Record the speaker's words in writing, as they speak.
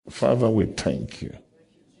Father, we thank you.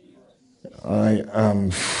 I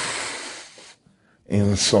am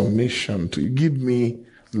in submission to you. Give me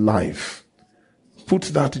life. Put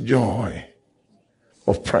that joy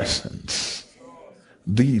of presence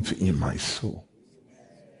deep in my soul.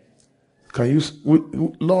 Can you,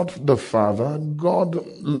 Lord the Father, God,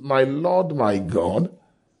 my Lord, my God,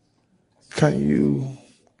 can you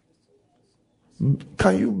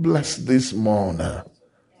bless this morning?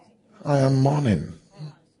 I am mourning.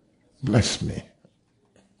 Bless me.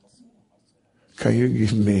 Can you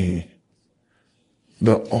give me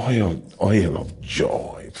the oil of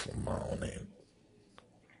joy for morning?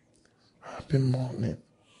 Happy morning.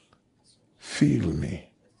 Feel me.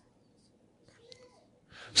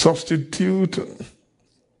 Substitute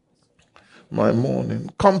my morning.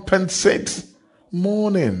 Compensate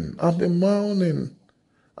morning. Happy morning.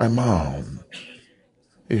 I mourn.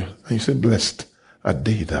 Yeah. And you say, blessed are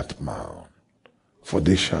they that mourn, for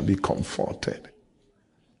they shall be comforted.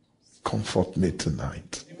 Comfort me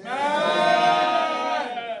tonight. Amen.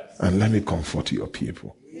 And let me comfort your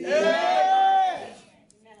people. Amen.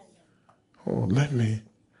 Oh, let me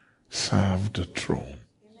serve the throne.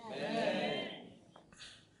 Amen.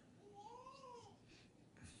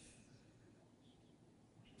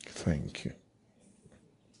 Thank you.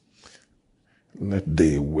 Let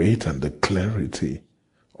the weight and the clarity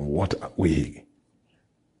of what we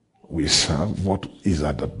serve, what is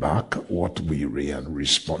at the back, what we are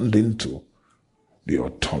responding to, the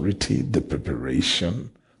authority, the preparation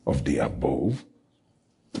of the above,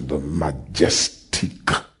 the majestic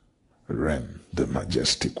realm, the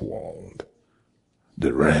majestic world,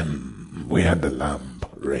 the realm where the Lamb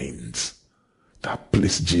reigns, that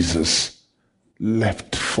place Jesus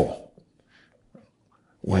left for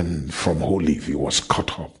when from Olive he was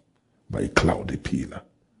caught up by a cloudy pillar.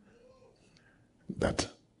 That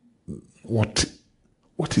what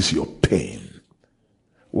is your pain?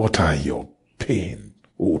 What are your pain,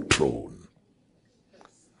 O throne?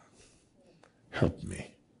 Help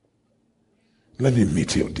me. Let me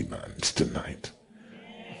meet your demands tonight.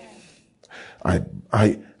 I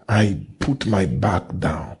put my back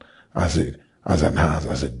down as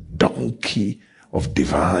a donkey of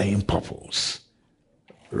divine purpose.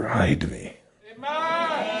 Ride me.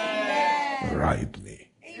 Amen. Ride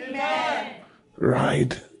me. Amen.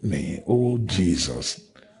 Ride me, O Jesus,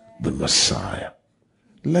 the Messiah.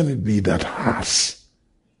 Let me be that horse.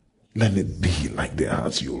 Let me be like the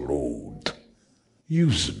horse you rode.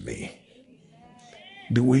 Use me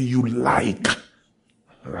the way you like.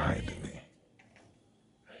 Ride me.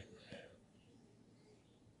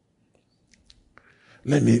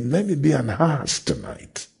 Let me be an horse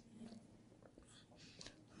tonight.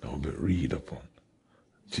 Now we read upon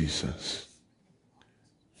Jesus.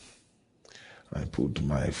 I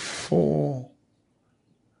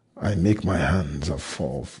make my hands a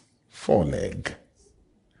foreleg.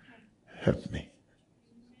 Help me.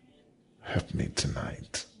 Help me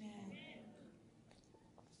tonight.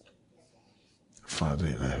 Father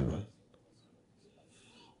in heaven,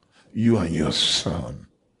 you and your Son,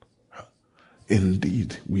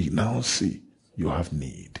 indeed, we now see you have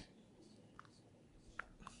need.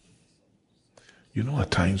 You know,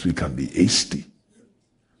 at times we can be hasty.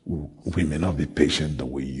 We may not be patient the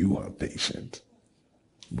way you are patient.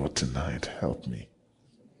 But tonight, help me.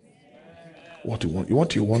 What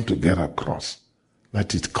you want to get across,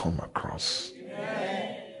 let it come across.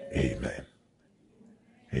 Amen.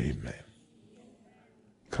 Amen.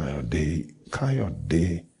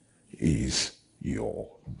 Kayode is your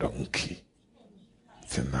donkey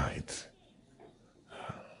tonight.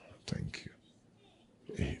 Thank you.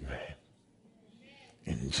 Amen.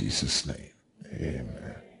 In Jesus' name.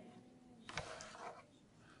 Amen.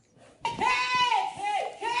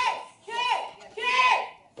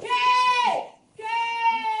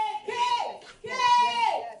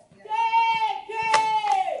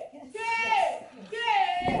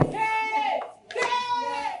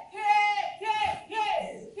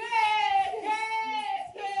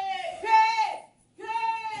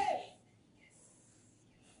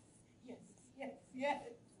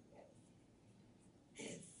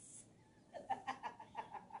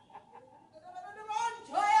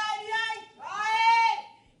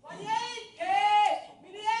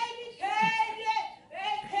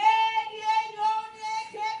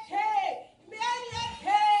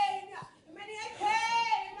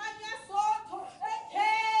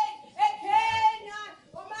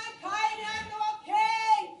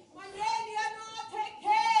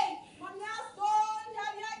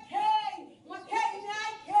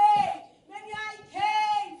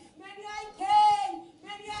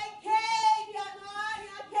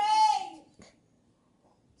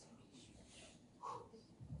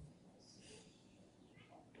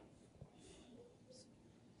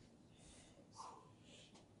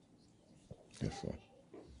 Yes, Lord.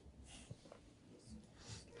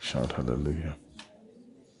 Shout hallelujah.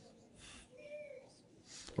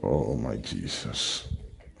 Oh, my Jesus.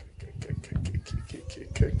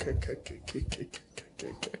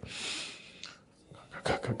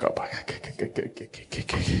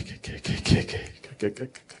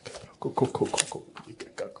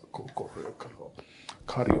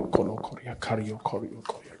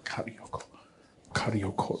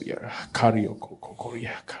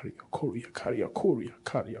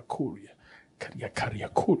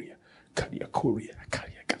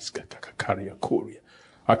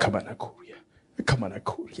 Akamanakuria,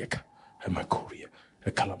 Akamanakuria, Hemakuria,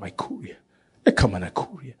 Akalamakuria,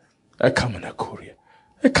 Akamanakuria, Akamanakuria,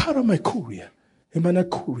 Akaramakuria,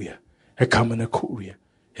 Emanakuria, Akamanakuria,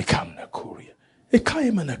 Akamanakuria,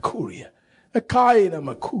 Akaimanakuria,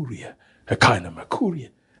 Akainamakuria, Akainamakuria,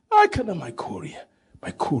 Akanamakuria,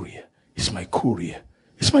 my courier is my courier,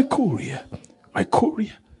 is my courier, my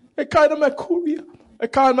courier, Akainamakuria,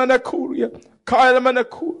 Akaimanakuria,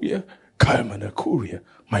 Akaimanakuria, Kaimanakuria,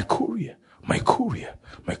 my courier, my courier,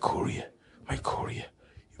 my courier, my courier,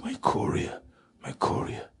 my courier, my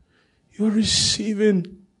courier. You're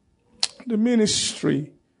receiving the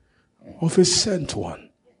ministry of a sent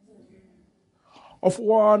one, of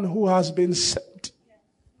one who has been sent,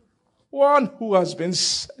 one who has been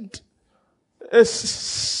sent, a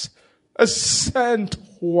sent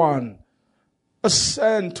one, a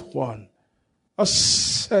sent one, a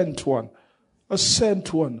sent one, a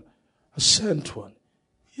sent one. A sent one.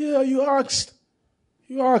 Yeah, you asked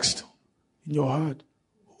in your heart,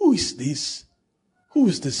 who is this? Who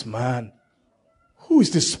is this man? Who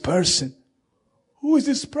is this person? Who is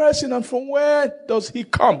this person and from where does he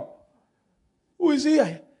come? Who is he?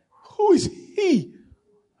 Who is he?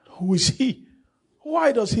 Who is he?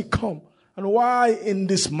 Why does he come? And why in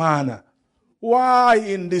this manner? Why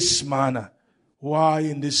in this manner? Why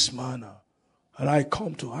in this manner? And I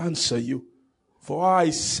come to answer you. For I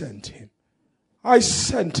sent him. I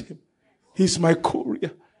sent him. He's my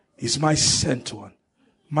courier. He's my sent one.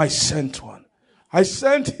 My sent one. I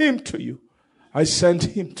sent him to you. I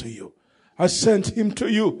sent him to you. I sent him to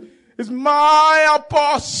you. He's my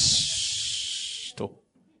apostle.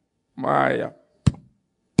 My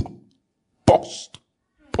posted.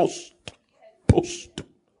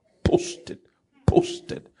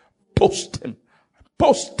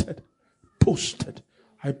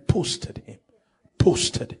 I posted him.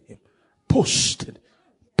 Posted him, posted,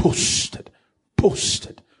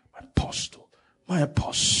 my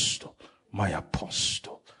apostle,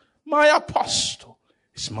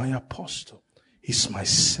 is my apostle, he's my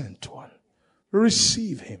sent one.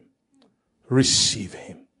 Receive him.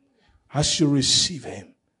 As you receive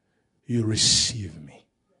him, you receive me.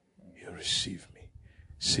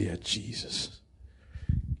 Say, Jesus.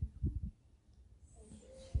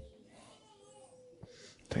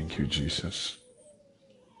 Thank you, Jesus.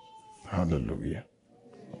 Hallelujah.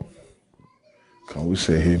 Can we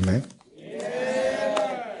say amen?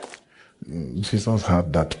 Yeah. Jesus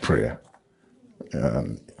had that prayer.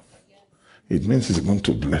 And it means he's going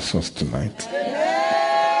to bless us tonight. Yeah.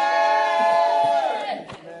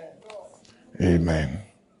 Amen.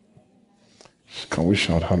 Can we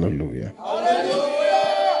shout hallelujah?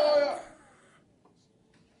 Hallelujah.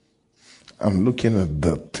 I'm looking at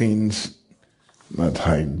the things that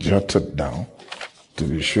I jotted down to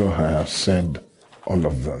be sure I have said all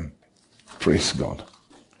of them. Praise God.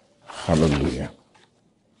 Hallelujah.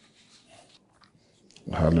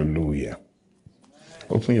 Hallelujah.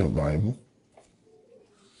 Open your Bible.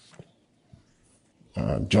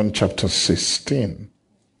 John chapter 16.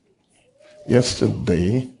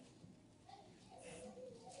 Yesterday,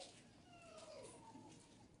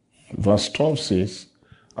 verse 12 says,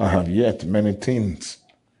 I have yet many things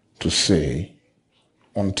to say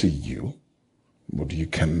unto you, but you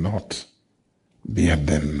cannot bear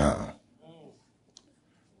them now.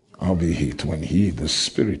 Howbeit, when he, the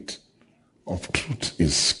Spirit of truth,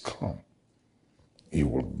 is come, he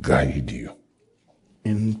will guide you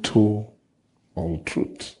into all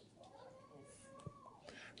truth.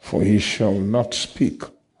 For he shall not speak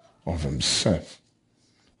of himself,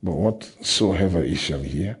 but whatsoever he shall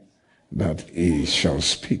hear, that he shall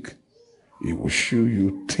speak, he will shew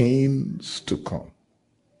you things to come.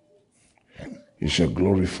 He shall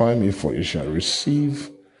glorify me, for he shall receive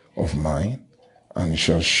of mine, and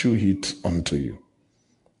shall shew it unto you.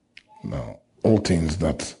 Now, all things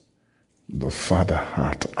that the Father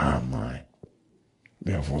hath are mine.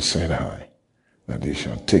 Therefore said I, that he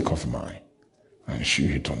shall take of mine, and shew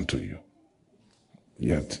it unto you.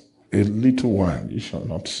 Yet a little while ye shall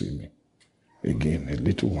not see me. Again, a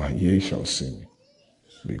little while ye shall see me,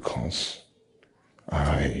 because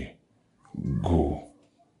I go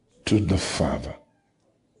to the Father.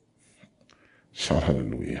 Shout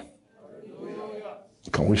hallelujah.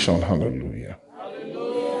 Can we shout hallelujah?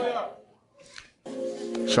 Hallelujah.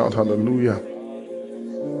 Shout hallelujah.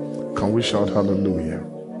 Can we shout hallelujah?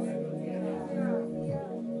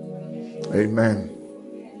 Amen.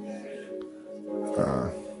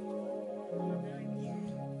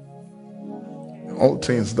 All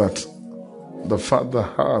things that the Father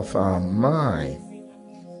hath are mine.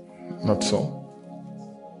 Not so?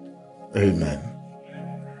 Amen.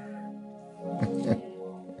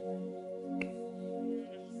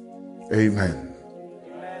 Amen.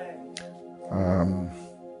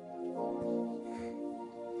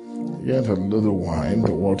 Yet a little while,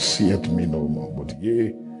 the world seeth me no more, but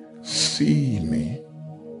ye see me.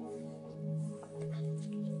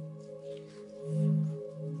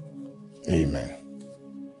 Amen.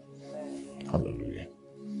 Hallelujah.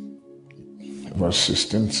 Verse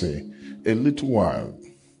 16 say, a little while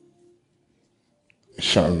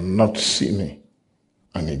shall not see me,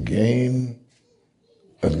 and again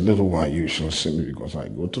a little while you shall see me, because I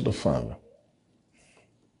go to the Father.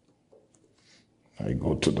 I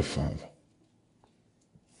go to the Father.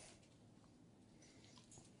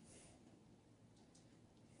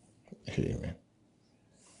 Amen.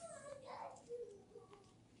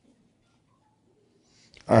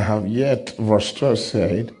 I have yet, verse 12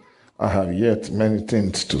 said, I have yet many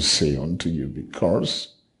things to say unto you,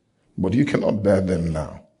 but you cannot bear them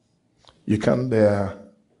now. You can bear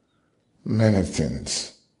many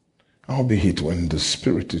things. Albeit when the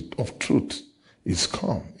Spirit of truth is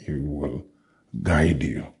come, he will guide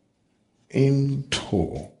you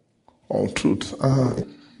into all truth.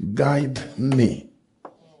 Guide me.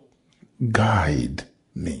 Guide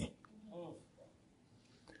me.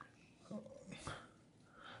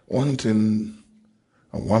 One thing,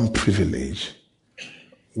 one privilege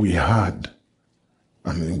we have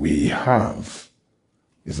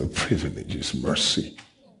is a privilege, is mercy.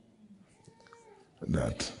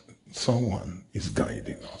 That someone is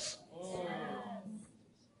guiding us.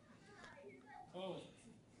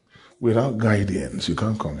 Without guidance, you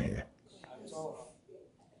can't come here.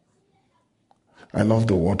 I love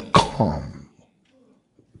the word come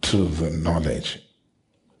to the knowledge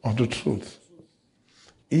of the truth.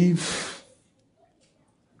 If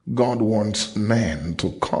God wants men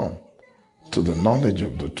to come to the knowledge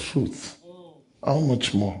of the truth, how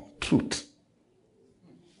much more truth?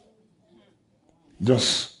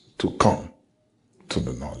 Just to come to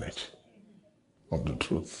the knowledge of the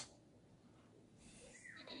truth.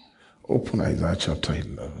 Open Isaiah chapter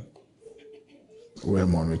 11, where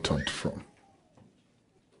mommy taught from.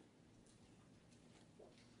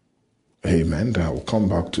 Amen. Then I will come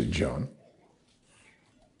back to John.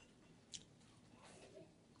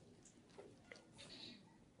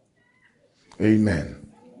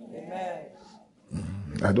 Amen.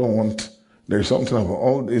 I don't want, there's something about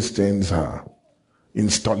all these things are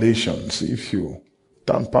installations. If you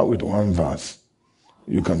tamper with one verse,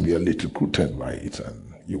 you can be electrocuted by it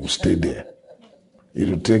and you will stay there. It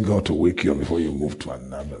will take God to wake you up before you move to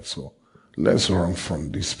another. So let's run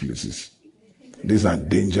from these places. These are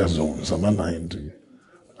danger zones. I'm not lying to you.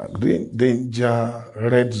 Danger,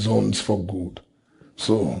 red zones for good.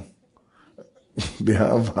 So they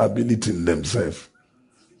have ability in themselves.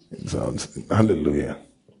 It sounds, hallelujah.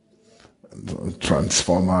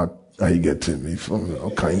 Transformer, are you getting me? From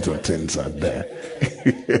all kinds of things are there.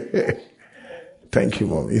 Thank you,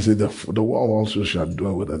 Mom. He said, the wall also shall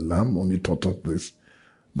dwell with the lamb. Mommy taught us this.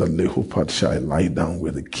 The leopard shall lie down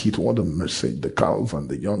with the kid. What a message. The calf and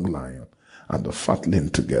the young lion and the fatling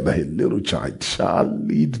together. A little child shall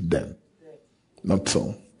lead them. Not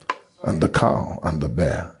so. And the cow and the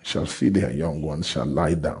bear shall feed their young ones, shall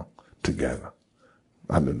lie down together.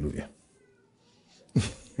 Hallelujah.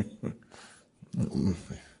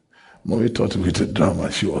 Mommy taught with a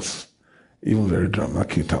drama. She was even very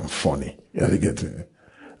dramatic and funny. You get it?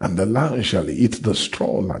 And the lion shall eat the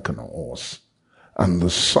straw like an horse, and the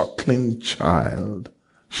suckling child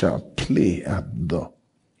shall play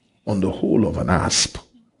on the hole of an asp.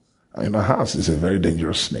 And a asp is a very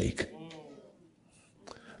dangerous snake.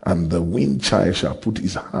 And the weaned child shall put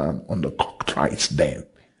his hand on the cockatrice den.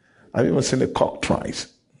 Have you ever seen a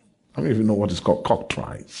cockatrice? How many of you know what is called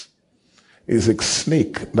cockatrice? It's a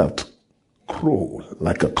snake that crows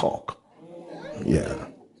like a cock. Yeah.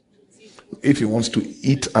 If he wants to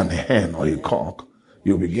eat an hen or a cock,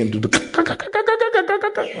 you begin to do.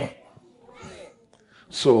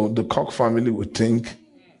 So the cock family would think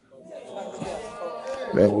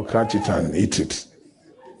they will catch it and eat it.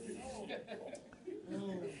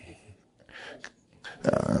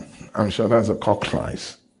 I'm sure that's a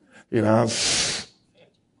cockatrice. It has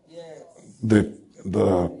the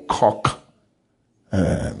cock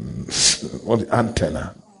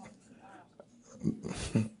antenna.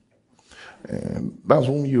 And that's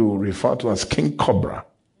whom you refer to as king cobra.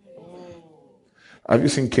 Have you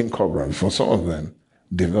seen king cobra before? Some of them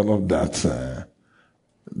developed that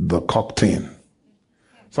the cock thing.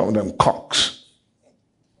 Some of them cocks.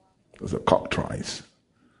 There's a cockatrice.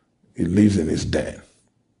 It lives in his den.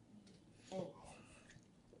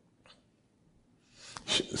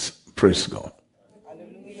 Praise God.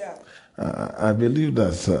 I believe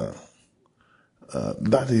that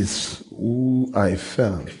that is who I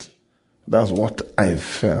felt. That's what I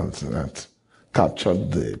felt that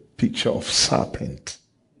captured the picture of serpent.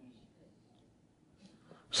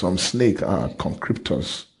 Some snake are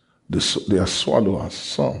concryptors. They are swallowers.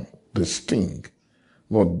 Some, they sting.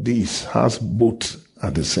 But this has both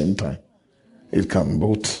at the same time. It can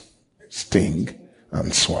both sting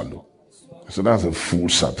and swallow. So that's a full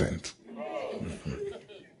serpent. Mm-hmm.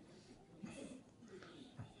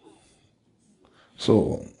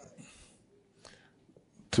 So,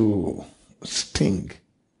 to sting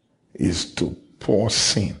is to pour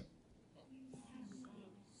sin.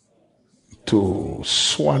 To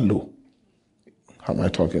swallow, how am I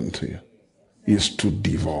talking to you? Is to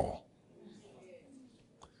devour.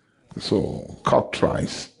 So,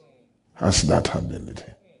 cockatrice has that ability.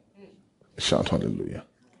 Shout hallelujah.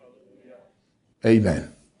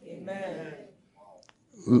 Amen. Amen.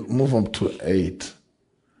 Move on to 8.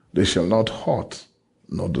 They shall not hurt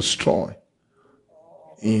nor destroy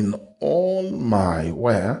in all my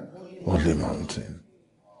where? Holy mountain.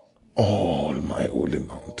 All my holy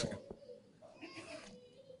mountain.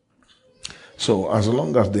 So as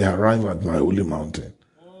long as they arrive at my holy mountain,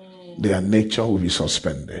 their nature will be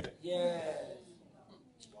suspended.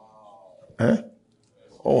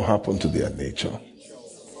 What happened to their nature?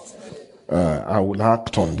 I will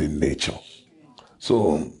act on the nature.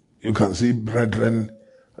 So you can see brethren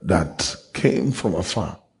that came from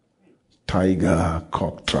afar. Tiger,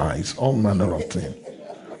 cockatrice, all manner of things.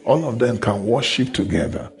 All of them can worship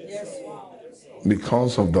together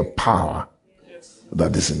because of the power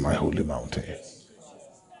that is in my holy mountain.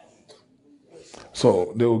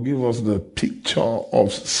 So they will give us the picture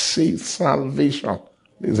of salvation.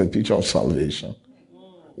 This is a picture of salvation.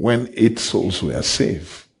 When 8 souls were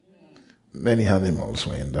saved, many animals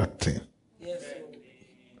were in that thing.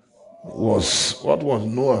 What was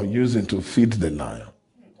Noah using to feed the lion?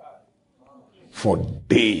 For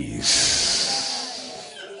days.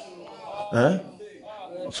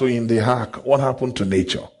 So in the ark, what happened to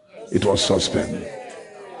nature? It was suspended.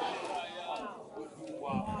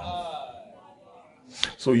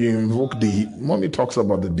 So you invoke mommy talks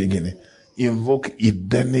about the beginning, invoke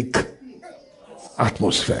Edenic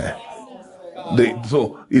atmosphere.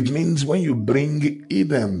 So it means when you bring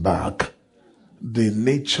Eden back, the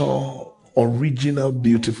nature, original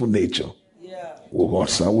beautiful nature,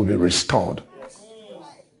 will be restored.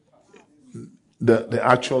 The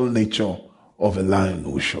actual nature of a lion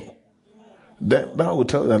will show. That will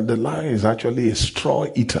tell them the lion is actually a straw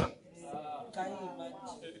eater.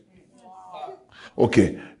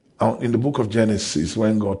 Okay, in the book of Genesis,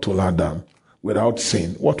 when God told Adam, without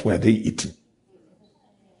sin, what were they eating?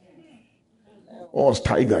 What was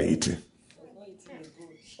tiger eating?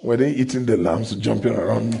 Were they eating the lambs jumping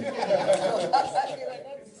around?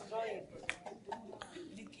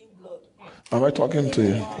 Am I talking to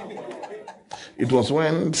you? It was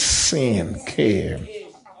when sin came.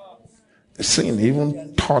 Sin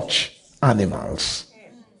even touched animals.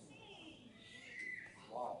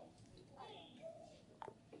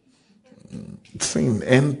 Sin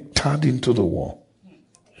entered into the world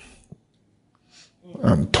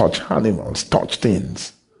and touched animals, touched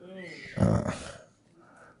things.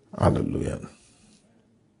 Hallelujah.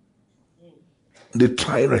 They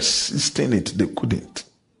tried resisting it, they couldn't.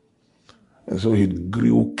 And so it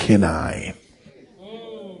grew canine.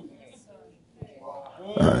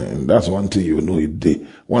 And that's one thing you know.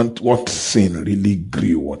 What sin really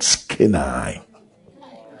grew was canine.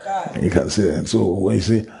 You can say that. And so when you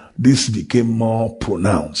say this became more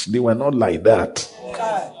pronounced, they were not like that.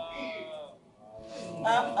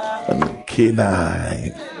 And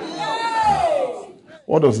canine.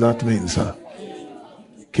 What does that mean, sir?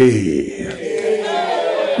 K.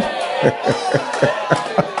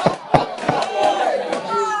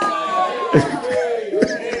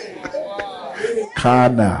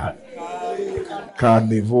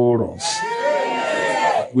 Carnivorous.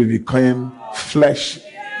 We became flesh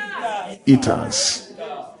eaters.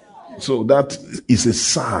 So that is a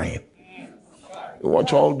sign.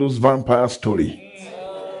 Watch all those vampire stories.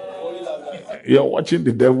 You're watching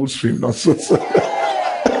the devil stream, not so.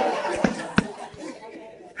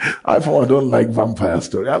 I, for one, don't like vampire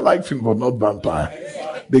story. I like film, but not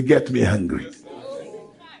vampire. They get me hungry.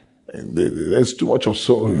 There's too much of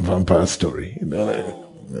soul in vampire story. I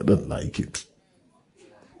don't like it.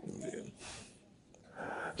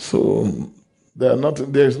 So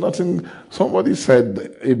there's nothing. Somebody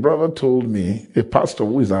said, a brother told me, a pastor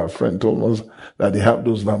who is our friend told us that they have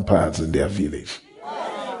those vampires in their village.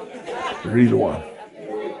 Real one.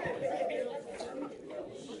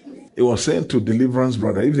 He was saying to deliverance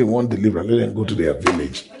brother, if they want deliverance, let them go to their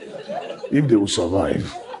village. If they will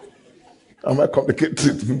survive. Am I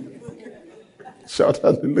communicating? Shout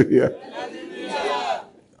hallelujah.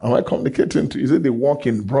 Am I communicating to you? Is it they walk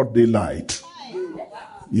in broad daylight?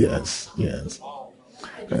 Yes.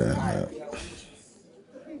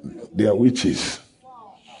 They are witches.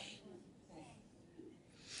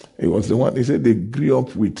 It was the one, he said they grew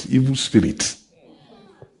up with evil spirits.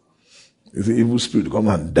 He said evil spirit come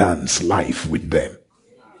and dance life with them.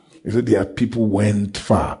 He said their people went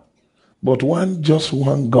far. But just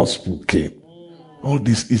one gospel came. All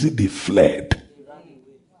this, he said they fled.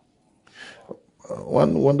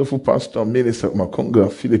 One wonderful pastor, minister,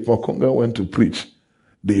 Philip Makonga, went to preach.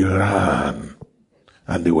 They ran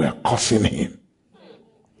and they were cursing him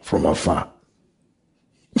from afar.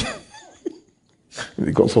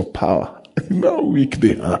 Because of power. How weak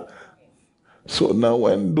they are. So now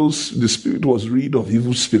when the spirit was rid of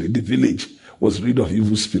evil spirit, the village was rid of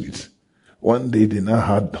evil spirit. One day they now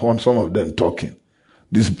had some of them talking.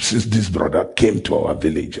 This brother came to our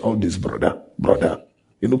village. All this brother.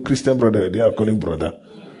 Christian brother, they are calling brother.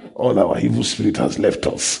 All our evil spirit has left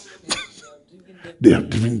us. They have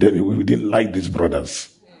driven them away. We didn't like these brothers.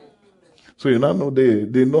 So you now know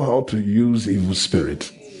they know how to use evil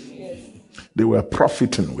spirit. They were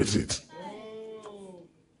profiting with it.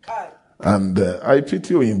 And I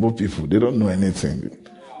pity Oyinbo people. They don't know anything.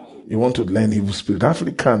 You want to learn evil spirit.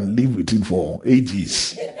 Africans live with it for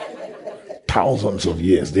ages. Thousands of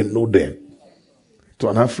years. They know them. To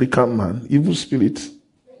an African man, evil spirit,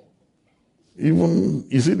 even,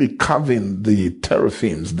 you see the carving, the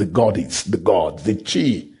teraphims, the gods, the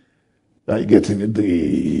chi. Are you getting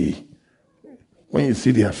it? When you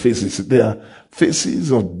see their faces, they are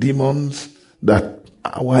faces of demons that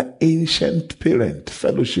our ancient parent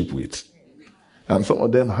fellowship with. And some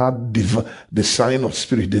of them had the sign of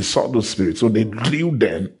spirit. They saw those spirits, so they drew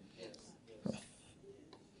them.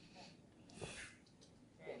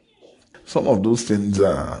 Some of those things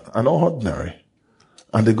are not ordinary.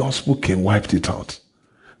 And the gospel came, wiped it out.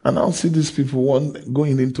 And now see these people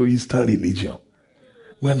going into Eastern religion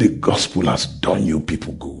when the gospel has done you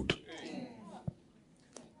people good.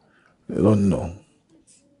 They don't know.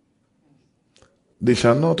 They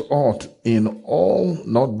shall not hurt in all,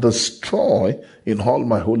 not destroy in all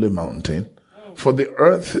my holy mountain, for the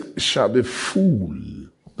earth shall be full.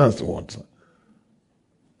 That's the word.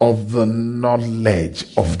 Of the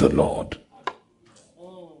knowledge of the Lord.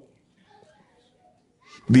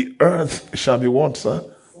 The earth shall be what, sir?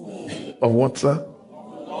 Of what, sir?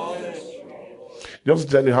 Just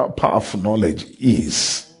tell you how powerful knowledge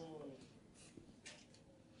is.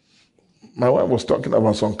 My wife was talking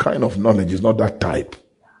about some kind of knowledge. It's not that type.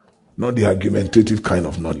 Not the argumentative kind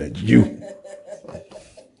of knowledge.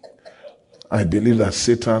 I believe that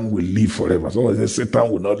Satan will live forever. Someone says Satan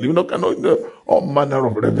will not live. No, all manner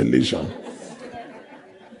of revelation.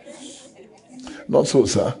 Not so,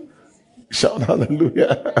 sir. Shout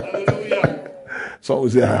hallelujah. Someone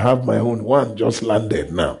will say, I have my own one just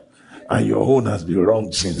landed now. And your own has been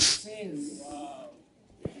wrong since.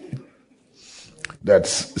 That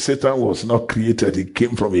Satan was not created. He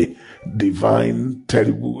came from a divine,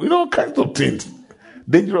 terrible, all kinds of things.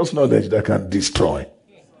 Dangerous knowledge that can destroy.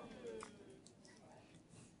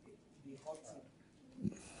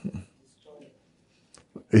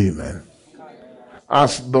 Amen.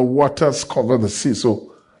 As the waters cover the sea,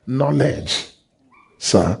 so knowledge,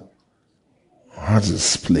 sir, has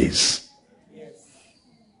its place.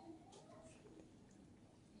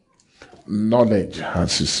 Knowledge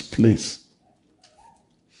has its place.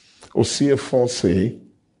 Hosea 4 say,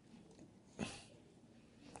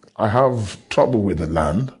 I have trouble with the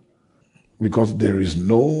land because there is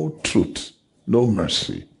no truth, no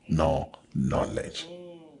mercy, no knowledge.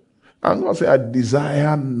 And God say, I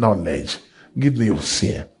desire knowledge. Give me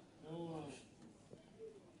Hosea.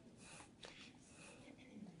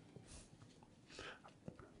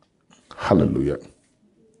 Hallelujah.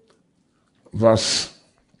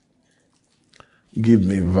 Give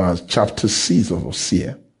me verse chapter 6 of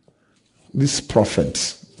Hosea. These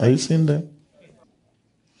prophets, are you seeing them?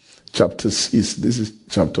 Chapter 6, this is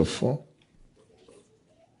chapter 4.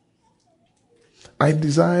 I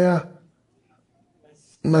desire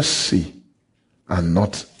mercy and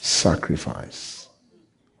not sacrifice.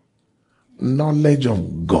 Knowledge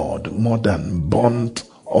of God more than burnt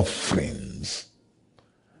offerings.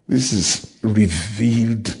 This is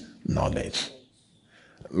revealed knowledge.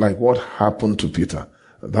 Like what happened to Peter,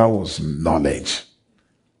 that was knowledge.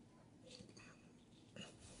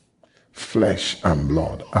 Flesh and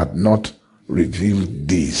blood had not revealed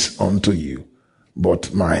this unto you,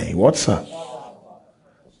 but my, what's that?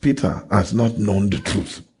 Peter has not known the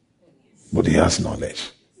truth, but he has knowledge.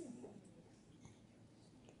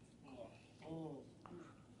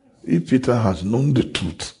 If Peter has known the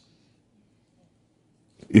truth,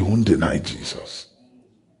 he won't deny Jesus.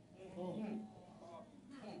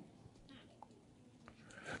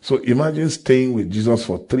 So imagine staying with Jesus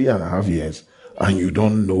for 3.5 years and you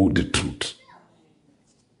don't know the truth.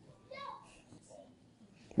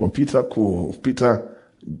 Well, Peter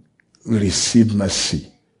received mercy.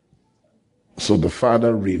 So the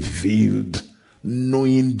Father revealed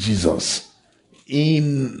knowing Jesus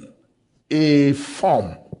in a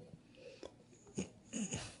form.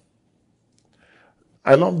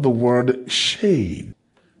 I love the word shade.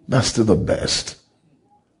 That's still the best.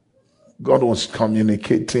 God was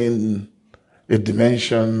communicating a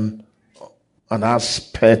dimension, an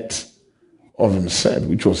aspect of himself,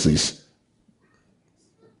 which was his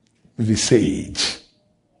visage.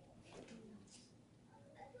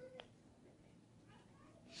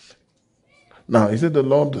 Now, he said the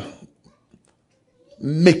Lord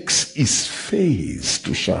makes his face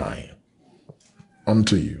to shine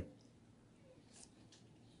unto you.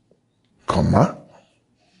 Comma.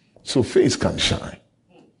 So face can shine.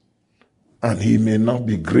 And he may not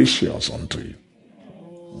be gracious unto you.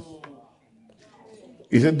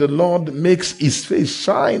 He said, the Lord makes his face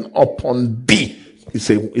shine upon thee. He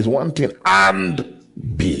said, is one thing, and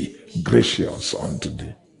be gracious unto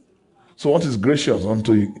thee. So what is gracious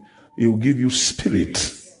unto you? He will give you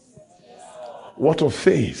spirit. What of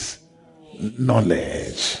faith?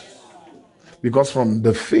 Knowledge. Because from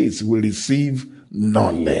the faith we receive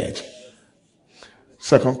knowledge.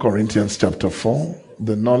 2 Corinthians chapter 4,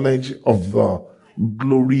 the knowledge of the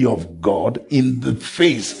glory of God in the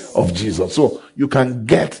face of Jesus. So you can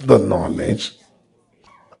get the knowledge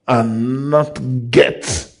and not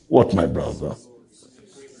get what, my brother?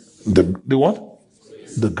 The what?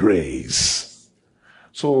 The grace.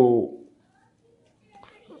 So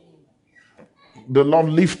the Lord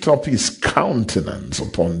lift up his countenance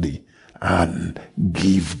upon thee and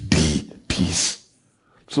give thee peace.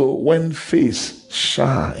 So when face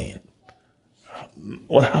shine,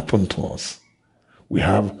 what happened to us? We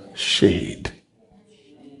have shade.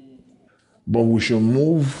 But we should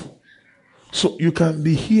move. So you can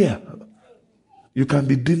be here. You can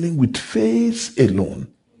be dealing with face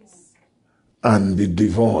alone and be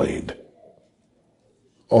devoid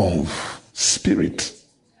of spirit.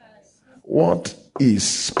 What is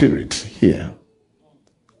spirit here?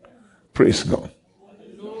 Praise God.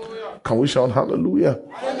 Can we shout hallelujah?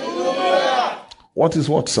 Hallelujah. What is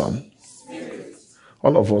what, son? Spirit.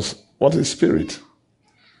 All of us, what is spirit?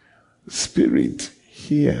 Spirit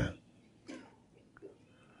here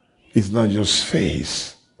is not just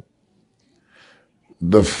face.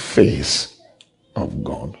 The face of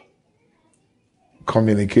God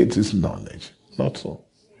communicates his knowledge. Not so.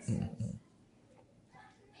 Mm-hmm.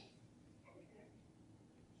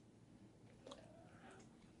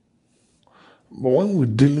 But when we're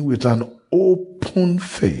dealing with an open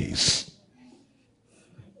face,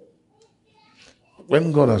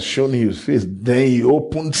 when God has shown you his face, then he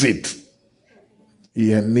opens it.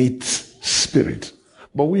 He emits spirit.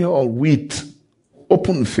 But we all with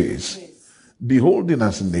open face, beholding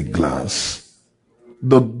us in the glass,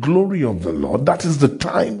 the glory of the Lord. That is the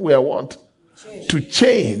time where what? To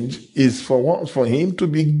change is for him to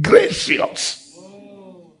be gracious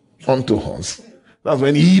unto us. That's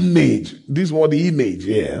when image, this word image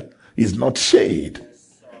here is not shade.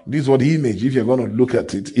 This word image, if you're going to look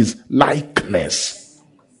at it, is likeness.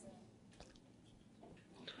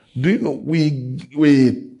 Do you know,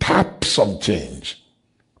 we tap some change.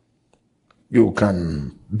 You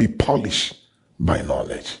can be polished by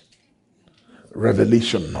knowledge.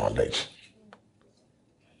 Revelation knowledge.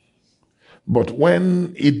 But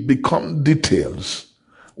when it becomes details,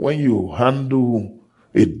 when you handle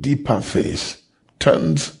a deeper face,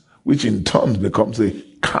 which in turn becomes a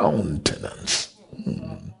countenance.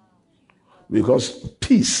 Because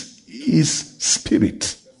peace is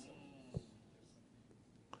spirit.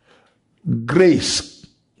 Grace,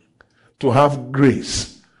 to have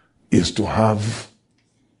grace, is to have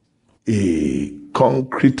a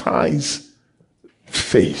concretized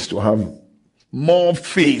face, to have more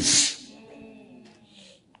face.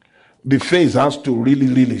 The face has to really,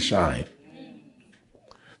 really shine.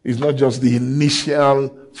 It's not just the initial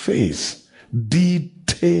face,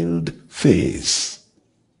 detailed face.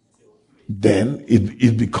 Then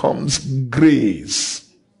it becomes grace.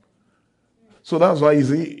 So that's why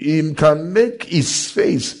he can make his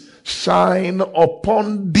face shine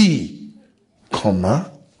upon thee,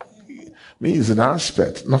 comma, means an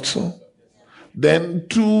aspect, not so. Then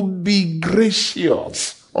to be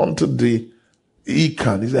gracious unto thee, he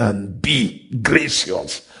can and be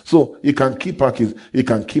gracious. So he can keep back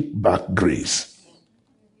grace.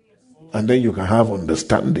 And then you can have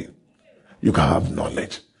understanding. You can have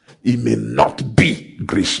knowledge. He may not be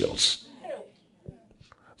gracious.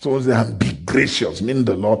 So and be gracious means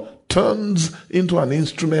the Lord turns into an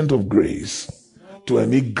instrument of grace to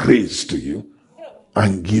emit grace to you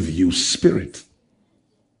and give you spirit.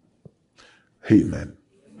 Amen.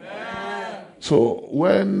 Amen. So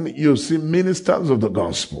when you see ministers of the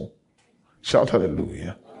gospel, shout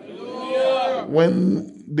hallelujah. Hallelujah.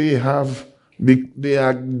 When they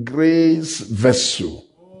are grace vessel.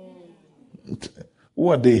 Who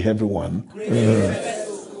are they, everyone?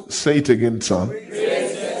 Say it again, son.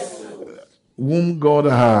 Whom God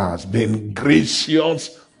has been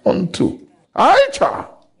gracious unto. Aicha.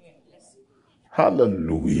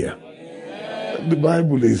 Hallelujah. The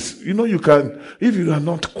Bible is, you can, if you are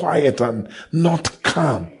not quiet and not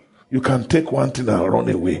calm, you can take one thing and run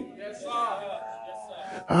away.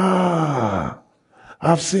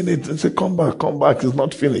 I've seen it and say, come back, it's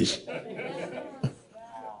not finished.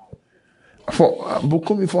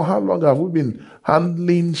 Bukumi, for how long have we been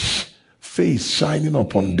handling face shining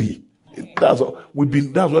upon thee? That's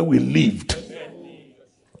where we lived.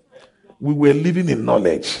 We were living in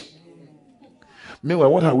knowledge.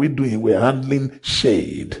 Meanwhile, what are we doing? We're handling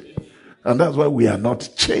shade. And that's why we are not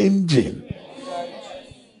changing.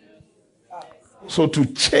 So to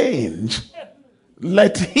change,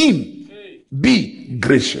 let him be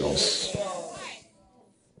gracious.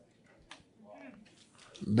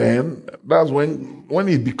 Then that's when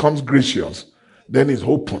he becomes gracious, then it's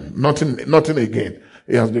open. Nothing again.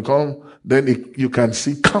 It has become, then you can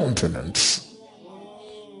see countenance.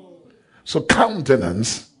 So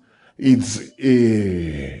countenance is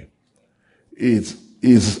a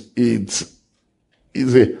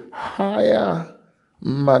higher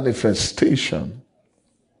manifestation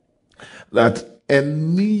that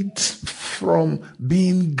emits from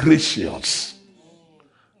being gracious.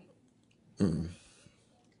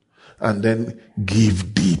 And then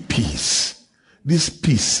give thee peace. This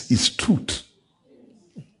peace is truth.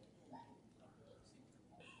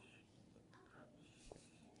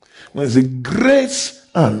 When it's a grace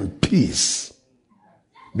and peace,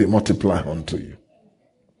 they multiply unto you.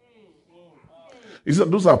 You see,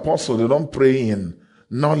 those apostles, they don't pray in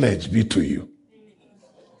knowledge be to you.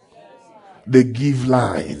 They give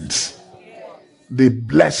lines. They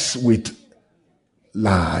bless with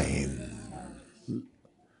lines.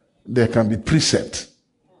 There can be precept.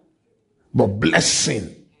 But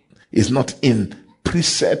blessing is not in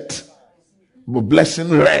precept. But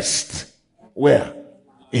blessing rests. Where?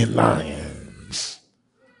 In lines.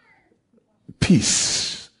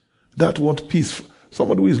 Peace. That word peace.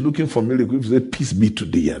 Somebody who is looking for miracle, say, peace be to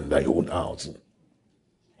thee and thy own house.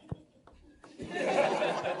 He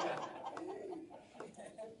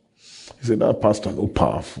said, that pastor no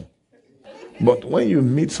powerful. But when you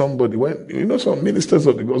meet somebody, some ministers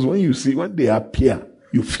of the gospel, when they appear,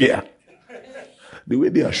 you fear. The way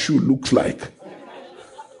their shoe looks like.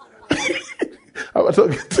 I was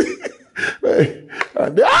talking to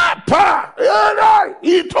and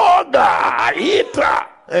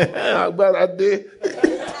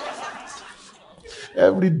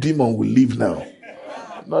every demon will leave now.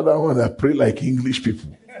 Not that one that pray like English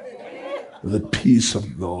people. The peace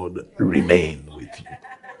of God remain with you.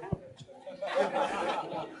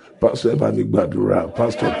 Pastor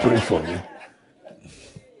pray for me.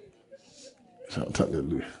 Shout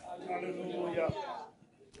hallelujah.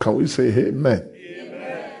 Can we say amen?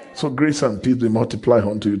 Amen? So grace and peace will multiply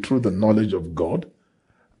unto you through the knowledge of God.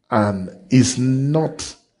 And it's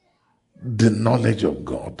not the knowledge of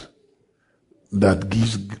God that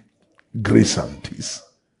gives grace and peace,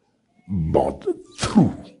 but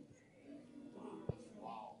through.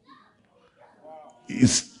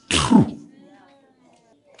 It's true.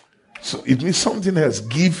 So it means something else.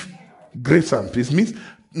 Give grace and peace. It means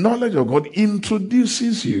knowledge of God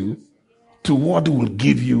introduces you to what will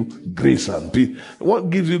give you grace and peace. What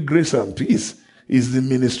gives you grace and peace is the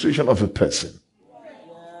ministration of a person.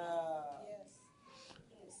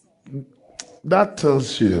 That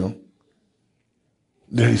tells you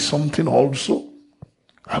there is something also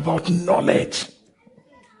about knowledge.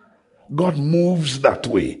 God moves that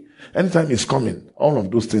way. Anytime he's coming, all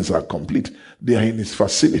of those things are complete. They are in his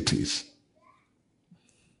facilities.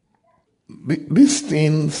 These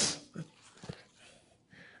things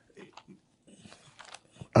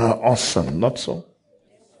are awesome, not so?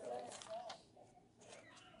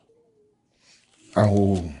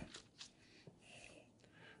 I'm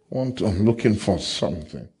looking for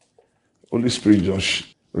something. Holy Spirit just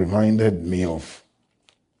reminded me of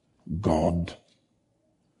God.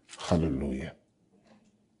 Hallelujah.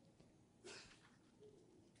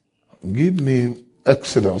 Give me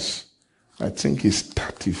Exodus, I think it's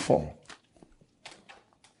 34.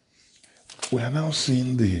 We are now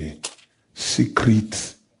seeing the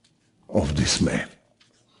secret of this man.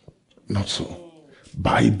 Not so.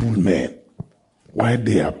 Bible men. Why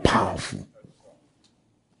they are powerful.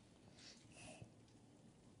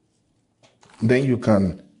 Then you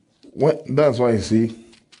can, that's why you see,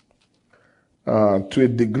 to a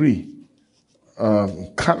degree,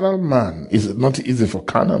 carnal man is not easy for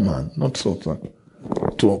carnal man, not so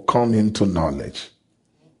to come into knowledge.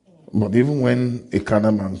 But even when a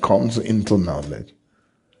carnal man comes into knowledge,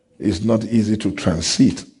 it's not easy to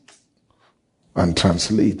transit and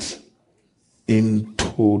translate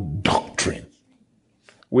into doctrine.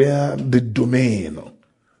 Where the domain,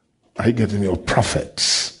 I get in your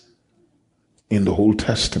prophets in the Old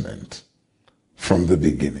Testament from the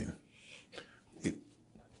beginning.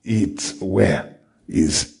 It's where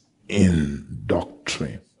is in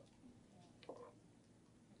doctrine.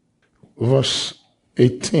 Verse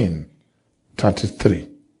 18:33.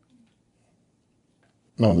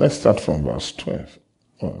 Now let's start from verse 12.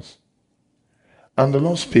 And the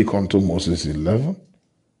Lord spake unto Moses 11,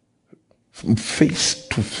 face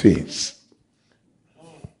to face,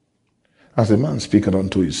 as a man speaketh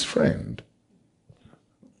unto his friend.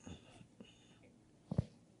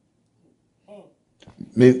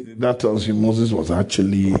 That tells you Moses was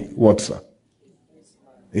actually, what's that?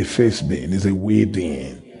 A face being, is a way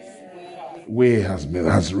being. Way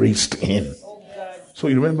has raised him. So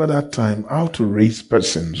you remember that time, how to raise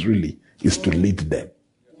persons really is to lead them.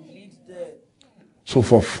 So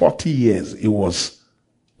for 40 years, he was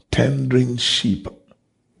tendering sheep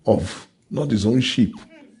of, not his own sheep,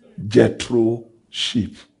 Jethro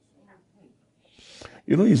sheep.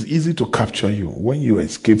 You know, it's easy to capture you when you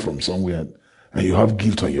escape from somewhere and you have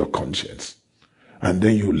guilt on your conscience. And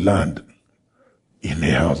then you land in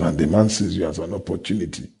a house and the man sees you as an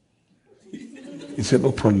opportunity. He said,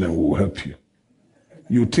 no problem, we'll help you.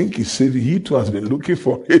 You think he said he too has been looking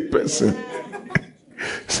for a person.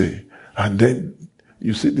 See, and then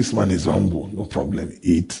you see this man is humble, no problem,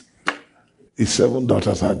 eat. His 7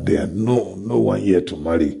 daughters are there, no one here to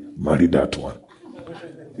marry that one.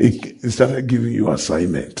 He started giving you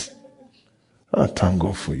assignment. Thank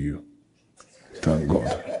God for you. Thank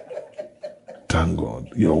God. Thank God.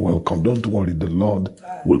 You're welcome. Don't worry, the Lord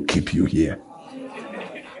will keep you here.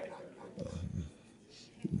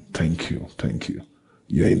 Thank you.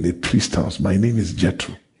 You're in the priest house. My name is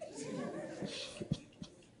Jethro.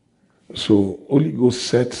 So Holy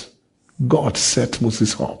Ghost God set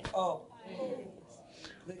Moses up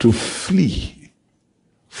to flee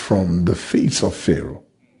from the face of Pharaoh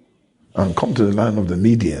and come to the land of the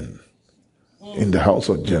Midian in the house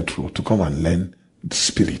of Jethro to come and learn the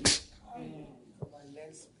spirit.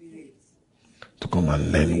 To come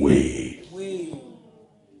and learn way.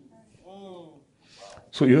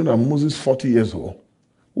 So you know that Moses, 40 years old,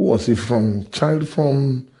 who was he from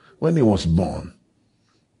when he was born?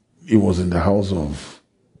 He was in the house of,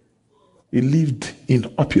 he lived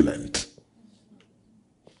in opulent.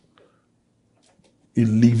 He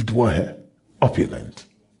lived where? Opulent.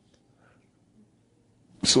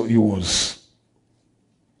 So he was,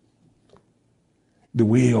 the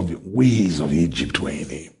ways of Egypt were in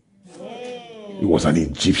him. He was an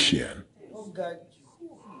Egyptian.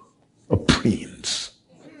 A prince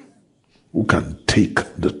who can take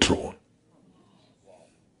the throne.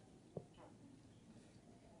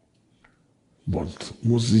 But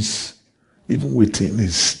Moses, even within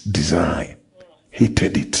his design,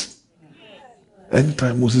 hated it.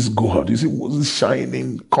 Anytime Moses go out, you see Moses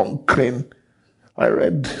shining, conquering. I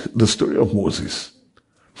read the story of Moses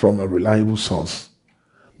from a reliable source.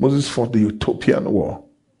 Moses fought the Ethiopian war,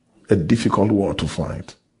 a difficult war to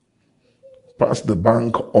fight. Passed the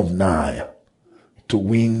bank of Nile to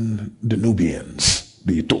win the Nubians,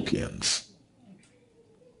 the Ethiopians.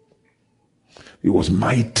 He was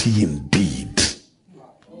mighty indeed.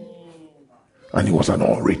 And he was an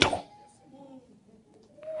orator.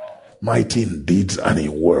 Mighty in deeds and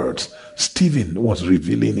in words. Stephen was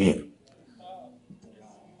revealing him.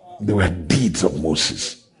 There were deeds of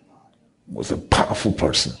Moses. He was a powerful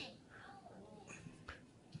person.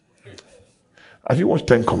 Have you watched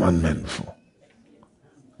 10 Commandments before?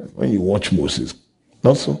 When you watch Moses,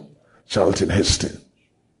 not so? Charlton Heston,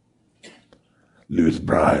 Louis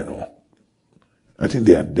Bryan, I think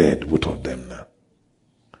they are dead, both of them now.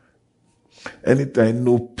 Anytime,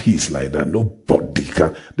 no peace like that, nobody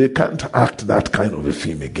can, they can't act that kind of a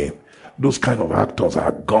film again. Those kind of actors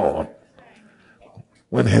are gone.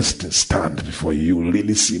 When Heston stands before you, you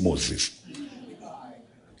really see Moses.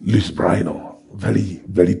 Louis Bryan, very,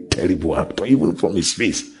 very terrible actor, even from his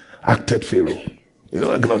face, acted Pharaoh. You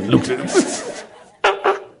know, I cannot look at it.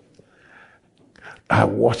 I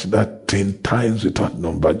watched that 10 times without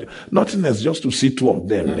number. Nothing else, just to see two of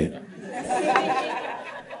them.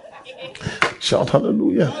 Shout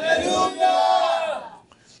hallelujah. Hallelujah.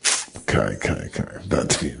 Kai.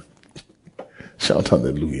 That's it. Shout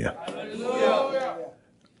hallelujah. Hallelujah.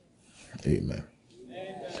 Amen.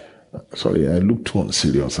 Sorry, I look too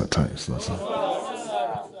unserious at times.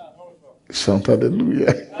 Shout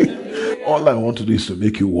hallelujah. All I want to do is to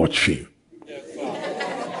make you watch film.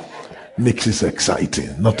 Makes it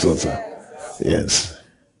exciting, not other. Yes.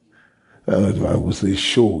 I would say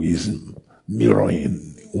show is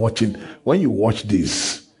mirroring, watching. When you watch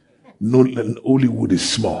this, Hollywood is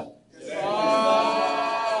small.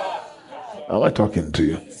 Am I talking to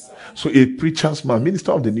you? So a preacher's man,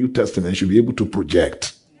 minister of the New Testament, should be able to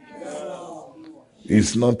project.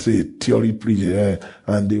 It's not a theory preacher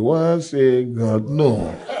and the words say God.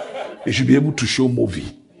 No. He should be able to show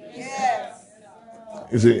movie.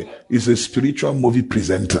 He's a spiritual movie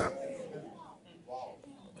presenter.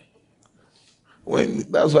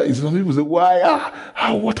 That's why some people say, why?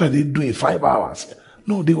 What are they doing 5 hours?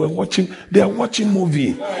 No, they are watching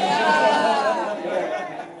movie.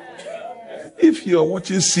 If you are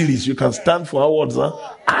watching series, you can stand for hours.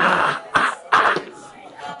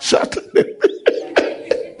 Shut up.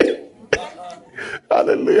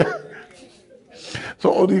 Hallelujah.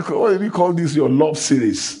 So what do you call this? Your love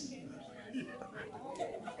series.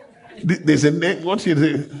 There's a name, what is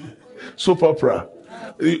it? Soap opera.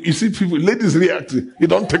 You see people, ladies react. You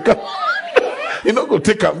don't take them. You don't go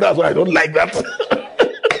take them. That's why I don't like that.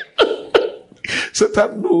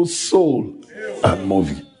 Satan knows soul and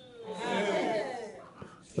movie.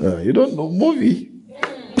 You don't know movie.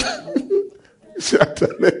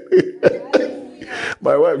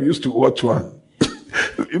 My wife used to watch one.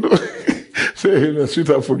 You know, say, hey,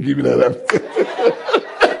 sweetheart, forgive me that.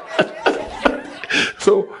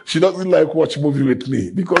 So she doesn't like watch movie with me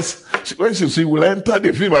because when she will enter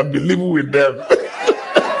the film and believe with them.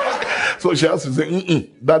 So she has to say,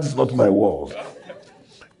 that is not my world.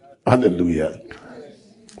 Hallelujah.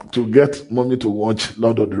 To get mommy to watch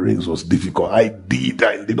Lord of the Rings was difficult. I did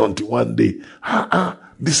until one day.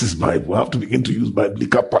 This is Bible. I have to begin to use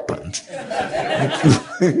biblical patterns.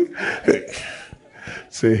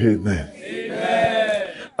 Say amen. Amen.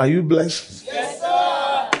 Are you blessed? Yes,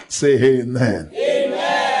 sir. Say amen.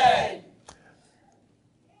 Amen.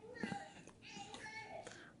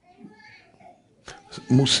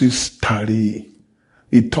 Moses tarry.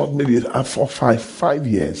 He thought maybe after 5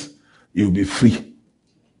 years, you'll be free.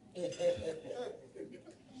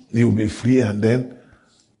 You'll be free, and then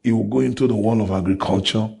he will go into the world of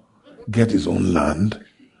agriculture, get his own land,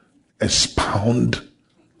 expound,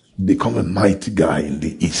 become a mighty guy in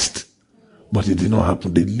the east. But it did not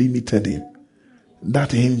happen. They limited him.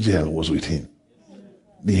 That angel was with him.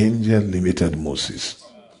 The angel limited Moses.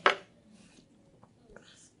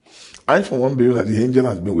 I, for one, believe that the angel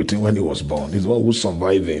has been with him when he was born. He's the one who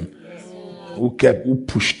survived him, who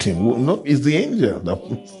pushed him. It's the angel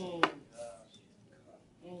that.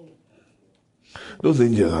 Those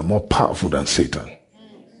angels are more powerful than Satan.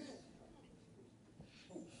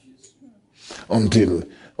 Until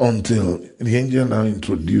the angel now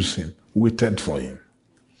introduced him, waited for him.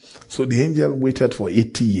 So the angel waited for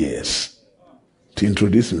 80 years to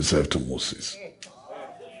introduce himself to Moses.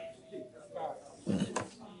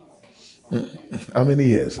 How many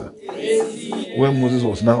years? When Moses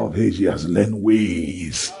was now of age, he has learned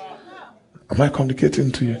ways. Am I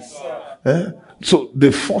communicating to you? So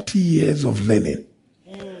the 40 years of learning,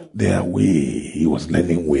 their way, he was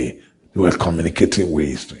learning way. They were communicating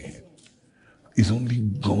ways to him. It's only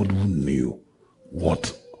God who knew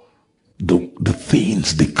what the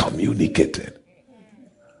things they communicated.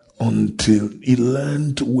 Until he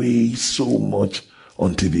learned ways so much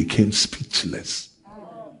until he became speechless.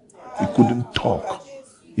 He couldn't talk.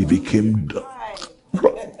 He became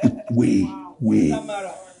way.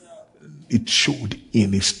 It showed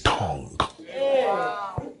in his tongue.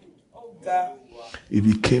 He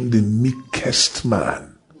became the meekest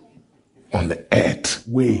man on the earth.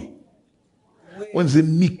 Way. When the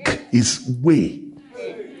meek is way,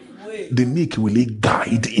 the meek will he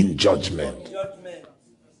guide in judgment.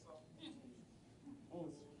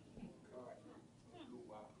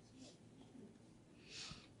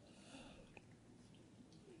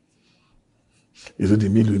 He said the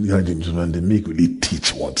meek will guide in judgment, the meek will he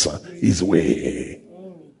teach what's his way.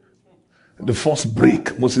 The first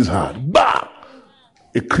break Moses had, bah!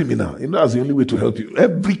 A criminal. You know, that's the only way to help you.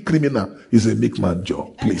 Every criminal is a meek man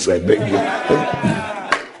job. Please, I beg you.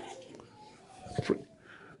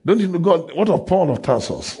 Don't you know God? What of Paul of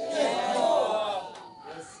Tarsus?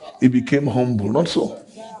 He became humble, not so.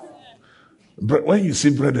 When you see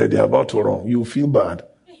brethren, they're about to wrong, you feel bad.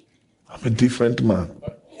 I'm a different man.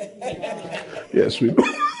 Yes, we know.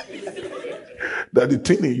 That the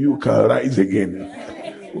thing in you can rise again.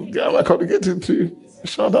 I'm communicating to you.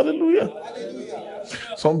 Shout hallelujah.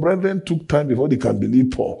 Some brethren took time before they can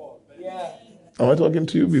believe Paul. Am I talking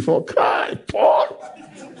to you before? Kai, Paul.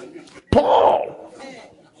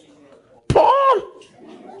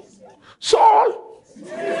 Saul.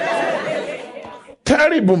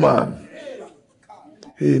 Terrible man.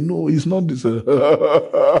 Hey, no, he's not this.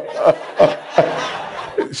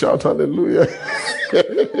 Shout hallelujah.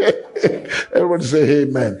 Everybody say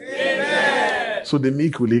amen. Amen. So the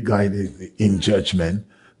meek will he guide in judgment.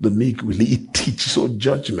 The meek will he teach. So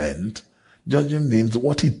judgment means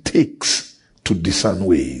what it takes to discern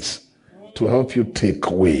ways, to help you take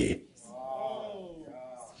way.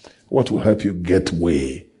 What will help you get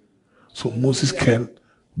way? So Moses kept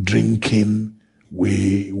drinking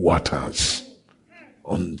way waters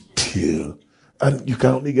until, and you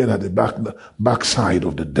can only get at the backside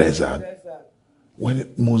of the desert.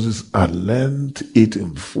 When Moses had learned it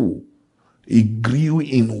in full, he grew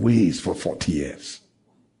in ways for 40 years.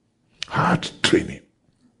 Hard training.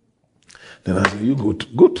 Then I said, you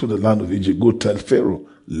go to the land of Egypt, go tell Pharaoh,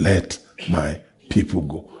 let my people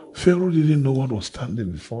go. Pharaoh didn't know what was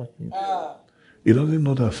standing before him. He doesn't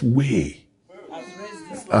know that way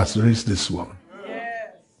has raised this one.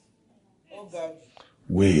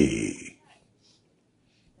 Way.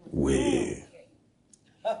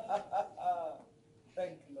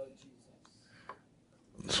 Thank you, Lord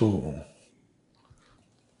Jesus.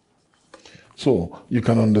 So you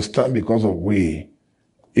can understand because of way,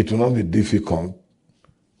 it will not be difficult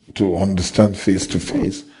to understand face to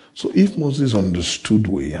face. So if Moses understood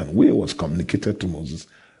way and way was communicated to Moses,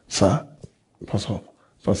 sir,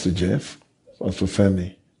 Pastor Jeff, Pastor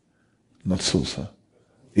Femi, not so, sir.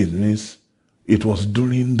 It means it was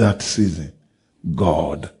during that season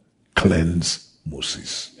God cleansed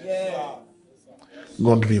Moses. Yeah.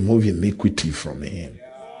 God removed iniquity from him.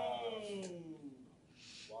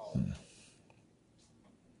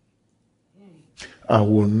 I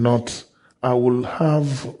will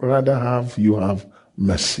rather have you have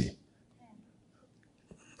mercy.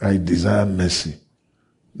 I desire mercy,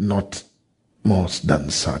 not more than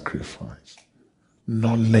sacrifice.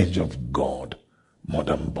 Knowledge of God more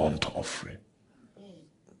than burnt offering.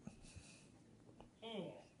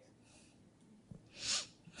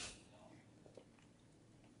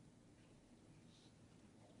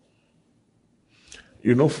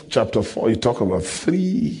 You know, chapter 4, you talk about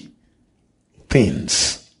 3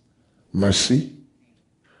 things. Mercy,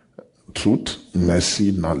 truth,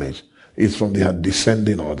 mercy, knowledge. It's from their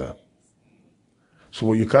descending order.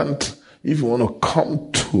 So you can't, if you want to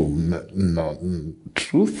come to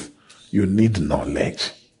truth, you need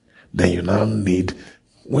knowledge. Then you now need,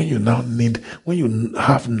 when you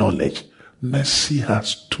have knowledge, mercy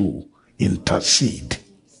has to intercede.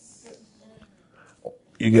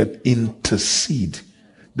 You get intercede.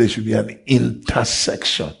 There should be an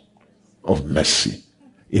intersection of mercy,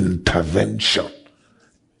 intervention.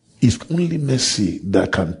 It's only mercy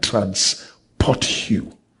that can transport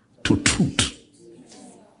you to truth.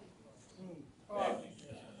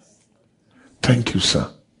 Thank you, sir.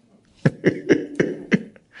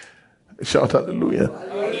 Shout hallelujah.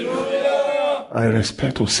 Hallelujah. I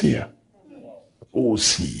respect Osea.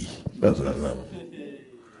 O.C.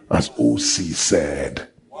 As O.C. said.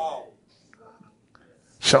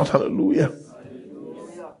 Shout hallelujah.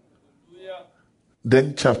 Hallelujah.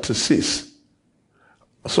 Then chapter 6.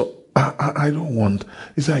 So I don't want,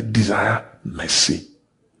 it's I desire mercy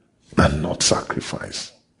and not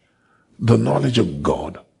sacrifice. The knowledge of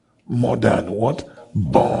God more than what?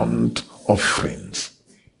 Burnt offerings.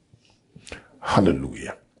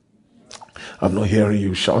 Hallelujah. I'm not hearing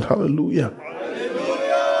you shout hallelujah.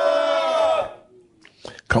 Hallelujah.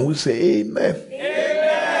 Can we say amen?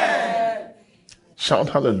 Amen. Shout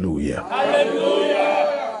hallelujah.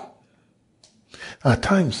 Hallelujah. At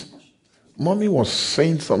times, Mommy was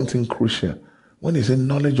saying something crucial. When they say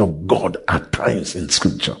knowledge of God at times in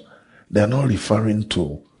scripture, they are not referring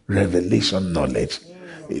to revelation knowledge.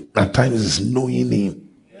 At times it's knowing him.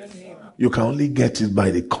 You can only get it by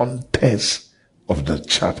the context of the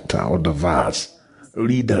chapter or the verse.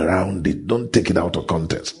 Read around it. Don't take it out of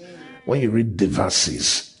context. When you read the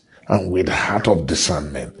verses and with heart of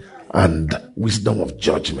discernment and wisdom of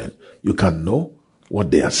judgment, you can know what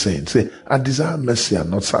they are saying. Say, I desire mercy and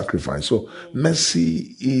not sacrifice. So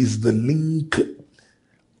mercy is the link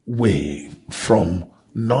way from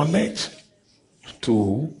knowledge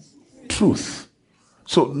to truth.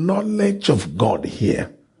 So knowledge of God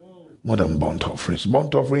here, more than burnt offerings.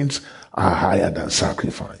 Burnt offerings are higher than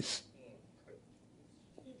sacrifice.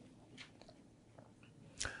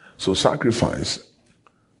 So sacrifice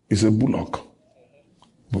is a bullock.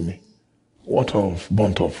 What of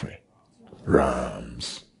burnt offering?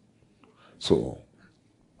 Rams. So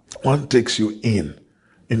one takes you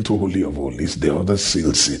into Holy of Holies, the other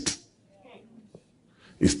seals it.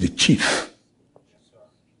 It's the chief.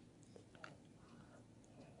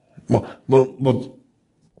 But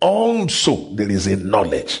also there is a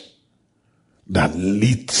knowledge that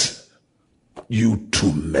leads you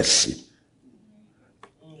to mercy.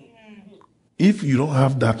 If you don't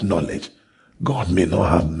have that knowledge, God may not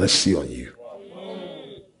have mercy on you.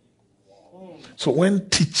 So when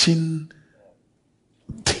teaching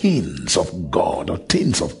things of God or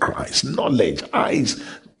things of Christ, knowledge, eyes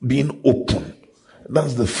being open,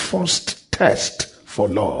 that's the first test for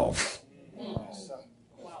love.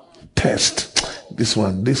 Test. This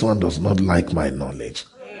one does not like my knowledge.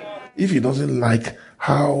 If he doesn't like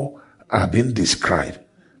how I've been described,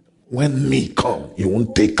 when me come, he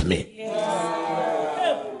won't take me.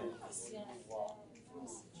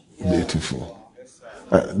 Beautiful.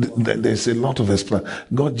 There's a lot of explanation.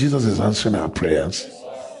 God, Jesus is answering our prayers.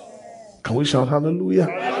 Can we shout hallelujah?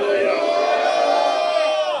 Hallelujah!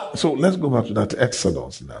 So let's go back to that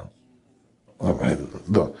Exodus now.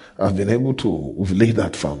 I've been able to lay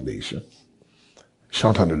that foundation.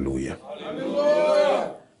 Shout hallelujah.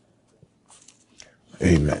 Hallelujah!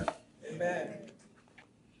 Amen. Amen.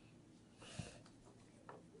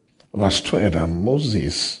 Verse 12, and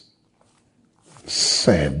Moses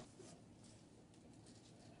said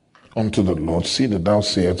unto the Lord, see that thou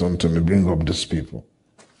sayest unto me, bring up this people.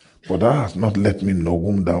 For thou hast not let me know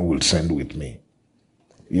whom thou wilt send with me.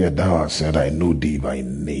 Yet thou hast said, I know thee by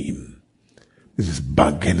name. This is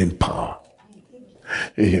bargaining power.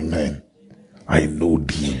 Amen. I know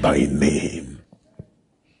thee by name.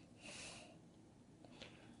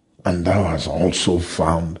 And thou hast also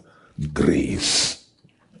found grace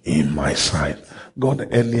in my sight. God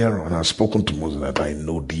earlier on has spoken to Moses that I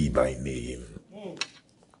know thee by name.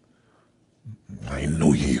 I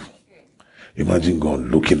know you. Imagine God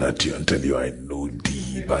looking at you and tell you, I know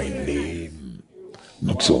thee by name.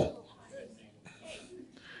 Not so.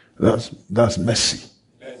 That's mercy.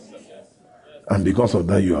 And because of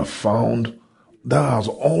that, you have found, thou hast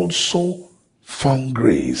also found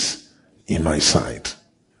grace in my sight.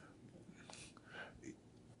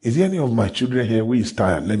 Is there any of my children here who is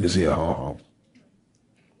tired? Let me see your hand.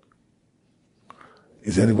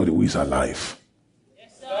 Is there anybody who is alive?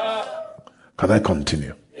 Yes, sir. Can I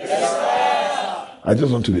continue? Yes, sir. I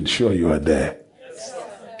just want to be sure you are there. Yes, sir.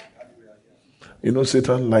 You know,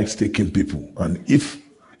 Satan likes taking people,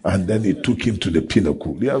 and then he took him to the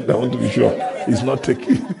pinnacle. Yeah, I want to be sure he's not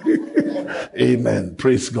taking. Amen.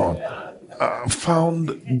 Praise God.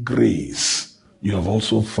 Found grace. You have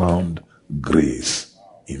also found grace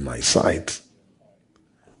in my sight.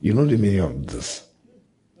 You know the meaning of this?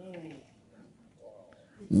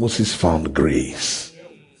 Moses found grace.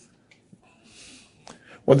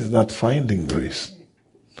 What is that finding grace?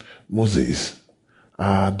 Moses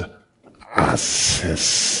had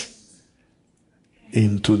access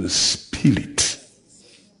into the Spirit.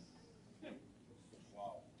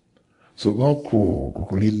 So God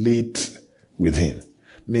could relate with him.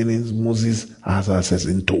 Meaning Moses has access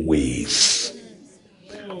into ways.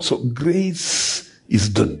 So grace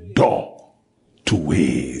is the door to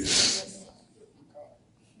ways.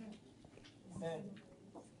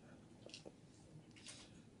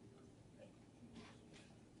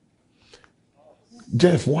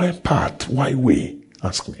 Jeff, why path? Why way?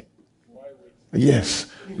 Ask me. Yes.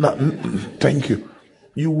 Now, thank you.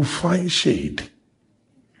 You will find shade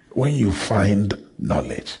when you find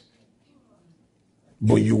knowledge.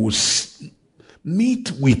 But you will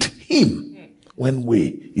meet with him when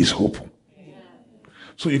way is open.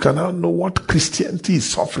 So you can now know what Christianity is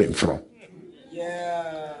suffering from.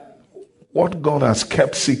 What God has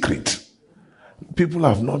kept secret. People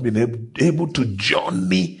have not been able to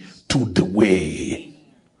journey to the way.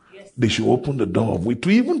 They should open the door of way to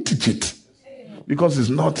even teach it. Because it's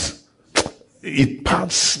not, it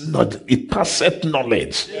passeth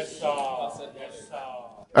knowledge. Yes, sir.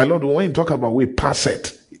 I love when you talk about way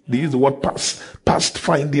passeth, they use the word past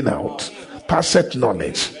finding out, passeth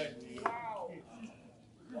knowledge.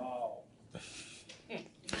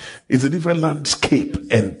 It's a different landscape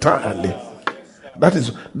entirely.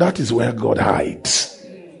 That is where God hides.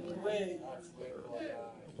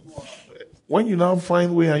 When you now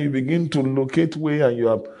find way and you begin to locate way and you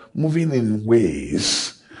are moving in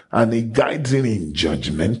ways and He guides in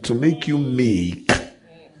judgment to make you meek,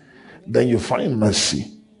 then you find mercy.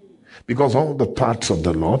 Because all the paths of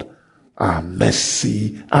the Lord are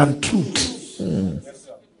mercy and truth.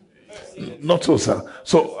 Not so, sir.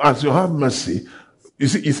 So as you have mercy, you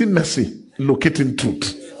see mercy locating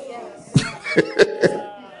truth.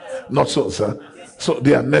 Not so, sir. So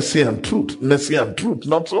they are mercy and truth, not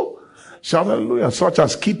so. Shout hallelujah. Such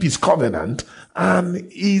as keep His covenant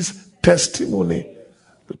and His testimony.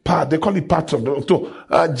 They call it part of the Lord. So,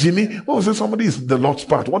 Jimmy, what was it? Somebody is the Lord's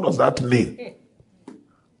part. What does that mean?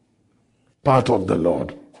 Part of the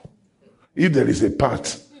Lord. If there is a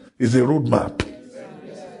part, it's a roadmap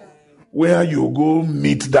where you go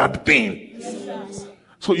meet that thing.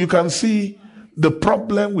 So you can see the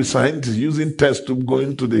problem with scientists using test tube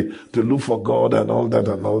going to look for God and all that.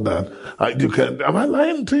 Am I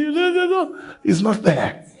lying to you? No. It's not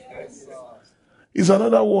there. It's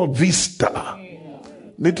another word, vista.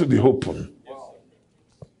 Need to be open.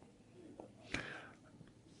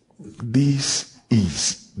 This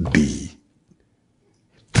is the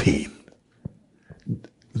thing.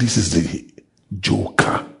 This is the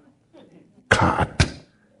joker card.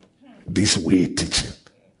 This way teaching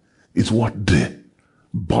is what the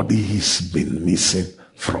body has been missing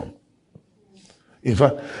from. In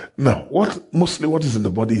fact, now what is in the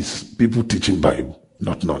body is people teaching Bible,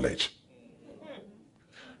 not knowledge.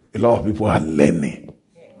 A lot of people are learning,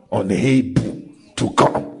 unable to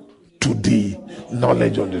come to the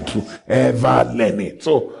knowledge of the truth, ever learning.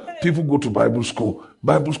 So people go to Bible school.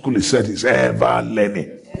 Bible school is said is ever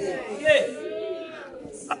learning.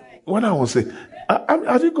 When I was saying,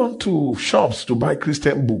 have you gone to shops to buy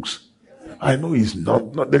Christian books? I know it's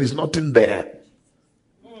not there is nothing there.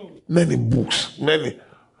 Many books, many.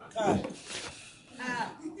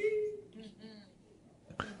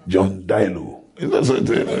 John Dilo.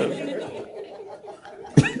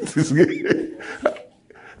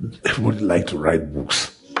 Everybody like to write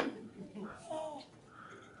books.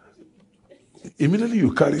 Immediately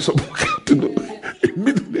you carry some book to know.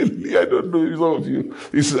 Immediately, I don't know some of you.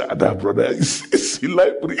 You say, that brother, it's a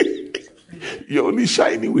library. You're only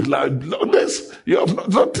shining with loudness.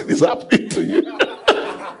 Nothing is happening to you.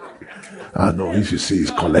 I know if you see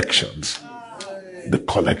his collections, the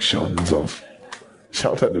collections of,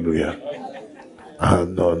 shout hallelujah.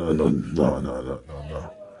 No.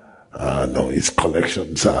 No, his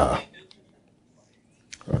collections are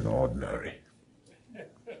unordinary.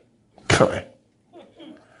 Come on.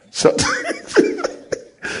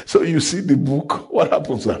 So you see the book, what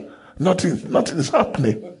happens there? Nothing is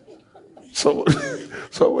happening.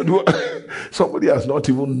 Somebody has not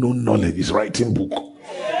even known knowledge is writing book.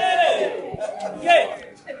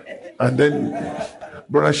 And then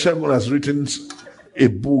Brother Shegun has written a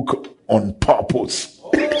book on purpose.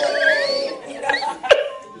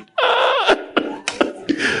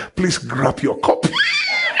 Please grab your copy.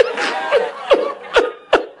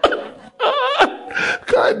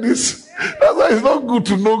 That's why it's not good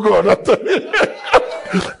to know God.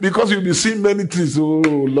 Because you'll be seeing many things. Oh,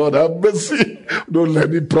 Lord, have mercy. Don't let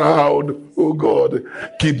me proud. Oh, God,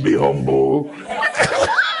 keep me humble.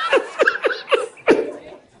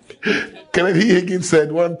 Kenneth Hagin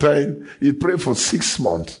said one time he prayed for 6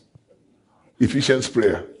 months. Ephesians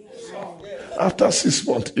prayer. After 6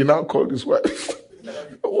 months, he now called his wife.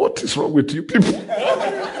 What is wrong with you people?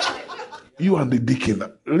 You and the deacon,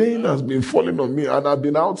 rain has been falling on me and I've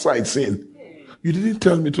been outside saying, you didn't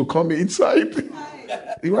tell me to come inside.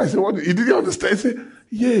 The wife said, what? He didn't understand. He said,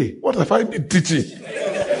 yay, what have I been teaching?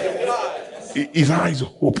 His eyes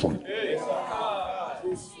open.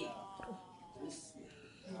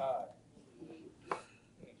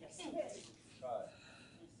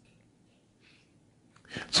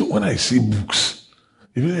 So when I see books,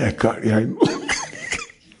 even I carry, I know.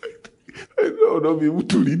 I know I'll not be able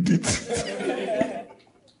to read it.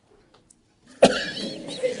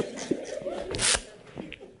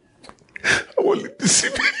 I want to see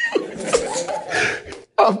me.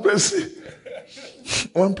 Have mercy.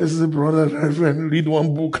 One person said, brother, my friend, read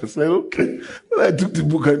one book. I said, okay. When I took the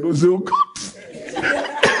book, I know, say, oh God.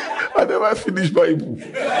 I never never finish Bible.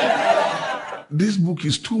 This book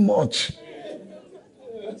is too much.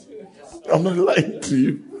 I'm not lying to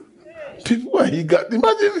you. People are eager.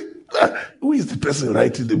 Imagine who is the person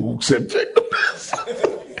writing the book? Check the person.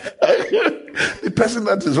 The person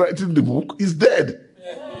that is writing the book is dead.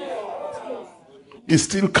 He's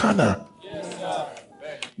still carnal.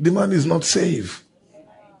 The man is not safe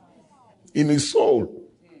in his soul.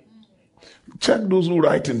 Check those who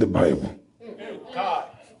write in the Bible.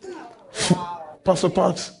 Pastor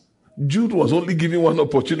Pat, Jude was only given one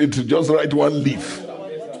opportunity to just write one leaf.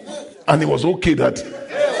 And it was okay that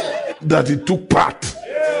he took part.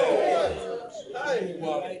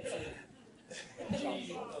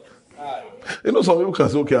 You know, some people can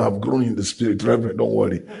say, okay, I have grown in the spirit. Reverend, don't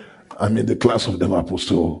worry. I'm in the class of them,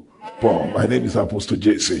 Apostle Paul. My name is Apostle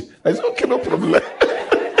JC. I said, okay, no problem.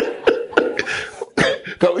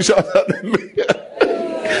 Can we shout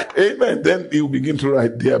hallelujah? Amen. Then he will begin to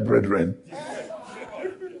write, dear brethren,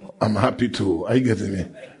 I'm happy to, are you getting me?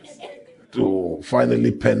 To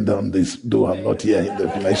finally pen down this, though I'm not here in the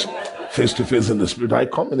flesh, face to face in the spirit. I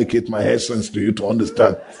communicate my essence to you to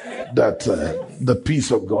understand that the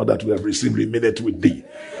peace of God that we have received remaineth with thee.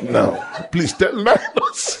 Now, please tell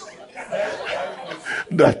us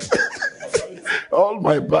that all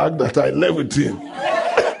my bag that I left with him,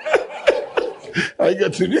 I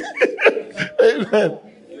get to me. Amen.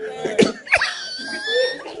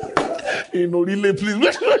 You know, really,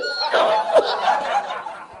 please.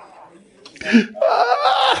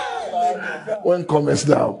 When comments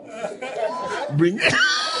down, bring it.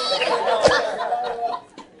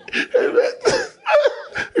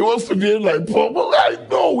 He wants to be like Paul, but I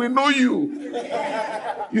know, we know you.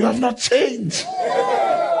 You have not changed.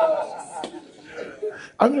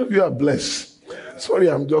 How many of you are blessed? Sorry,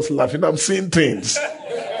 I'm just laughing. I'm seeing things.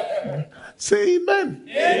 Say amen.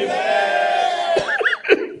 Amen.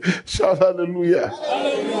 Shout hallelujah.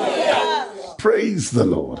 Hallelujah. Praise the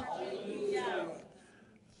Lord.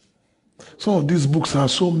 Some of these books are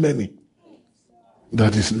so many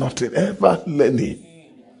that is nothing ever learning.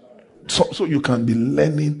 So you can be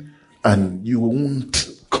learning and you won't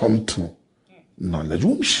come to knowledge.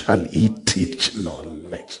 Whom shall he teach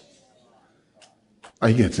knowledge? Are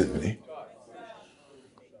you getting me?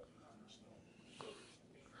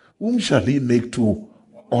 Whom shall he make to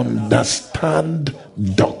understand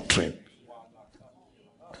doctrine?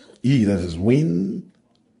 He that is weaned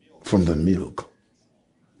from the milk,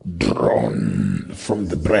 drawn from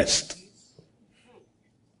the breast.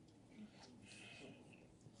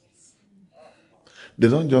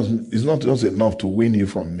 It's not just enough to wean you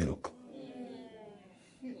from milk.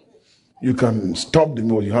 You can stop the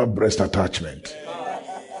milk, you have breast attachment.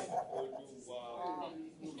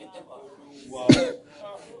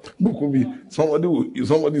 Book will be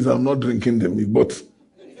somebody says, I'm not drinking the milk, but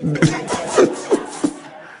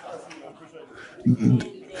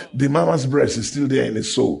the mama's breast is still there in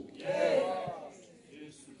his soul.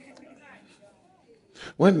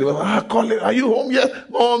 When they were calling, are you home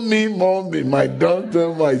yet? Mommy, my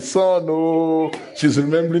daughter, my son. Oh, she's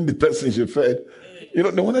remembering the person she fed. You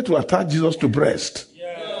know, they wanted to attach Jesus to breast.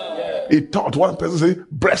 He taught one person, say,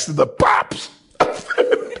 breast is the paps.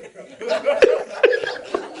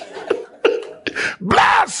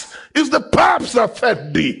 Bless is the paps that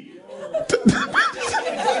fed thee.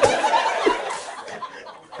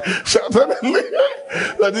 Shout hallelujah.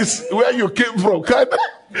 That is where you came from.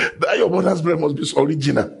 That your mother's bread must be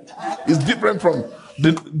original. It's different from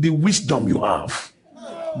the wisdom you have.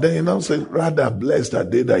 Then you now say, rather blessed are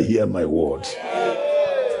they that hear my words.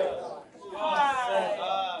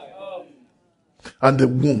 And the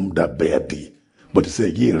womb that bare thee. But he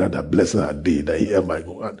said, yea, rather blessed are they that hear my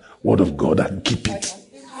word of God and keep it.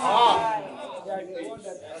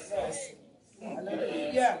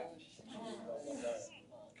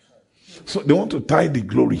 So they want to tie the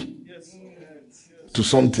glory to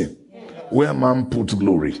something where man puts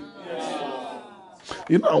glory.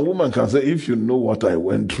 You know, a woman can say, if you know what I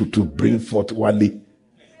went through to bring forth Wale.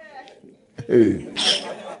 Hey.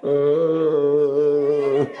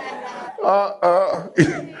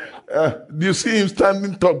 Do you see him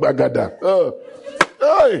standing talk bagada?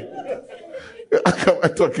 Hey. How am I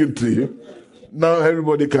talking to you? Now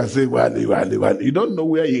everybody can say, Wale. You don't know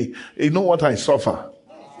where you know what I suffer.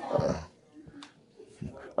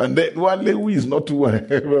 And then Wale, who is not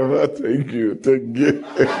whatever. Thank you.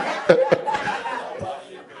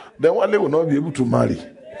 Then Wale will not be able to marry.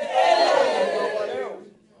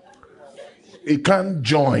 He can't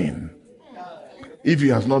join if he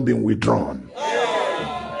has not been withdrawn.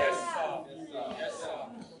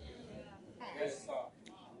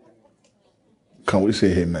 Can we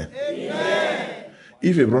say amen? Amen.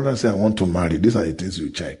 If a brother says, I want to marry, these are the things you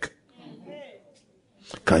check.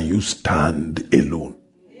 Can you stand alone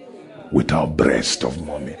without breast of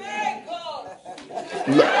mommy?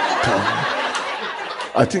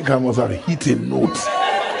 I think I must have hit a note.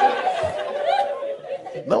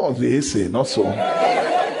 That was the essay, not so.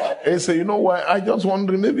 Essay, you know why? I just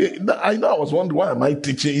wondering, maybe, I know I was wondering, why am I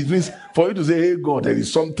teaching? It means for you to say, hey God, there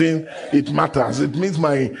is something, it matters. It means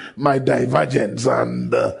my divergence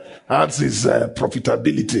and that's its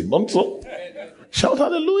profitability. Not so? Shout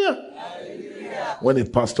hallelujah. Hallelujah. When a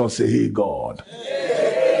pastor say, hey God,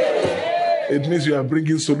 it means you are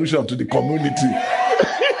bringing solution to the community.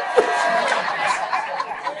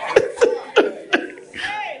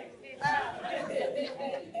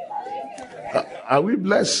 Are we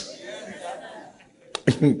blessed?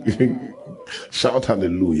 Shout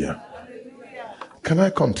hallelujah. Can I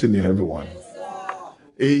continue, everyone?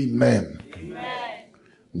 Amen.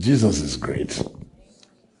 Jesus is great.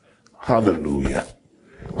 Hallelujah.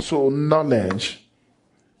 So knowledge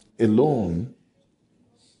alone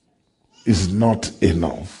is not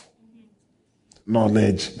enough.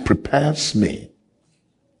 Knowledge prepares me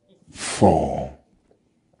for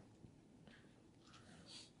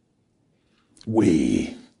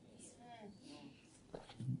way.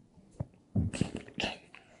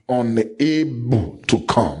 Unable to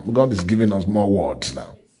come. God is giving us more words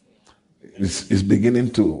now. It's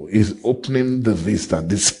beginning to, is opening the vista,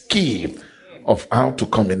 the skill of how to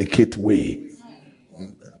communicate way.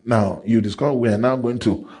 Now, you discover we're no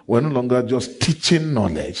longer just teaching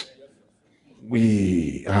knowledge.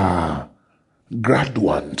 We are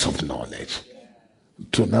graduates of knowledge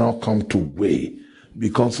to now come to way,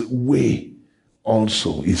 because way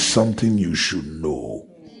also is something you should know.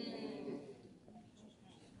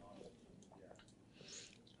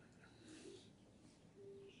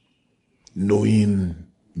 Knowing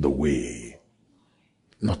the way.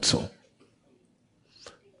 Not so.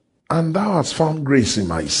 And thou hast found grace in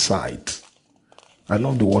my sight. I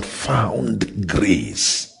love the word found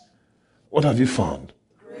grace. What have you found?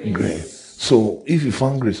 Grace. So if you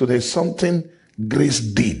found grace, so there's something grace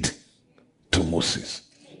did to Moses.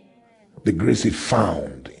 The grace he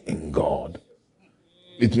found in God.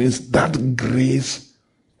 It means that grace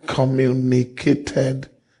communicated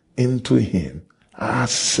into him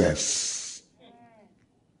access.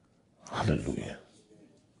 Hallelujah.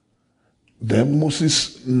 Then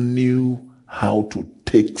Moses knew how to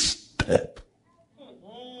take step.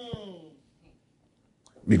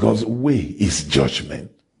 Because way is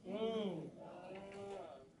judgment.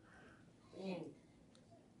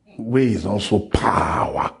 Way is also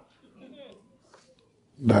power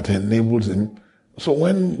that enables him. So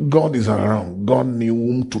when God is around, God knew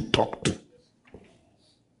whom to talk to.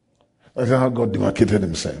 That's how God demarcated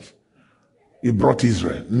himself. He brought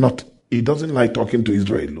Israel. He doesn't like talking to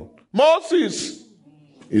Israel alone. Moses!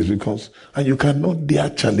 It's because, and you cannot dare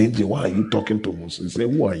challenge him. Why are you talking to Moses? Say,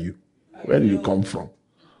 who are you? Where do you come from?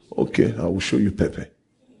 Okay, I will show you Pepe.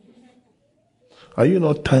 Are you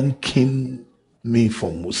not thanking me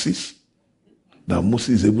for Moses? That Moses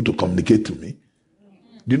is able to communicate to me?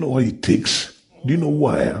 Do you know what it takes? Do you know who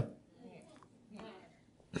I am?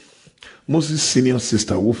 Moses' senior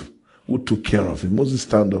sister who took care of him. Moses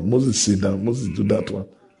stand up. Moses sit down. Moses do that one.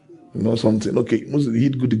 You know something? Okay, Moses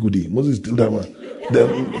eat goody. Moses do that one.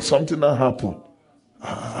 Then something that happened.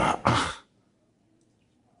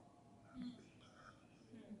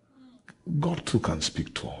 God too can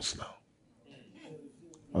speak to us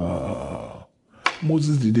now.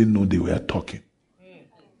 Moses didn't know they were talking.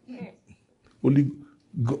 Only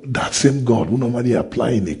God, that same God who normally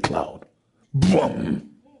apply in a cloud. Boom!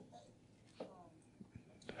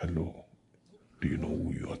 Hello. Do you know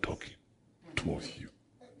who you are talking? Two of you.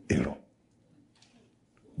 Aaron.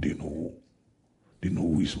 Do you know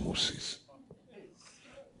who is Moses?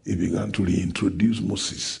 He began to reintroduce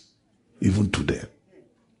Moses even to them.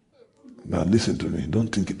 Now listen to me. Don't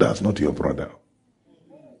think that's not your brother.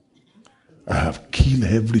 I have killed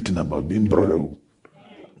everything about being brotherhood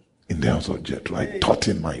in the house of Jethro. I taught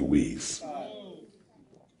him my ways.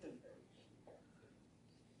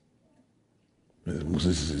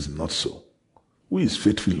 Moses is not so. Who is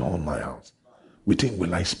faithful in all my house? We think,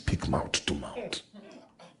 will I speak mouth to mouth?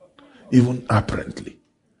 Even apparently,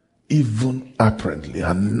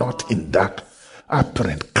 and not in dark,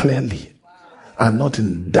 apparent, clearly, and not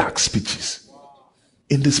in dark speeches.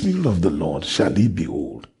 In the spirit of the Lord shall he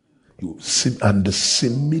behold, and the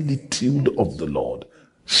similitude of the Lord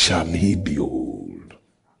shall he behold.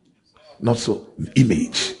 Not so,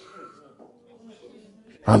 image.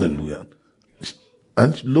 Hallelujah.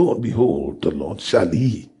 And lo and behold, the Lord shall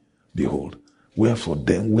he behold. Wherefore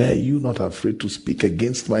then were you not afraid to speak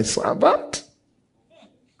against my servant?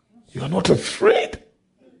 You are not afraid.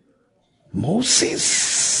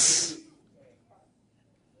 Moses.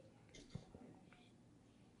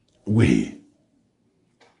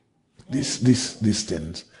 These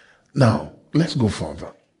things. Now, let's go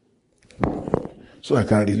further. So I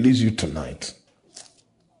can release you tonight.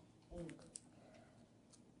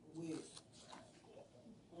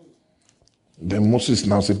 Then Moses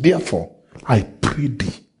now said, therefore, I pray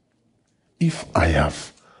thee, if I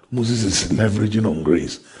have, Moses is leveraging on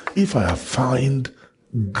grace, if I have found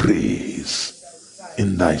grace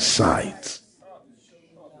in thy sight,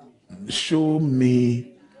 show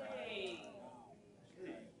me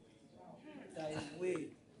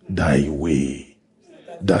thy way,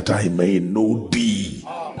 that I may know thee.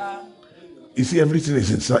 You see, everything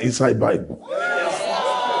is inside Bible.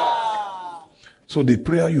 So the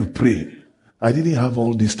prayer you pray, I didn't have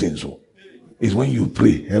all these things. So it's when you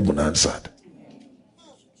pray, heaven answered.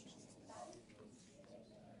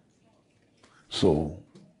 So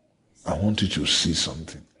I want you to see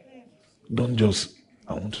something. Don't just,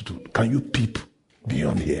 I want you to, can you peep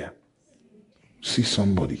beyond here? See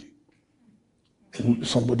somebody.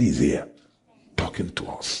 Somebody is here talking to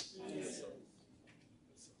us.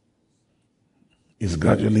 He's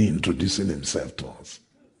gradually introducing himself to us.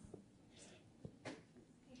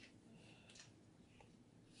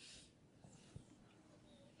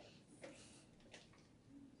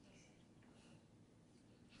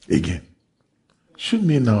 Again, show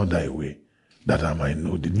me now thy way, that I might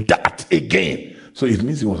know thee. That again. So it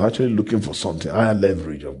means he was actually looking for something, higher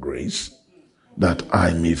leverage of grace, that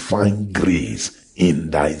I may find grace in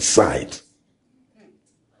thy sight.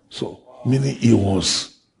 So, meaning he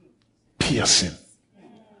was piercing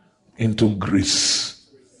into grace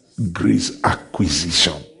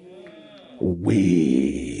acquisition.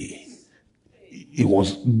 Way. He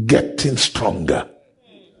was getting stronger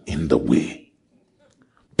in the way.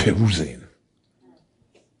 Perusing,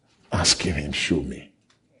 asking him, show me.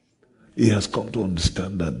 He has come to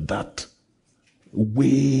understand that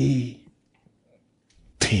way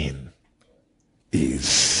thing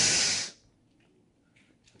is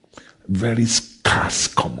very scarce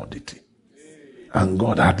commodity, and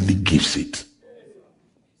God hardly gives it.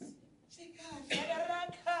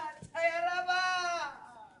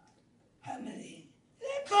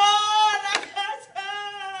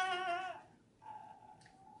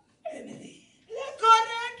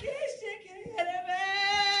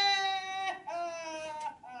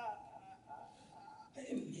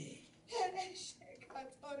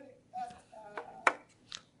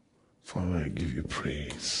 Father, I give you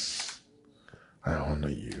praise. I honor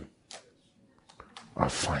you. I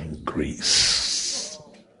find grace.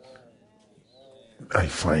 I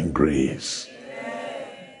find grace.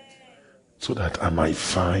 So that I might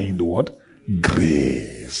find what?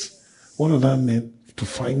 Grace. What does that mean? To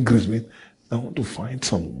find grace means I want to find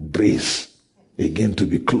some grace again to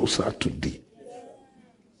be closer to thee.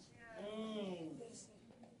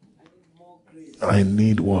 I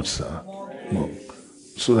need what, sir? More.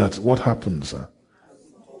 So that what happens, sir?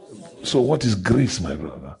 So what is grace, my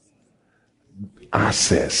brother?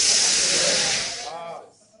 Access.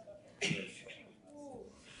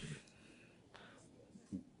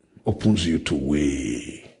 Opens you to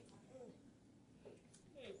way.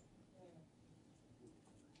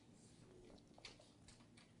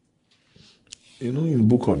 You know, in the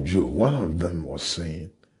book of Job, one of them was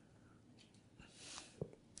saying,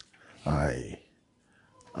 I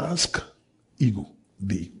ask Eagle,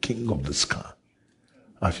 the king of the sky,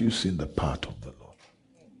 have you seen the path of the Lord?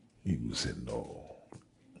 Eagle said, no.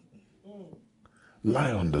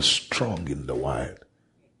 Lion the strong in the wild?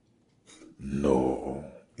 No.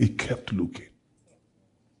 He kept looking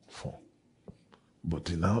for. But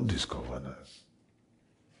he now discovered that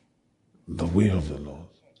the way of the Lord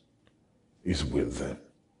is with them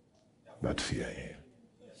that fear him.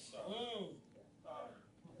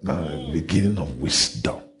 Now, the beginning of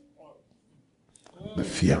wisdom, the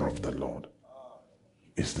fear of the Lord,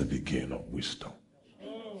 is the beginning of wisdom.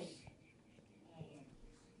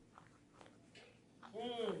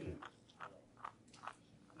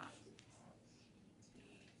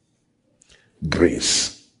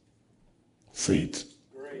 Grace. Say it.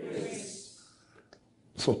 Grace.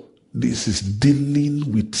 So, this is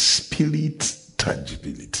dealing with spirit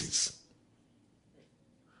tangibilities.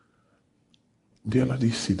 Do you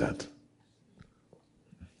already see that?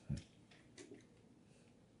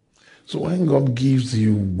 So when God gives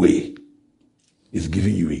you way, He's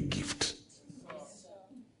giving you a gift.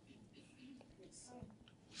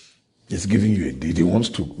 He's giving you a deed. He wants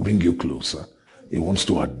to bring you closer. He wants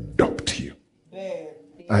to adopt you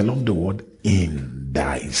I love the word in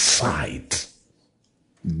thy sight.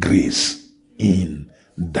 Grace in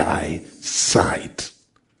thy sight.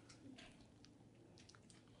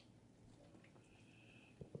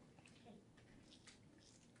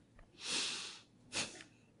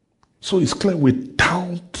 So it's clear,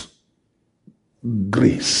 without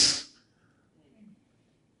grace,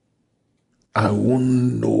 I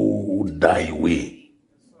won't know thy way.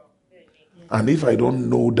 And if I don't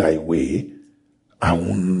know thy way, I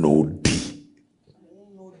won't know thee.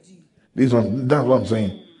 That's what I'm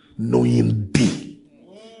saying. Knowing thee.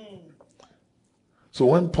 So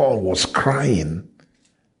when Paul was crying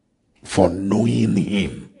for knowing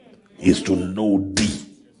him, is to know thee.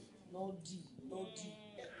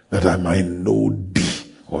 That I might know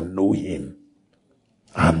thee, or know him,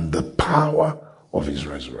 and the power of his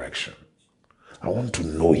resurrection. I want to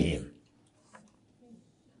know him.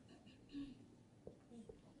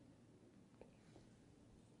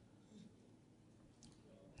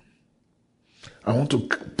 I want to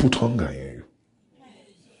put hunger in you.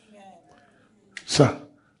 Sir,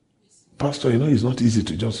 Pastor, it's not easy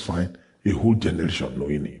to just find a whole generation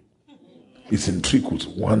knowing him. It's in trickles,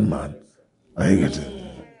 one man. I get it.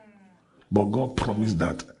 But God promised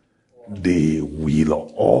that they will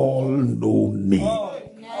all know me.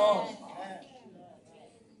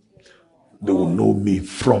 They will know me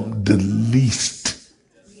from the least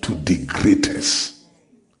to the greatest.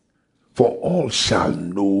 For all shall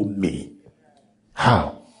know me.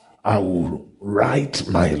 How? I will write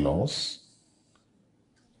my laws,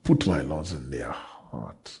 put my laws in their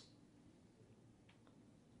heart.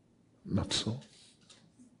 Not so.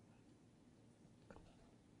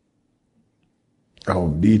 I will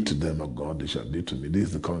be to them a God, they shall be to me. This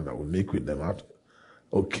is the covenant I will make with them.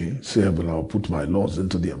 Okay, say, but I'll put my laws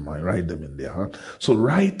into their mind, write them in their heart. So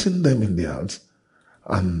writing them in their hearts,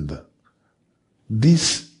 and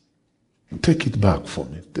this, take it back for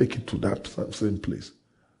me. Take it to that same place.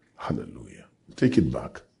 Hallelujah. Take it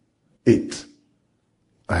back. 8.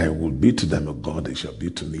 I will be to them a God, they shall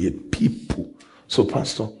be to me a people. So,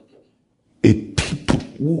 Pastor, a people.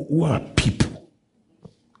 Who are people?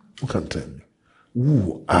 Who can tell me?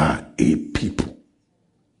 Who are a people?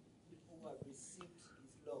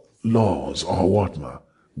 Laws, or what, ma?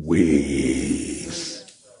 Ways.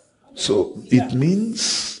 So it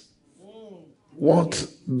means what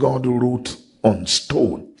God wrote on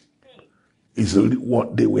stone is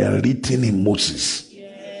what they were written in Moses.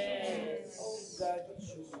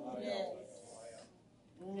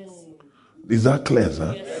 Is that clear,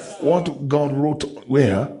 sir? What God wrote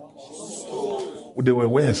where? They were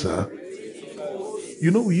where, sir?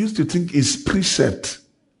 We used to think it's precept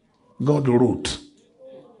God wrote.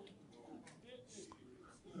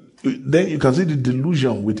 Then you can see the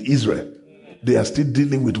delusion with Israel. They are still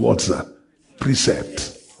dealing with what, sir?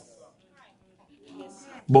 Precept.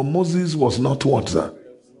 But Moses was not what, sir?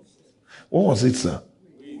 What was it, sir?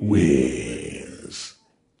 Ways.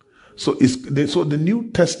 So the New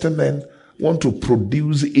Testament want to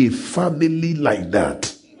produce a family like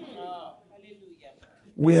that,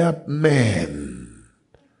 where men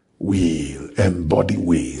will embody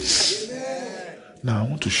ways. Now I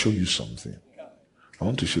want to show you something.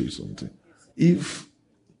 If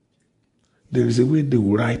there is a way they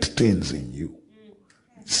will write things in you,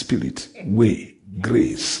 spirit, way,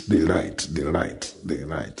 grace, they write.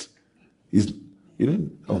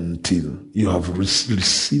 Until you have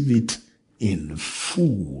received it in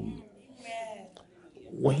full.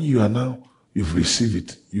 When you've received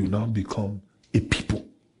it, you now become a people.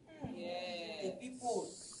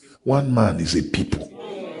 One man is a people.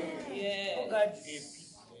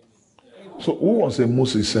 So who was a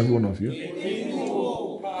Moses, every one of you?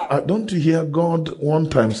 Don't you hear God one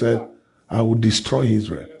time said, I will destroy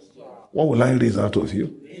Israel. What will I raise out of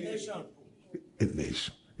you? A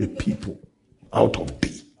nation. A people out of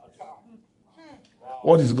thee.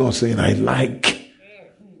 What is God saying? I like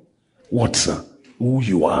what, sir? Who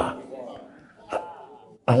you are.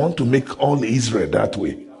 I want to make all Israel that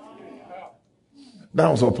way. That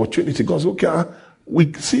was opportunity. God said,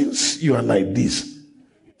 okay, since you are like this,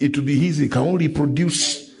 it will be easy. Can only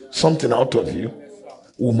produce something out of you.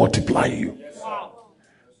 Will multiply you.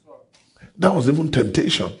 That was even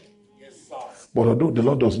temptation. But although the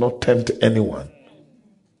Lord does not tempt anyone,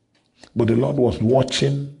 but the Lord was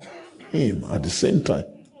watching him at the same time.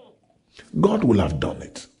 God will have done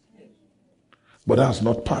it. But that's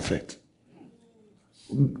not perfect.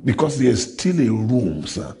 Because there's still a room,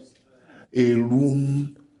 sir. A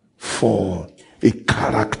room for a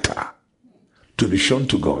character to be shown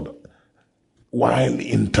to God while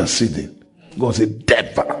interceding. God said,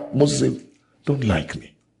 devil. Moses said, don't like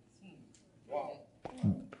me.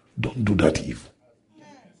 Don't do that evil.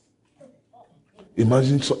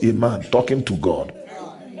 Imagine a man talking to God.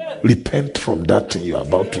 Repent from that thing you're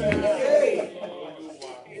about to do.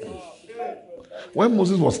 When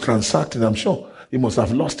Moses was transacting, I'm sure he must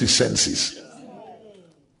have lost his senses.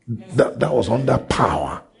 That was under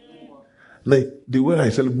power. The way I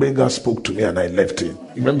said, Benga spoke to me and I left him.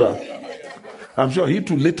 Remember? I'm sure he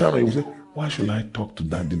too later on he will say, why should I talk to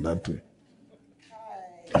Dad in that way?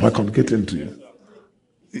 Am I communicating to you?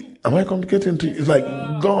 Am I communicating to you? It's like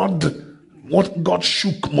God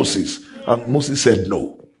shook Moses and Moses said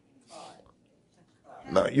no.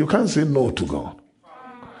 Now you can't say no to God.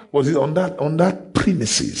 Was it on that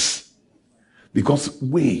premises? Because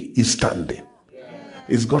way is standing.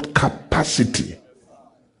 It's got capacity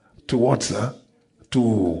towards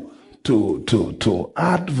to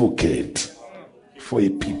advocate for a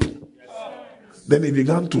people. Then he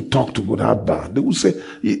began to talk to God about. They would say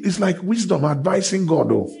it's like wisdom advising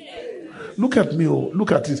God. Oh, look at me. Oh,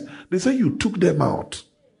 look at it. They say you took them out.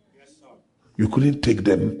 You couldn't take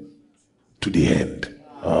them to the end.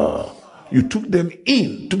 You took them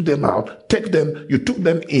in, took them out, take them. You took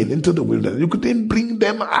them into the wilderness. You couldn't bring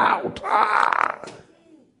them out.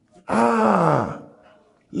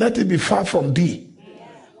 Let it be far from thee.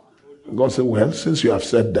 God said, well, since you have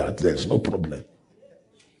said that, there's no problem.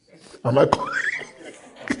 Am I correct?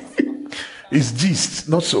 It's gist,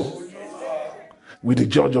 not so. With the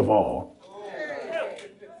judge of all.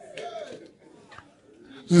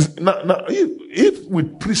 Now, if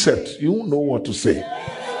with precept you won't know what to say,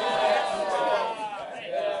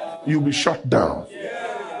 you'll be shut down.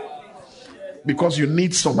 Because you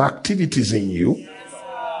need some activities in you.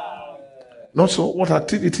 Not so. What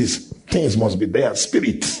activities? Things must be there.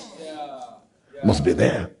 Spirits must be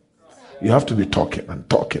there. You have to be talking and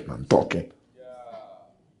talking and talking.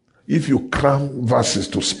 If you cram verses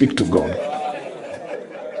to speak to God,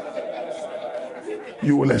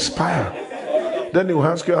 you will expire. Then he will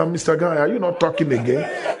ask you, Mr. Guy, are you not talking again?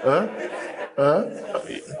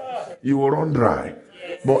 You will run dry.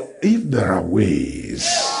 But if there are ways,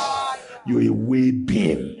 you're a way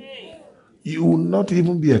being, you will not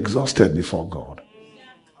even be exhausted before God.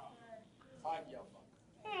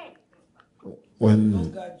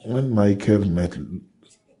 When Michael met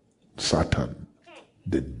Satan,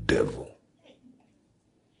 the devil,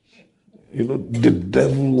 the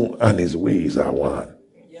devil and his ways are one.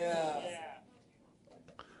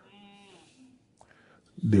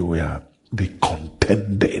 They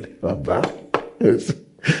contended about. Yes.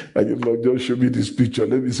 I did not just show me this picture.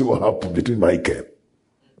 Let me see what happened between Michael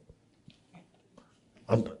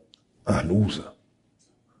and Uzzah.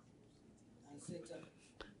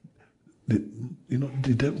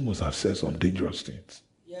 The devil must have said some dangerous things.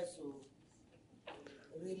 Yes, so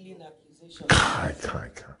really an accusation. Kai.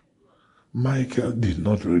 Michael did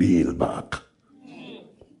not reel back. He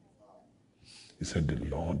said, the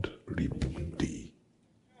Lord rebuked thee.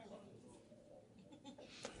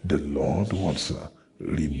 The Lord wants to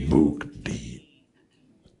rebuke thee.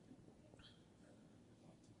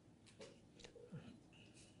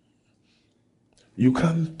 You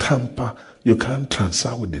can't tamper, you can't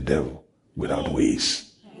transfer with the devil without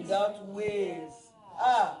ways. Without ways.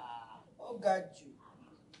 Oh God, you.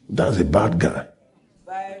 That's a bad guy.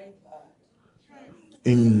 Very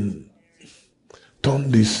bad.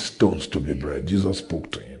 Turn these stones to be bread. Jesus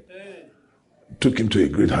spoke to him. Took him to a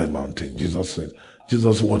great high mountain. Jesus said,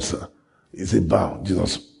 Jesus wants her. He said, bow.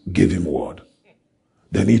 Jesus gave him word.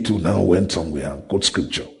 Then he too now went somewhere and quote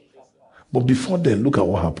scripture. But before then, look at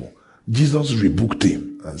what happened. Jesus rebuked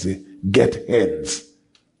him and said, get hence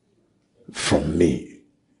from me.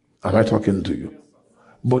 Am I talking to you?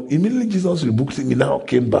 But immediately Jesus rebuked him, he now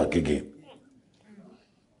came back again.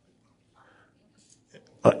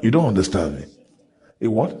 You don't understand me? A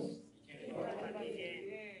what?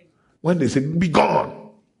 When they said, be gone.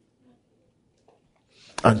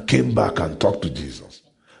 And came back and talked to Jesus.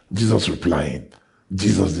 Jesus replying,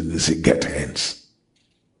 Jesus didn't say, get hence.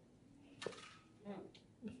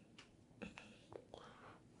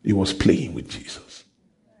 He was playing with Jesus.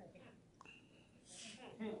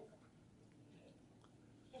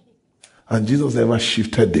 And Jesus never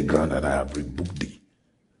shifted the ground that I have rebuked thee.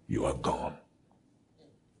 You are gone.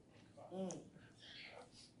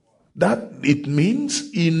 That it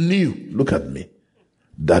means he knew, look at me,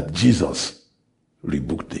 that Jesus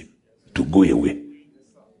rebuked him to go away.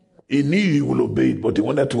 He knew he would obey it, but he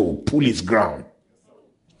wanted to pull his ground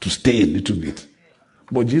to stay a little bit.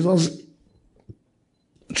 But Jesus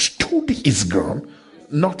stood his ground,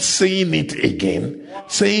 not saying it again,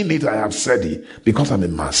 saying it, I have said it, because I'm a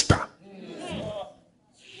master.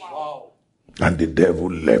 And the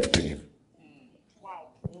devil left him.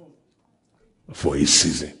 for a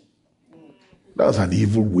season. That's an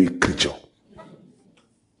evil, weak creature.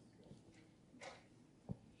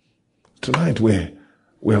 Tonight we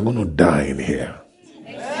are going to dine here.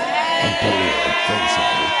 I'm telling you, things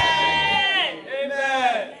are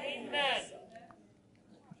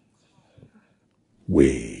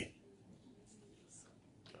way.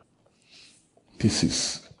 This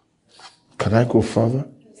is. Can I go further?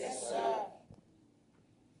 Yes, sir.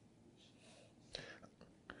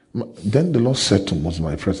 Then the Lord said to Moses,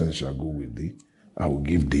 my presence shall go with thee. I will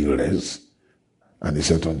give thee rest. And he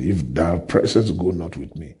said unto him, if thy presence go not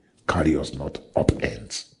with me, carry us not up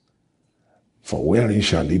ends. For wherein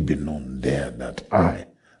shall it be known there that I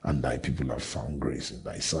and thy people have found grace in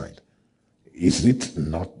thy sight? Is it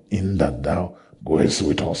not in that thou goest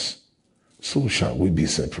with us? So shall we be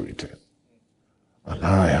separated. And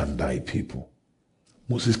I and thy people.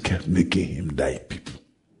 Moses kept making him thy people.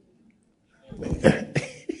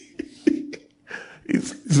 He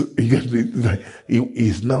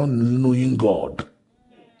is now knowing God.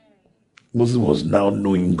 Moses was now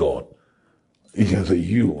knowing God. He can say,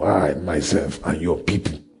 you, I, myself, and your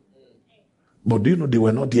people. But do you know they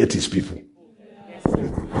were not yet his people?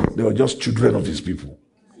 They were just children of his people.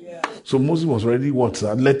 So Moses was already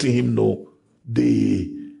letting him know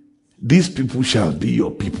these people shall be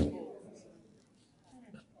your people.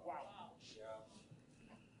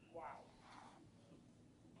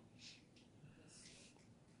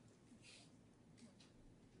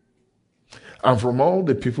 And from all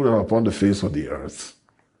the people that are upon the face of the earth,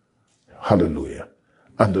 hallelujah.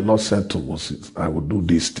 And the Lord said to Moses, I will do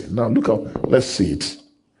this thing. Now look out, let's see it.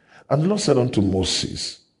 And the Lord said unto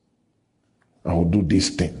Moses, I will do this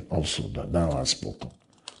thing also that thou hast spoken,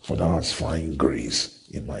 for thou hast found grace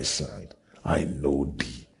in my sight. I know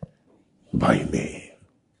thee by name.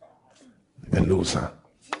 Hello, sir.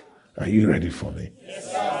 Are you ready for me?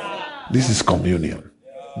 Yes, sir. This is communion.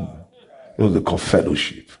 It was called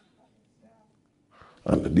fellowship.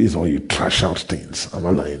 And this is how you trash out things. I'm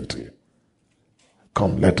not lying to you.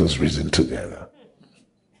 Come, let us reason together.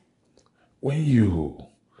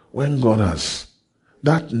 When God has,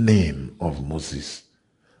 that name of Moses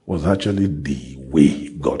was actually the way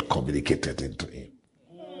God communicated into him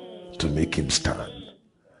to make him stand.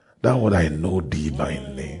 That what I know thee by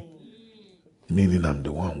name, meaning I'm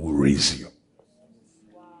the one who raised you.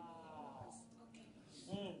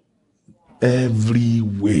 Every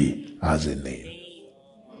way has a name.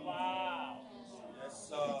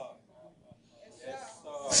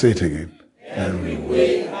 Say it again. Every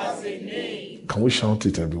way has a name. Can we shout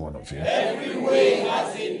it, every one of you? Every way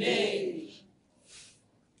has a name.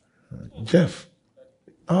 Jeff,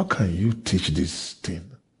 how can you teach this thing?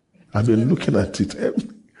 I've been looking at it.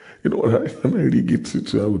 You know what? I really get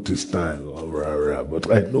it with this time. But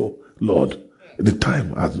I know, Lord, the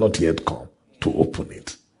time has not yet come to open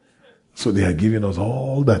it. So they are giving us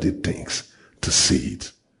all that it takes to see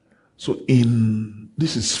it. So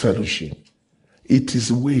this is fellowship. It is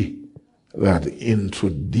a way that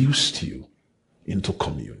introduced you into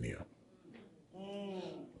communion.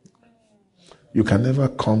 You can never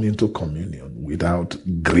come into communion without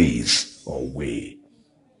grace or way.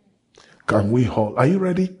 Can we hold? Are you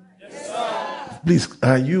ready? Yes, sir. Please,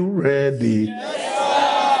 are you ready?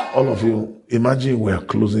 Yes, sir. All of you, imagine we are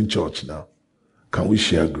closing church now. Can we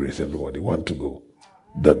share grace, everybody? Want to go?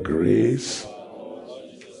 The grace.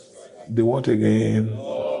 The what again?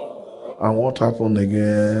 And what happened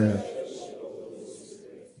again?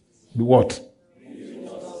 The what?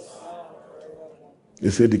 They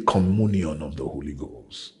say the communion of the Holy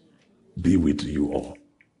Ghost be with you all.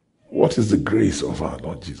 What is the grace of our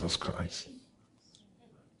Lord Jesus Christ?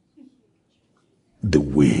 The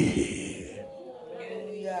way.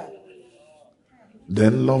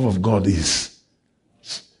 Then love of God is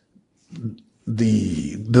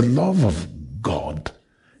the love of God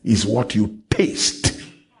is what you taste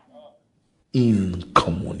in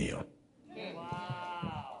communion.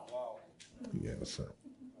 Yes, sir.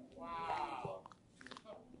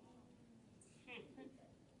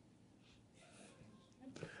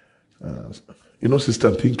 You know,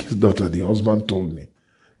 Sister Pinky's daughter, the husband told me,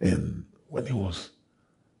 and when he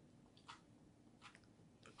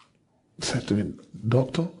said to me,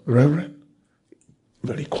 Doctor, Reverend,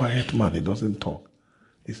 very quiet man, he doesn't talk.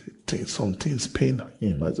 He said, some things pain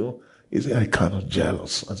him. He said, I cannot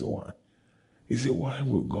jealous. I said, why? He said, why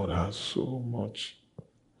will God have so much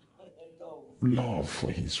love for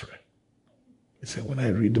Israel? He said, when I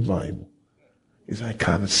read the Bible, he said, I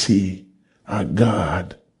can't see our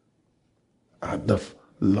God had the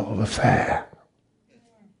love affair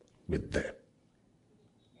with them.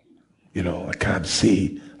 You know, I can't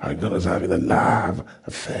see how God is having a love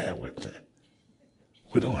affair with them.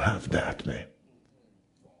 We don't have that, man.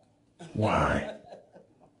 Why?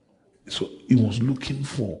 So he was looking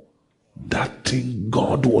for that thing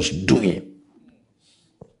God was doing.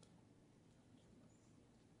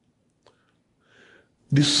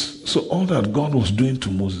 So all that God was doing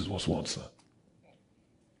to Moses was what, sir?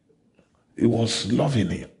 He was loving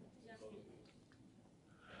him.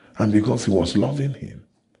 And because he was loving him,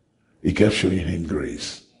 he kept showing him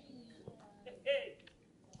grace.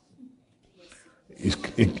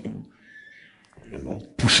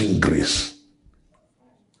 Pushing grace.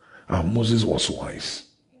 And Moses was wise.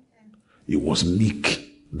 He was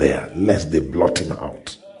meek there, lest they blot him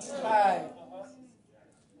out.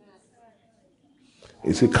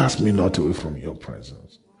 He said, cast me not away from your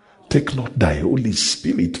presence. Take not thy Holy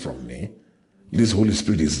Spirit from me. This Holy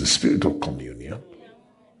Spirit is the spirit of communion.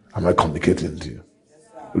 Am I communicating to you?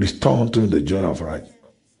 Restore unto me the joy of right.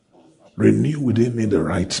 Renew within me the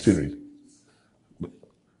right spirit.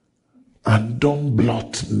 And don't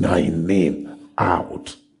blot my name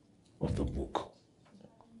out of the book.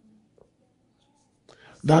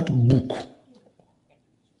 That book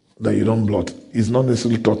that you don't blot is not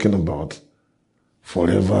necessarily talking about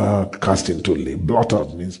forever cast into lay. Blot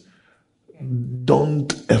out means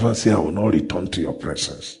don't ever say I will not return to your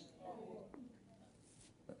presence.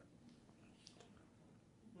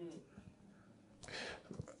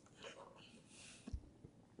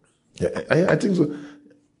 Yeah, I think so.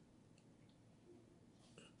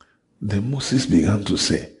 Then Moses began to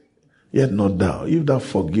say, yet not thou, if thou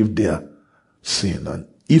forgive their sin, and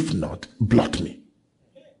if not, blot me.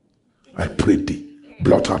 I pray thee,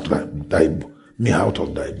 blot out me out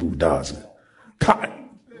of thy book.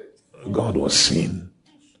 God was saying,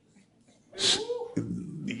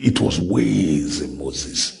 it was ways in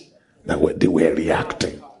Moses that they were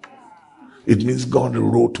reacting. It means God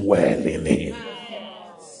wrote well in him.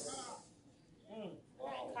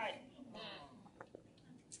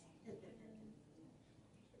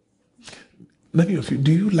 Many of you,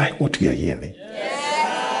 do you like what you are hearing?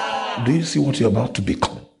 Yes. Do you see what you're about to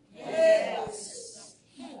become? Yes.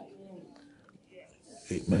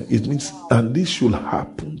 Amen. It means, and this should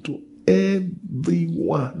happen to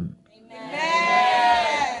everyone.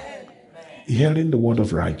 Amen. Hearing the word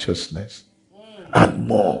of righteousness and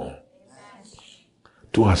more,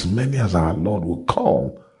 to as many as our Lord will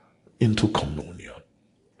call into communion.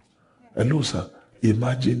 Hello, sir.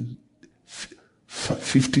 Imagine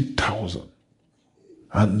 50,000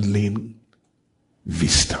 handling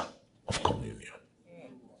vista of communion.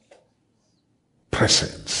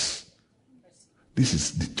 Presence. This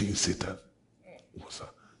is the thing Satan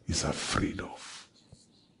is afraid of.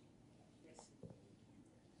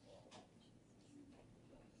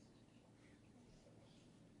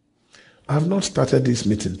 I have not started this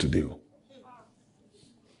meeting today.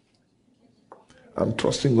 I'm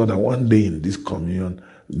trusting God that one day in this communion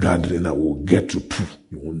gathering I will get to prove.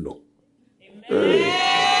 You won't know. Amen.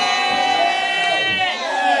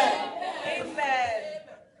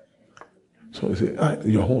 So you say,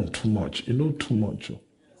 you're home too much. You know too much.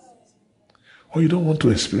 Or you don't want to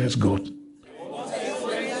experience God.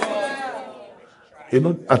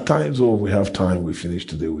 At times, we have time, we finish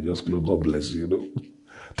today, we just close. God bless you,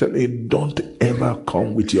 Tell me, don't ever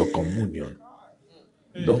come with your communion.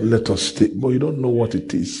 Don't let us stay. But you don't know what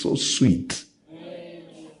it is. So sweet.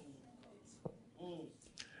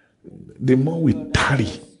 The more we tarry,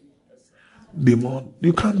 the more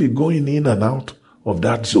you can't be going in and out of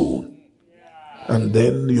that zone. And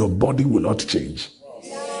then your body will not change.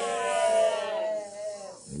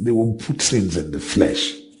 They will put things in the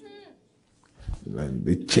flesh. And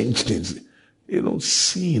they change things.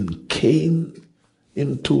 Sin came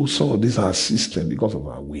into some of these our system because of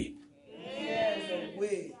our way.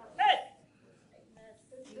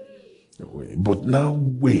 But now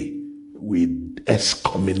we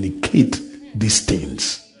excommunicate these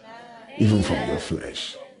things, even from the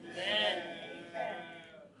flesh.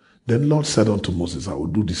 Then Lord said unto Moses, I will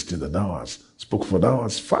do this thing that thou hast spoken, for thou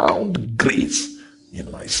hast found grace in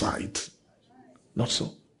my sight. Not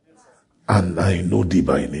so. And I know thee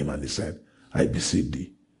by name. And he said, I beseech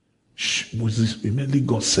thee. Moses, immediately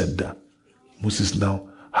God said that. Moses now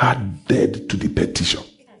added to the petition.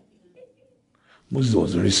 Moses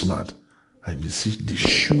was very smart. I beseech thee,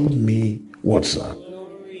 shew me what, sir?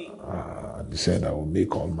 And he said, I will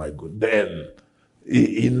make all my good. Then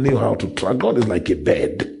he knew how to track. God is like a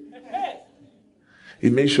bed. He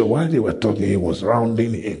made sure while they were talking, he was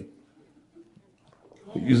rounding him,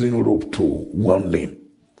 using rope to wound him,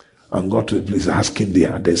 and got to a place asking the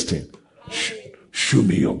hardest thing, show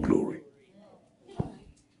me your glory.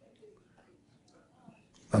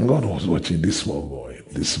 And And God was watching this small boy,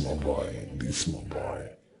 this small boy, this small boy.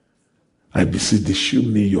 I beseech thee, shew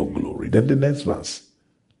me your glory. Then the next verse.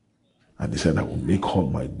 And he said, I will make all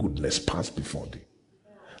my goodness pass before thee.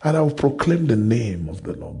 And I will proclaim the name of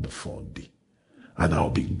the Lord before thee. And I will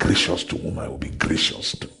be gracious to whom I will be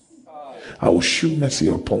gracious to. I will shew mercy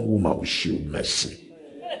upon whom I will shew mercy.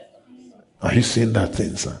 Are you seeing that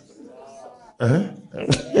thing, sir?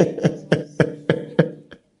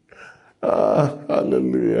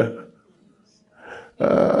 Hallelujah.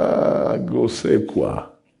 Go say quoi.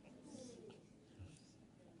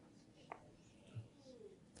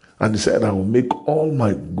 And he said, I will make all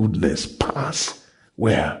my goodness pass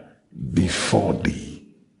where? Before thee.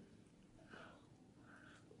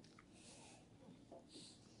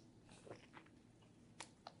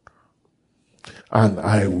 And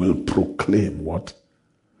I will proclaim what?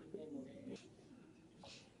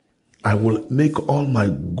 I will make all my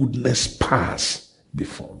goodness pass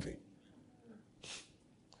before thee.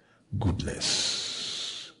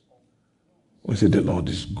 Goodness. We say the Lord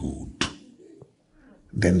is good.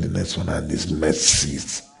 Then the next one, and his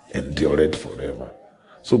mercies endureth forever.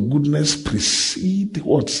 So goodness precedes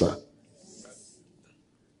what, sir?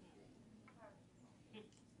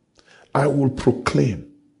 I will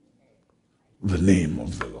proclaim the name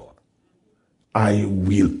of the Lord. I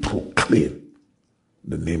will proclaim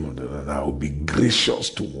the name of the Lord. I will be gracious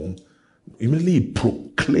to whom. Immediately he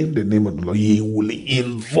proclaimed the name of the Lord, he will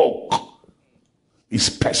invoke his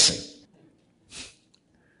person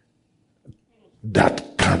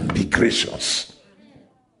that can be gracious.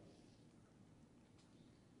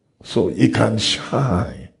 So he can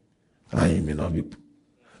shine and he may not be.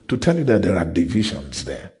 To tell you that there are divisions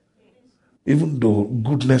there. Even though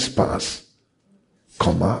goodness pass,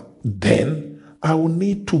 comma, then I will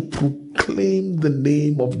need to proclaim the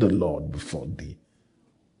name of the Lord before thee.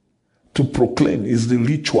 To proclaim is the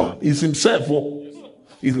ritual. Is himself.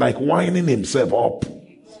 He's like winding himself up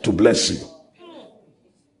to bless you.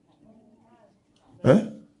 Huh?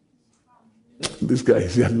 This guy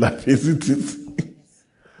is here laughing, isn't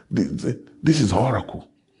it? This is oracle.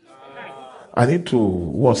 I need to,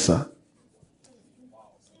 what, sir?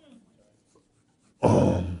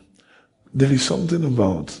 There is something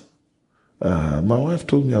about, my wife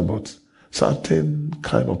told me about certain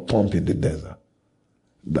kind of pump in the desert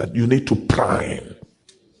that you need to prime.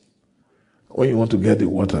 When you want to get the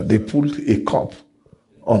water, they put a cup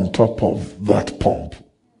on top of that pump.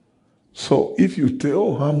 So if you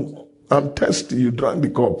tell, I'm thirsty, you drank the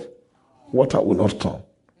cup, water will not come.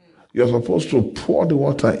 You're supposed to pour the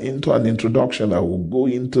water into an introduction that will go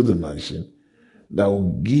into the machine, that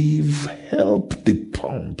will help the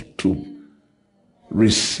pump to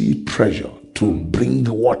receive pressure, to bring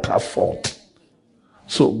the water forth.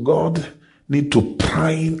 So God need to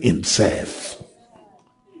prime himself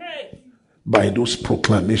by those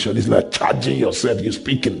proclamations. It's like charging yourself. You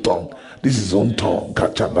speak in tongue. This is own tongue.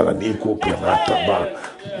 Are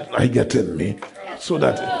you getting me? So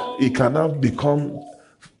that it cannot become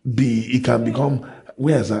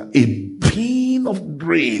where's that? A being of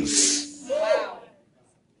grace.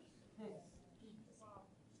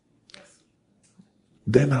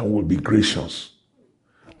 Then I will be gracious.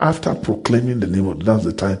 After proclaiming the name of, that's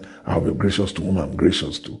the time I will be gracious to whom I'm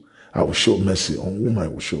gracious to. I will show mercy on whom I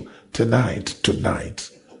will show. Tonight,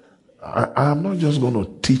 I'm not just going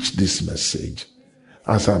to teach this message.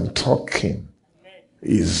 As I'm talking,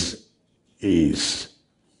 is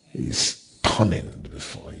turning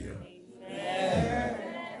before you.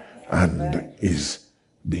 And is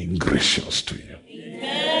being gracious to you.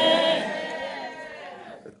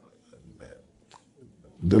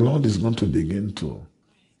 The Lord is going to begin to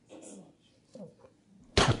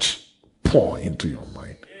pour into your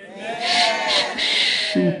mind.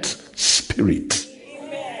 Shoot spirit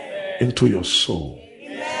into your soul.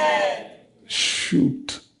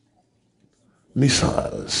 Shoot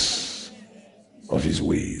missiles of his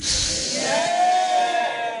ways.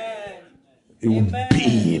 It will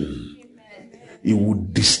beam. It will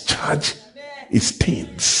discharge its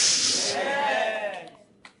things.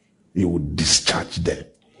 It will discharge them.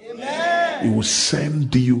 It will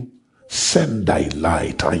send thy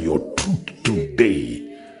light and your truth today.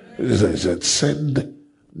 He said, send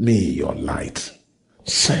me your light.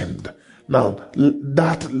 Send. Now,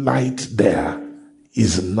 that light there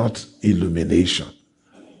is not illumination.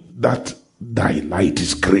 That thy light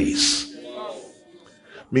is grace.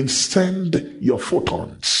 Means send your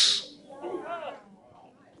photons.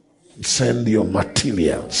 Send your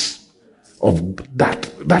materials of that.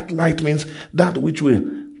 That light means that which will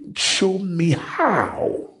show me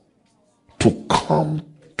how to come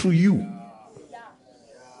to you.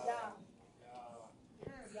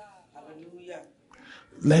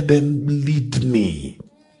 Let them lead me.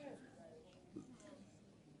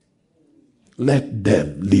 Let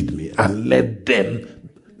them lead me, and let them.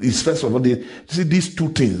 It's first of all, see these two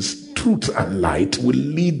things, truth and light, will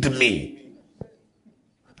lead me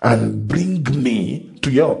and bring me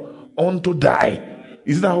to your on to die.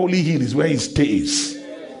 Is that Holy Hill is where he stays.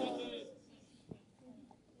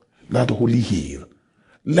 That Holy Hill.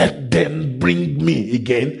 Let them bring me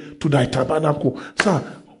again to thy tabernacle.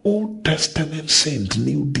 Sir, Old Testament saints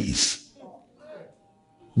knew this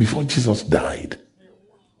before Jesus died.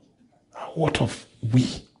 What of we?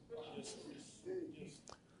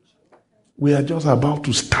 We are just about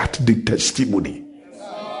to start the testimony.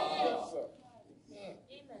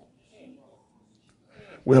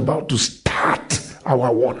 We're about to start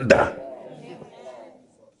our wonder.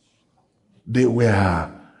 They were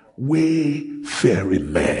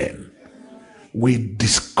wayfaring men with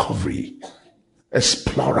discovery,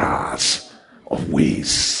 explorers of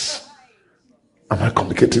ways. Am I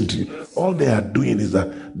communicating to you? All they are doing is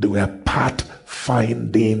that they were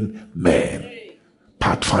path-finding men,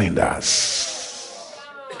 pathfinders.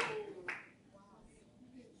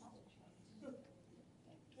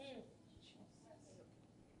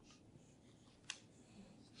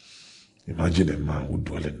 Imagine a man who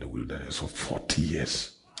dwell in the wilderness for 40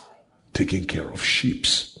 years, taking care of sheep.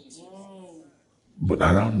 But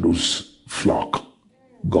around those flock,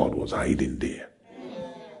 God was hiding there.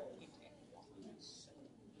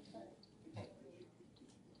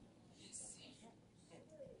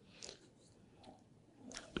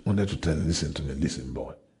 I wanted to tell you, listen to me, listen,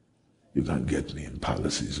 boy. You can't get me in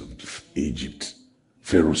palaces of Egypt,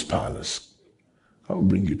 Pharaoh's palace. I'll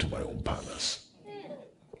bring you to my own palace.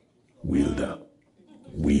 Wilder.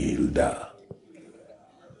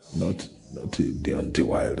 Not Deontay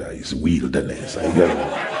Wilder, it's wilderness. I get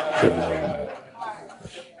it.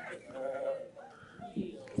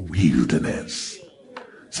 Wilderness.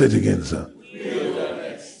 Say it again, sir.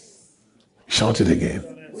 Wilderness. Shout it again.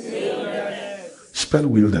 Wilderness. Spell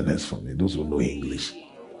wilderness for me, those who know English.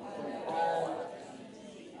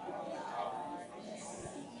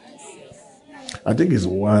 I think it's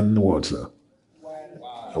one word, sir.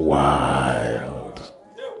 Wild.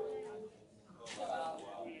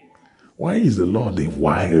 Why is the Lord in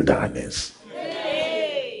wilderness?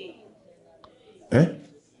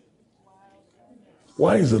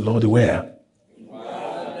 Why is the Lord where?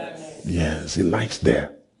 Yes, he likes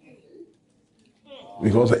there.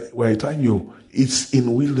 Because by the time it's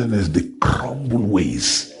in wilderness, they crumble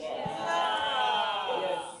ways.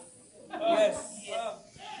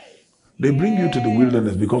 They bring you to the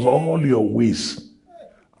wilderness because all your ways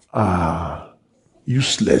are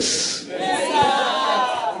useless.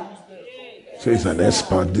 So he's an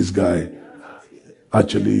expert. This guy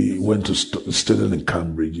actually went to study in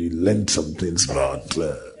Cambridge. He learned some things about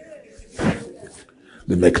the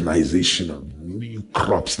mechanization of new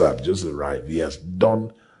crops that have just arrived. He has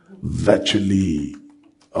done virtually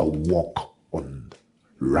a work on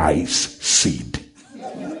rice seed.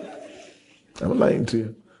 I'm lying to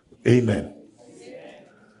you. Amen.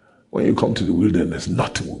 When you come to the wilderness,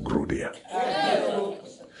 nothing will grow there.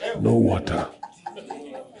 No water.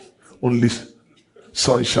 Only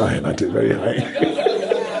sunshine at a very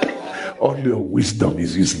high. All your wisdom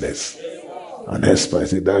is useless. And Hesper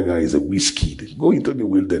said, that guy is a whiskey. Go into the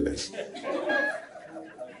wilderness.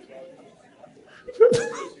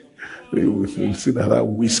 You see that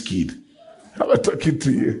whiskey. How am I talking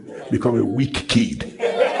to you? Become a weak kid.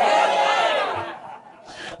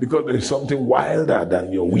 Because there is something wilder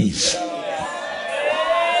than your whiz.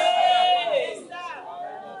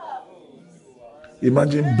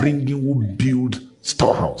 Imagine bringing who build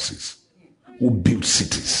storehouses, who build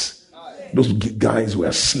cities. Those guys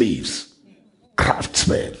were slaves,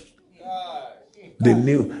 craftsmen. They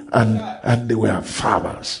knew, and they were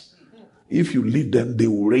farmers. If you lead them, they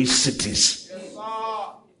will raise cities.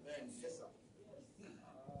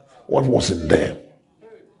 What was in them?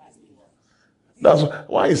 That's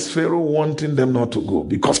why is Pharaoh wanting them not to go?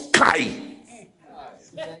 Because Kai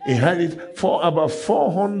inherited for about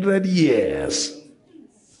 400 years,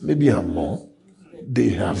 maybe and more, they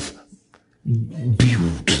have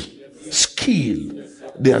built skill.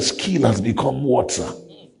 Their skill has become water.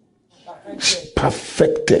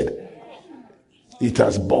 Perfected. It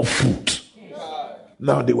has borne fruit.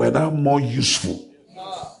 Now they were now more useful.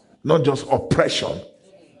 Not just oppression.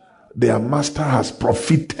 Their master has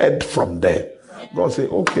profited from them. God say,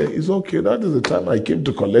 okay, it's okay. That is the time I came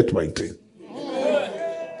to collect my thing.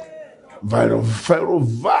 Pharaoh,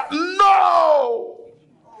 no!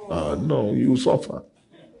 No, you suffer.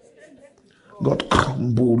 God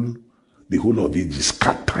crumbled the whole of it,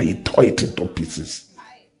 scatter it, tore it into pieces.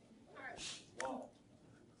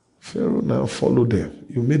 Pharaoh now follow them.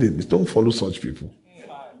 You made it. Don't follow such people.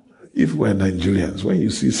 If we're Nigerians, when you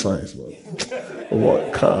see signs,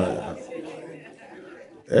 what kind?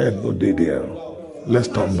 No day there. Let's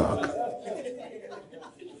turn back.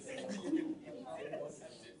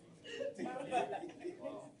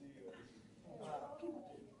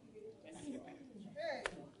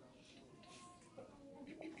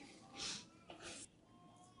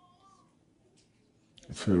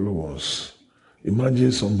 Pharaoh was.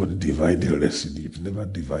 Imagine somebody dividing recipe. You've never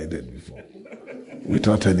divided before.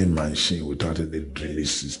 Without any machine, without any drainage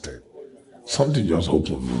system. Something just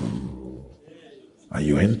open. And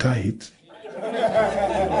you enter it.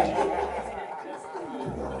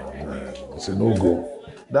 It's a no-go.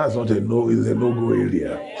 That's not a no, it's a no-go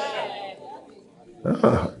area.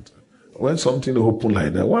 When something open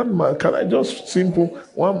like that, one man, can I just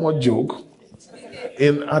one more joke?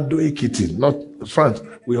 In Ado Ekiti, not France,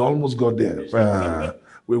 we almost got there.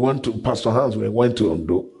 We went to Pastor Hans, we went to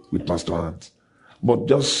Ondo with Pastor Hans. But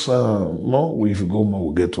just more, if you go more,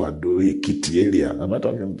 we'll get to Ado Ekiti area. Am I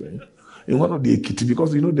talking to you? In one of the Ekiti,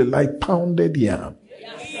 because you know they like pounded yam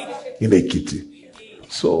in Ekiti.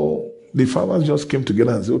 So the farmers just came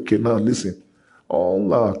together and said, okay, now listen,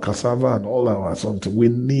 all our cassava and all our something, we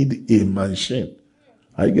need a machine.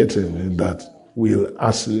 I get it, that will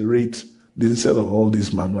accelerate the instead of all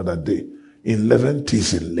this manual that day. In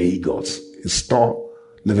Leventis in Lagos, a store,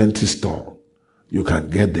 Leventis store, you can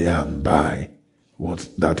get there and buy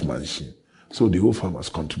that machine. So the whole farmers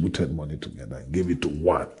contributed money together and gave it to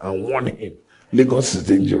one and warned him. Lagos is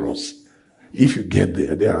dangerous. If you get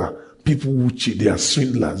there are people who cheat, they are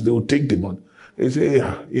swindlers, they will take the money. They say,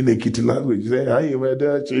 in a Ekiti language, they say, you were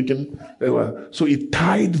there chicken. So he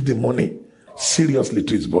tied the money seriously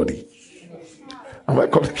to his body. Am I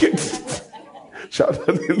communicating? Shout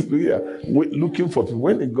hallelujah. Looking for people.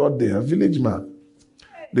 When he got there, a village man,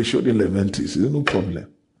 they showed him Leventis. There's no problem.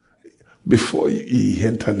 Before he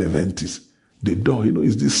entered Leventis, the door,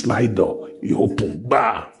 is this slide door. He opened.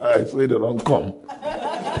 Bah! I say they don't come.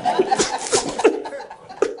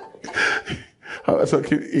 I was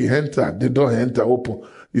okay. He entered. The door entered, open.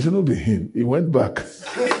 He said, no, be him. He went back.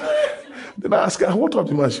 Then I asked him, what of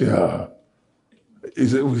the machine? He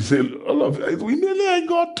said, we said, all of it. We nearly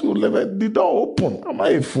got to 11. The door open. Am I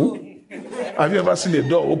a fool? Have you ever seen a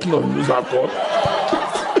door open on news accord?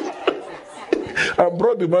 I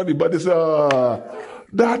brought the money, but they said,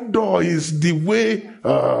 that door is the way.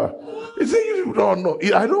 He said, you don't know.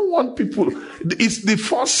 I don't want people. It's the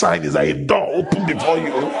first sign is that a door open before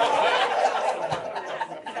you.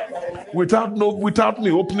 Without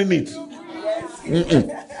me opening it.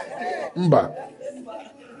 Mba.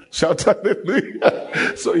 Shout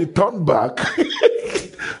hallelujah. So he turned back,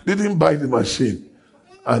 didn't buy the machine,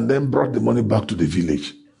 and then brought the money back to the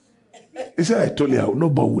village. He said, I told you,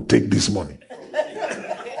 nobody would take this money.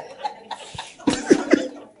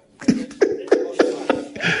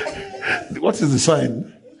 What is the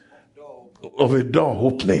sign of a door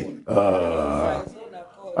opening?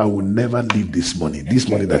 I will never leave this money. This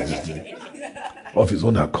money that is of his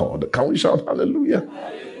own accord. Can we shout hallelujah?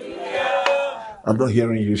 I'm not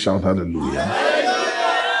hearing you shout hallelujah.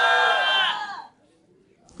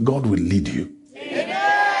 God will lead you.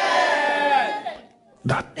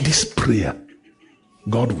 That this prayer,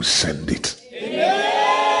 God will send it. He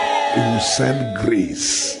will send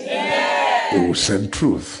grace. He will send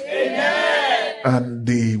truth. And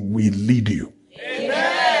they will lead you.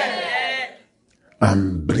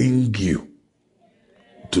 And bring you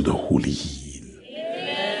to the holy hill.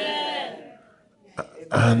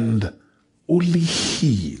 And holy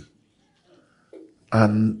hill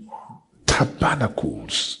and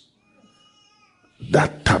tabernacles.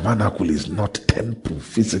 That tabernacle is not temple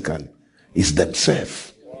physically. It's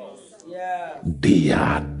themselves. They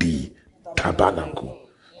are the tabernacle.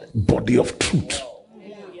 Body of truth.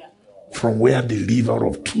 From where the river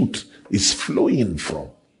of truth is flowing from.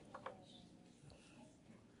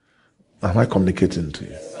 Am I communicating to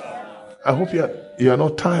you? I hope you are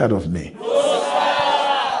not tired of me.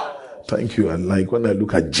 Thank you. I like when I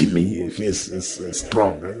look at Jimmy, his face is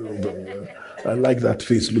strong. I like that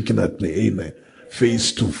face looking at me. Amen.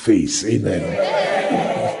 Face to face. Amen.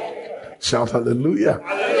 Shout hallelujah.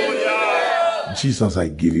 Hallelujah. Jesus, I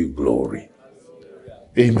give you glory.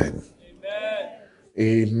 Amen.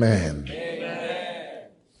 Amen. Amen.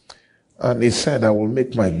 And he said, I will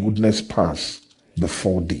make my goodness pass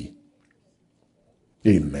before thee.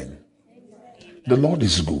 Amen. The Lord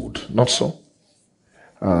is good, not so?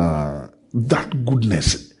 That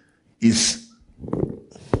goodness is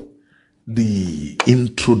the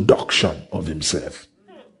introduction of himself,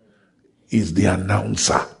 is the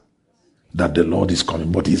announcer. that the Lord is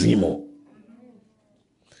coming, but it's him.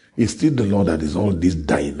 It's still the Lord that is all these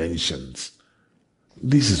dimensions.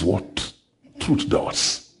 This is what truth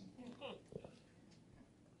does.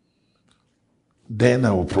 Then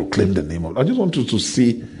I will proclaim the name of. I just want you to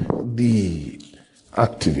see the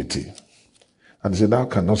activity. And he said, thou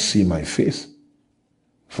cannot see my face,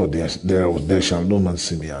 for there shall no man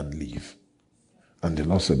see me and live. And the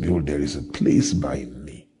Lord said, behold, there is a place by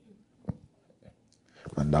me,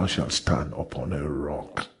 and thou shalt stand upon a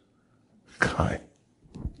rock. Kai.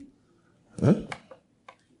 Huh?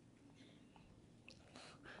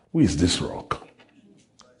 Who is this rock?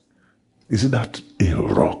 Is it that a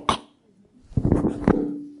rock?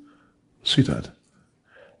 Sweetheart,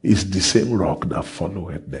 it's the same rock that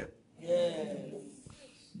followed them.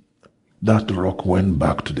 That rock went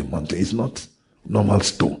back to the mountain. It's not normal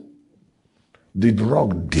stone. The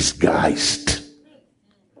rock disguised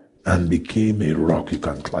and became a rock you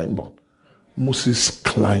can climb on. Moses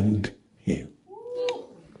climbed him.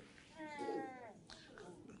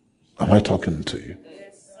 Am I talking to you?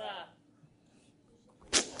 Yes,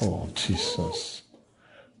 sir. Oh, Jesus.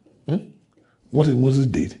 What did Moses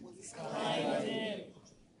did?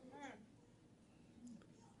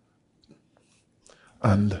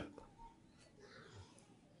 And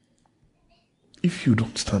if you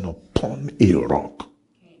don't stand upon a rock,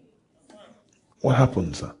 what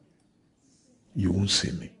happens? Sir? You won't see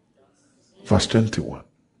me. Verse 21.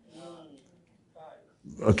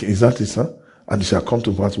 Okay, is that it, sir? And it shall come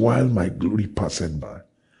to pass, while my glory passeth by,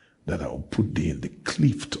 that I will put thee in the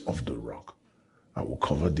cleft of the rock. I will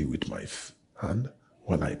cover thee with my hand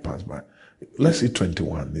when I pass by. Let's see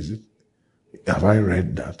 21, is it? Have I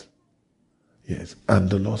read that? Yes. And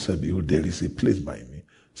the Lord said, behold, there is a place by me.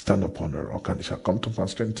 Stand upon a rock, and it shall come to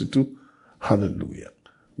pass 22. Hallelujah.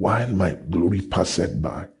 While my glory passeth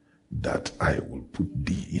by, that I will put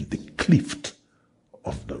thee in the cleft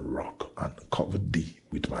of the rock and cover thee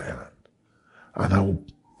with my hand. And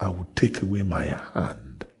I will take away my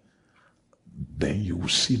hand. Then you will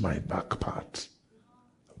see my back part,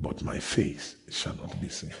 but my face shall not be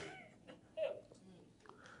seen.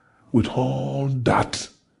 With all that,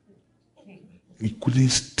 he couldn't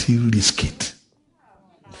still risk it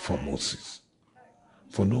for Moses.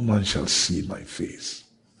 For no man shall see my face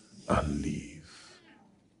and live.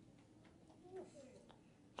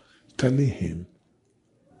 Telling him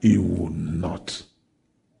he would not.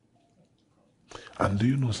 And do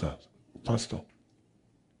you know that, Pastor?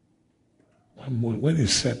 When he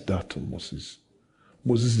said that to Moses,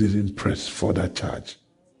 Moses didn't press further charge.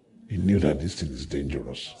 He knew that this thing is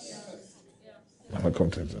dangerous. Am I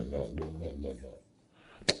content? No.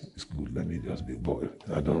 It's good. Let me just be boy.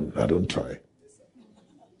 I don't try.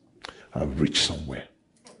 I've reached somewhere.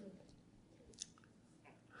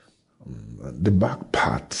 The back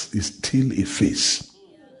part is still a face.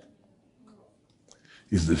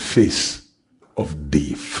 It's the face of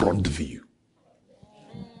the front view.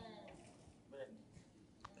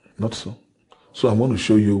 Not so. So I want to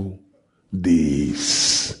show you the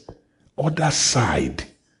other side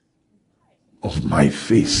of my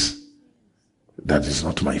face. That is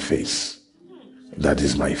not my face. That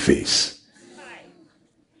is my face.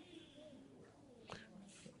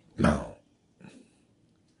 Now,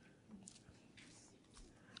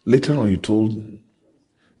 later on you told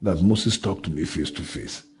that Moses talked to me face to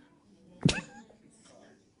face.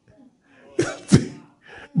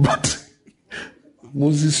 But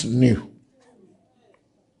Moses knew.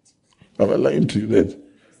 Am I lying to you that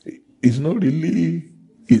it's not really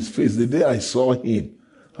his face? The day I saw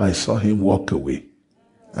him walk away,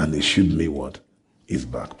 and he showed me what? His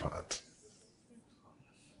back part.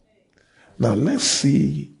 Now let's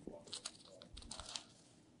see.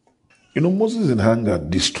 Moses in anger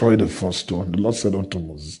destroyed the first stone. The Lord said unto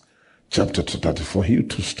Moses, chapter 34, hew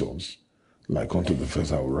 2 stones, like unto the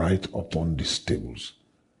first. I will write upon these tables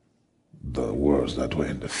the words that were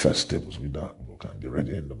in the first tables with that book, and be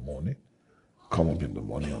ready in the morning. Come up in the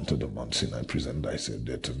morning unto the mountain. I present thyself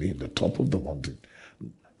there to me in the top of the mountain,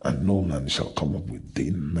 and no man shall come up with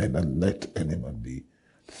thee, neither let any man be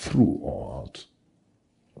through or out.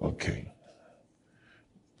 Okay.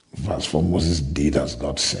 Verse 4, Moses did as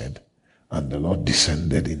God said, and the Lord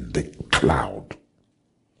descended in the cloud.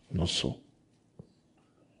 Not so.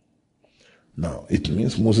 Now, it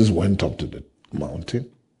means Moses went up to the mountain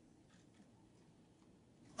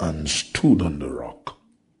and stood on the rock.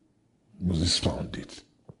 Moses found it.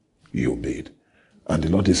 He obeyed. And the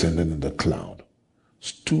Lord descended in the cloud,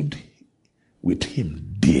 stood with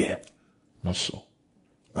him there, not so,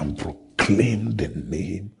 and proclaimed the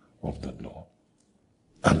name of the Lord.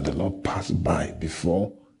 And the Lord passed by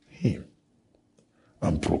before him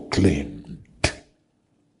and proclaimed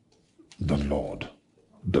The Lord,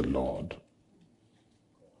 the Lord,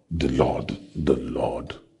 the Lord, the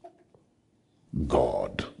Lord,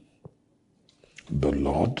 God. The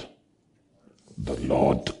Lord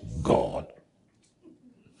God.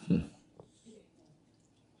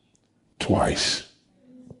 Twice.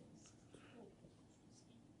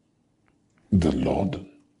 The Lord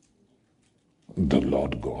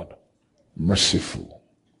God, merciful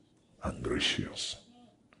and gracious,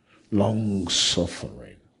 long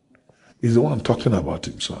suffering. Is the one talking about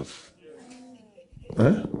himself.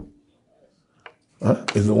 Is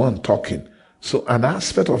the one talking. So an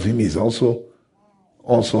aspect of him is also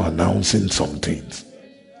announcing some things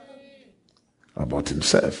about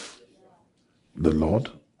himself. The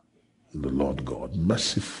Lord God,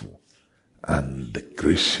 merciful and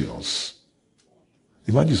gracious.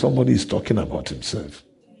 Imagine somebody is talking about himself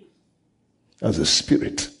as a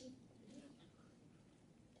spirit.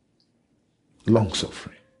 Long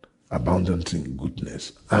suffering, abundant in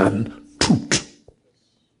goodness and truth.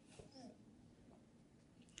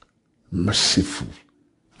 Merciful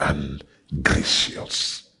and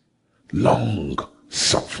gracious. Long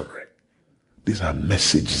suffering. These are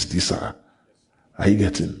messages. Are you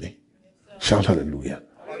getting me? Shout hallelujah.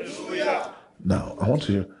 Hallelujah. Now, I want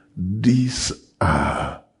to hear, these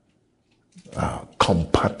are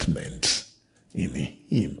compartments in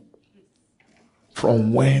him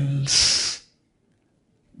from whence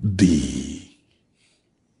the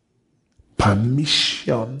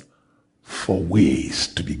permission for ways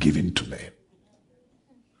to be given to men.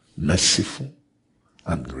 Merciful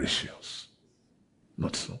and gracious.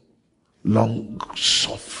 Not so. Long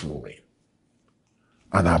suffering.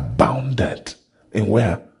 And abounded in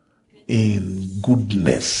where? In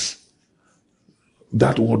goodness.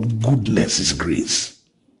 That word goodness is grace.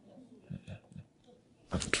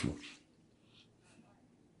 That's true.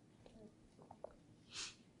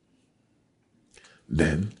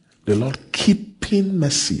 Then the Lord keeping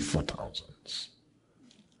mercy for thousands,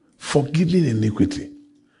 forgiving iniquity.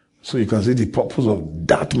 So you can see the purpose of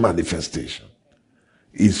that manifestation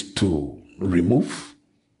is to remove,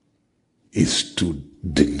 is to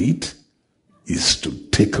delete, is to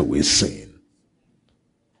take away sin.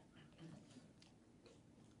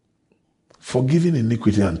 Forgiving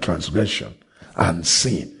iniquity and transgression and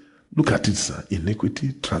sin. Look at it, sir.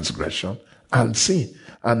 Iniquity, transgression, and sin.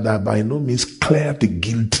 And that by no means clear the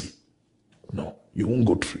guilty. No, you won't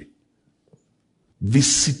go free.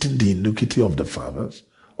 Visiting the iniquity of the fathers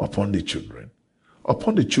upon the children,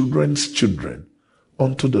 upon the children's children,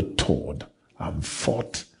 unto the third and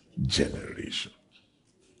fourth generation.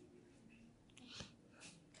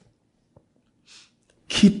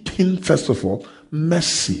 Keeping, first of all,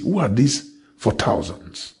 mercy. Who are these? For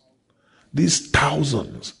thousands. These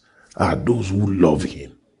thousands are those who love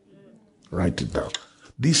him. Write it down.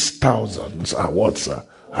 These thousands are what, sir?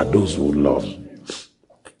 Are those who love him.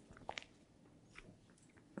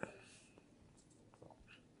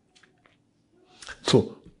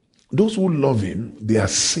 So, those who love him, their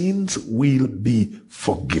sins will be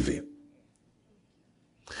forgiven.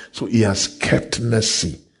 So he has kept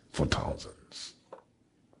mercy for thousands.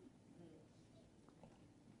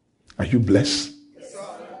 Are you blessed? Yes, sir.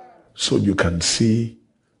 So you can see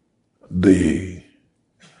the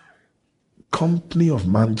company of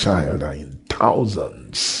man-child are in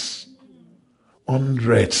thousands,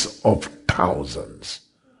 hundreds of thousands,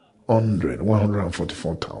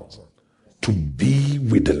 144,000 to be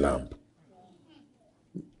with the Lamb.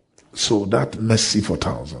 So that mercy for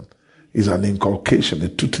thousand is an inculcation, a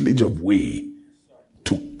tutelage of way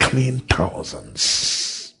to clean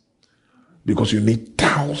thousands. Because you need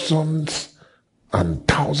thousands and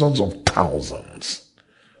thousands of thousands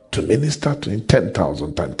to minister to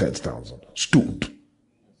 10,000 times 10,000 stood.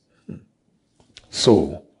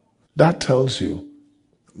 So that tells you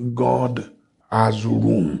God has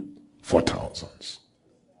room for thousands.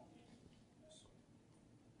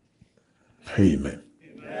 Amen.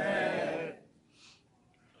 Amen.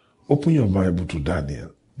 Open your Bible to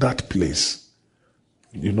Daniel. That place.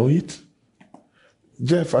 You know it?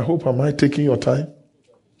 Jeff, I hope, am I taking your time?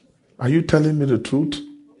 Are you telling me the truth?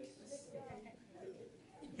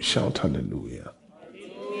 Shout hallelujah.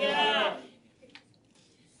 Hallelujah.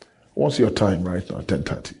 What's your time right now?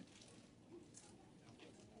 10:30.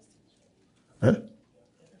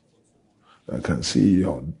 I can see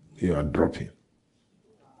you are dropping.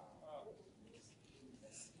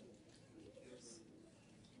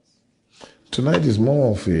 Tonight is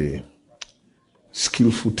more of a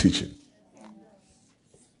skillful teaching.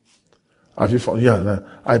 Have you found? Yeah,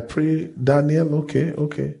 I pray, Daniel.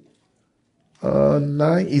 Okay.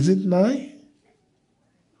 9. Is it 9?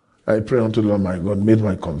 I pray unto the Lord my God, made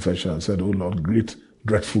my confession, and said, O Lord, great,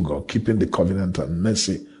 dreadful God, keeping the covenant and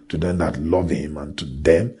mercy to them that love him and to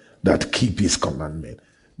them that keep his commandment.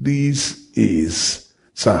 This is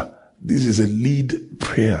a lead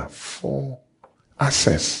prayer for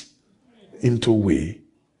access into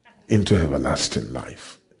everlasting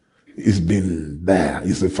life. It's been there.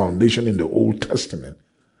 It's the foundation in the Old Testament.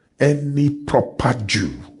 Any proper Jew,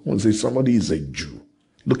 when say somebody is a Jew,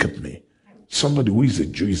 look at me. Somebody who is a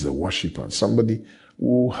Jew is a worshiper. Somebody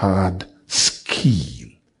who had skill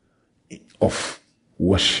of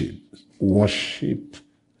worship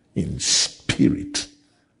in spirit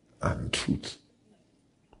and truth.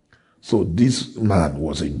 So this man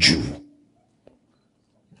was a Jew.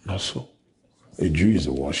 Not so. A Jew is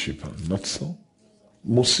a worshiper. Not so.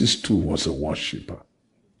 Moses too was a worshiper.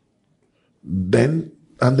 Then,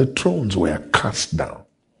 and the thrones were cast down.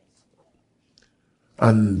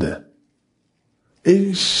 And the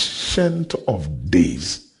Ancient of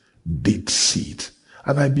Days did sit.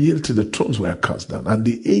 And I beheld till the thrones were cast down. And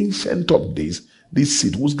the Ancient of Days did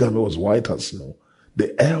sit, whose garment was white as snow.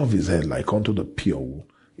 The hair of his head like unto the pure wool.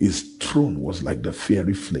 His throne was like the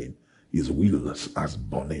fiery flame. His wheels as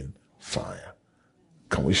burning fire.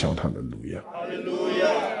 Can we shout hallelujah?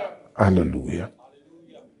 Hallelujah. Hallelujah.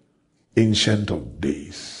 Ancient of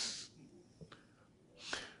Days.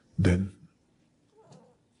 Then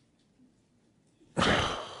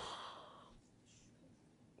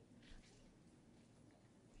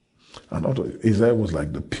and also Isaiah was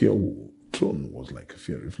like the pure wool. Throne was like a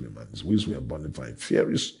fiery flame, and his wheels were burning fire.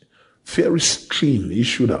 Fiery stream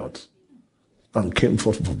issued out and came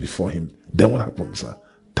forth before him. Then what happened, sir?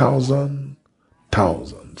 Thousands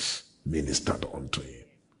ministered unto him.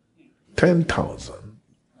 10,000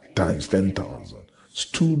 times 10,000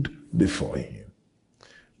 stood before him.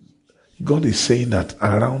 God is saying that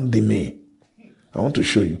around me, I want to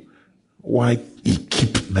show you why he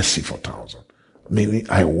keep mercy for 1,000. Meaning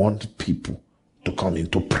I want people to come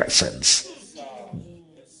into presence.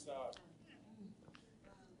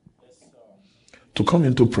 To come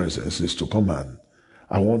into presence is to come and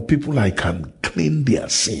I want people I can clean their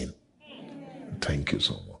sin. Thank you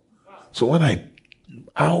so much. So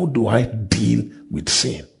how do I deal with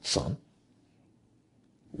sin, son?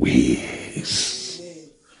 Ways.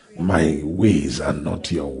 My ways are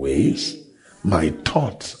not your ways. My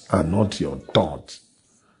thoughts are not your thoughts.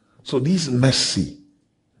 So this mercy,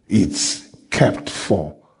 it's kept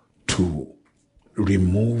to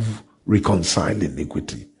reconcile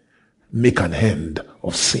iniquity, make an end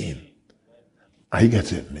of sin. Are you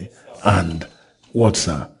getting me? And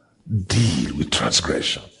deal with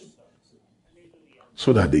transgression.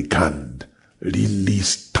 So that they can really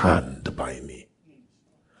stand by me.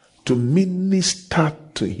 To minister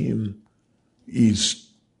to him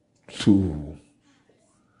is to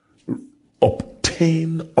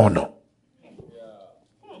obtain honor.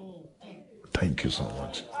 Thank you so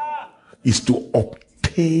much. Is to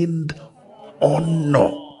obtain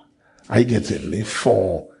honor. I get it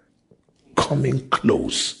for coming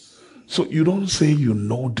close. So you don't say you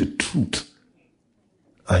know the truth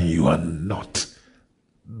and you're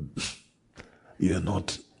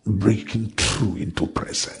not breaking through into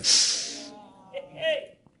presence.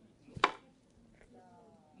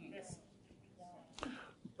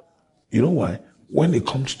 You know why? When it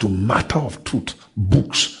comes to matter of truth,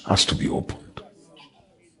 books has to be opened.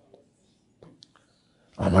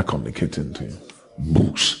 Am I communicating to you?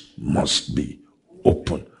 Books must be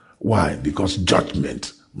open. Why? Because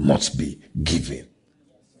judgment must be given.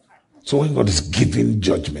 So when God is giving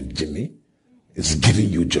judgment, Jimmy, He's giving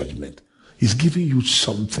you judgment. He's giving you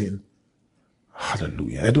something.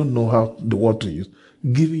 Hallelujah. I don't know the word to use.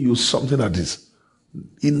 Giving you something that is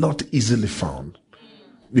not easily found.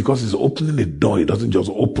 Because He's opening a door. He doesn't just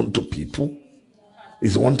open to people.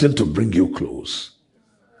 He's wanting to bring you close.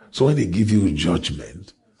 So when He gives you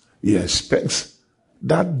judgment, He expects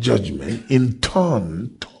that judgment in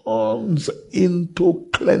turn turns into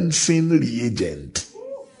cleansing reagent.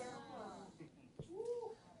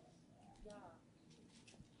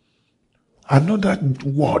 Another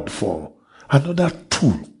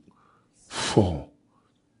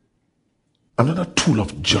tool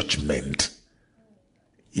of judgment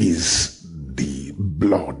is the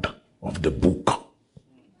blood of the book.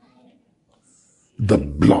 The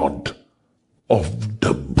blood of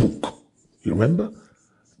the book. You remember?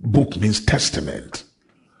 Book means testament.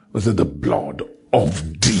 Was it the blood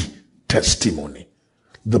of the testimony?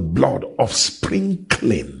 The blood of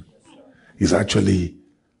sprinkling is a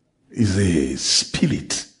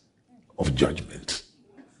spirit of judgment.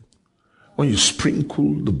 When you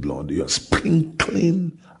sprinkle the blood, you are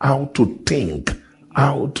sprinkling how to think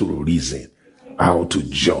how to reason, how to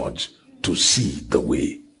judge, to see the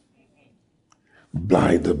way.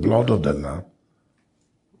 By the blood of the Lamb,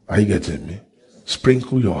 are you getting me?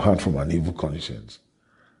 Sprinkle your heart from an evil conscience.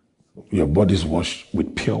 Your body is washed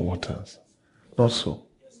with pure waters. Not so.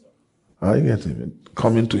 Are you getting me?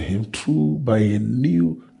 Coming to him through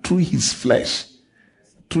his flesh.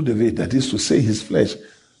 Through the way, that is to say his flesh,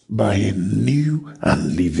 by a new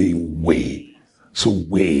and living way. So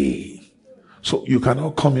way. So you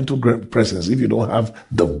cannot come into great presence if you don't have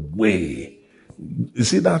the way. You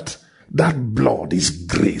see that blood is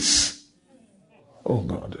grace. Oh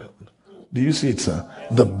God. Do you see it, sir?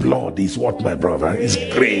 The blood is what, my brother? Is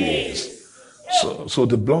grace. So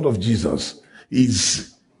the blood of Jesus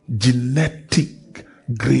is genetic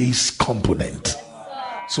grace component.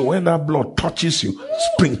 So when that blood touches you,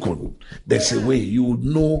 sprinkle, there's a way you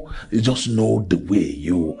just know the way.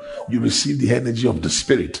 You receive the energy of the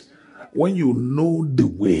Spirit. When you know the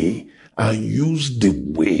way and use the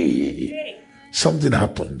way, something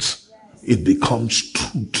happens. It becomes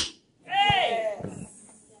truth.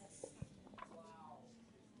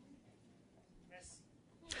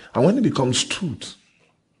 And when it becomes truth,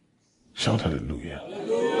 shout hallelujah.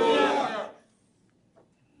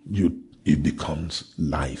 It becomes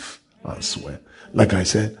life as well. Like I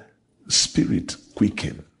said, spirit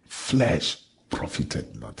quickened, flesh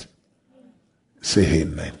profited nothing. Say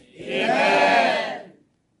amen. Amen.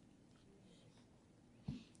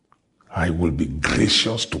 I will be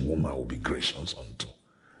gracious to whom I will be gracious unto.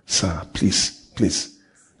 Sir, please,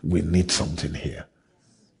 we need something here.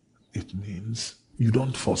 It means you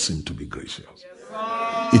don't force him to be gracious.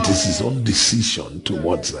 It is his own decision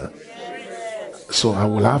towards her. So I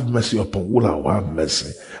will have mercy upon whom I will have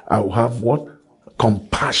mercy. I will have what?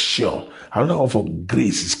 Compassion. Another word for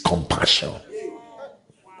grace is compassion.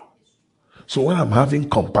 So when I'm having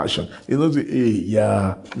compassion, it's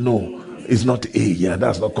not no, it's not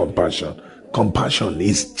that's not compassion. Compassion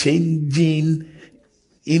is changing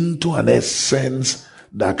into an essence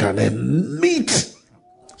that can emit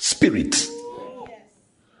spirit.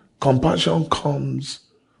 Compassion comes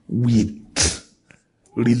with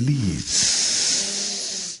release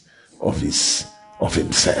of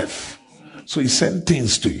himself. So he sent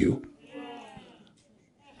things to you.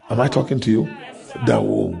 Am I talking to you? That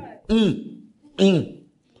will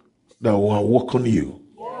awaken you.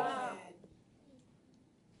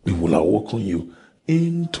 It will awaken you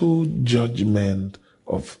into judgment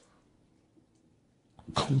of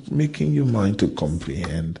making your mind to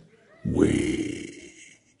comprehend way.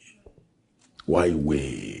 Why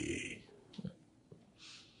way?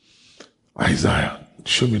 Isaiah,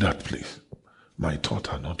 show me that place. My thoughts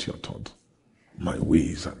are not your thoughts. My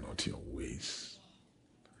ways are not your ways.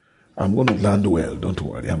 I'm going to land well, don't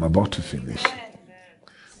worry. I'm about to finish.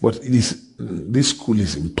 But this school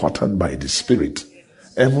is important by the Spirit.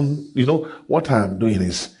 Even, what I'm doing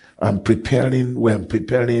is I'm preparing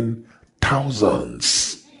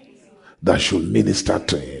thousands that should minister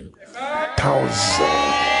to him.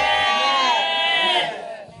 Thousands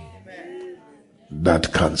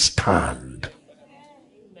that can stand.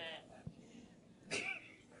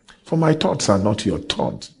 For my thoughts are not your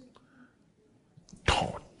thoughts.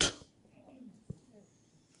 Thought.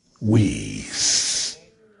 Ways.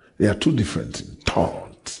 They are two different things.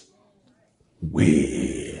 Thought.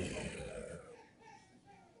 Way.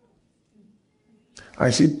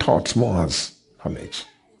 I see thoughts more as knowledge.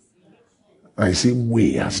 I see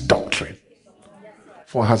way as doctrine.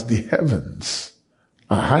 For as the heavens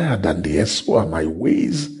are higher than the earth, so are my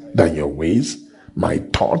ways than your ways, my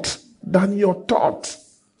thoughts than your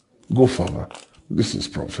thoughts. Go further. This is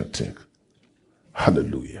prophetic.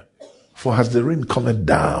 Hallelujah. For as the rain cometh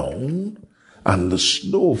down, and the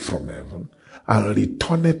snow from heaven, and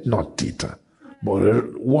returneth not thither,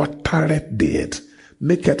 but watereth the earth,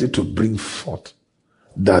 maketh it to bring forth,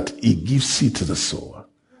 that he gives seed to the sower,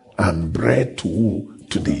 and bread to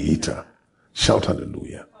the eater. Shout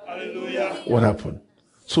hallelujah. Hallelujah. What happened?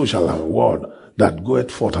 So shall a word that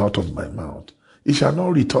goeth forth out of my mouth. It shall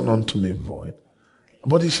not return unto me void,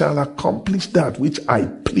 but it shall accomplish that which I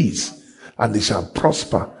please, and it shall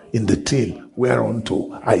prosper in the thing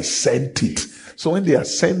whereunto I sent it. So when they are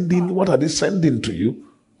sending, what are they sending to you?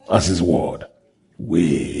 As his word.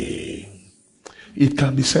 Way. It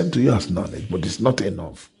can be sent to you as knowledge, but it's not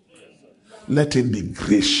enough. Let him be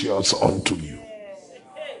gracious unto you.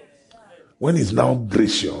 When he's now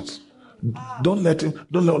gracious, don't let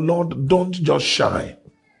Lord, don't just shine.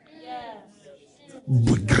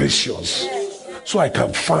 Be gracious. So I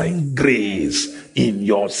can find grace in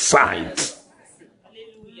your sight.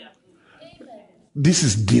 This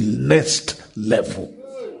is the next level.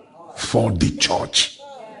 for the church.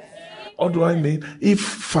 What do I mean? If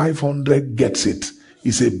 500 gets it,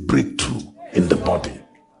 it's a breakthrough in the body.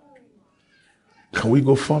 Can we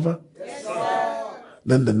go further? Yes,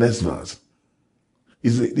 then the next verse.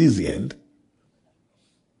 Is the end?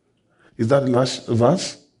 Is that the last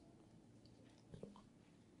verse?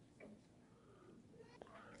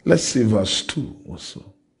 Let's see verse 2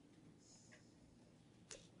 also.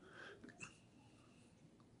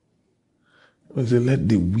 When they let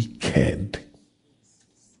the wicked,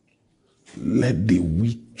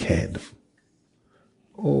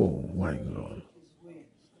 oh my God.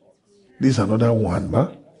 This is another one,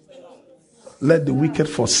 huh? Let the wicked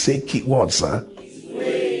forsake it, what, sir?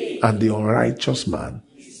 And the unrighteous man.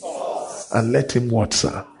 And let him, what,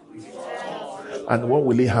 sir? And what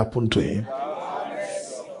will it happen to him?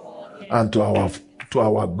 And to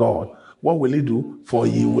our God. What will he do? For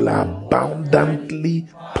he will abundantly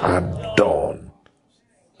pardon.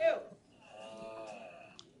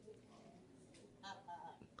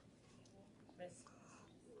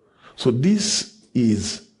 So this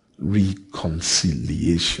is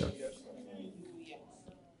reconciliation.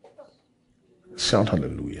 Shout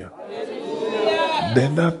hallelujah. Hallelujah.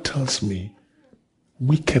 Then that tells me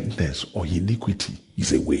wickedness or iniquity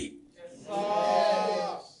is a way.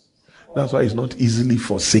 That's why it's not easily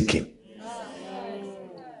forsaken.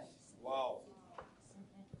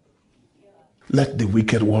 Let the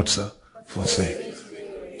wicked water forsake.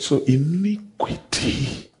 So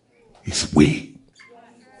iniquity is way.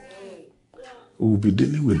 We'll be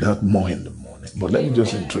dealing with that more in the morning. But let me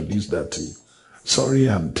just introduce that to you. Sorry,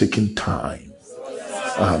 I'm taking time.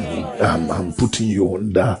 I'm putting you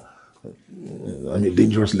under. I'm a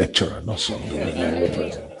dangerous lecturer, not so.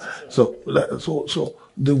 So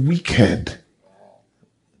the wicked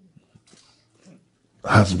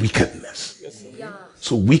has wickedness.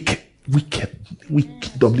 So wicked,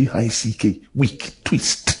 W-I-C-K, weak,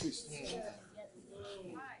 twist.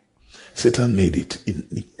 Satan made it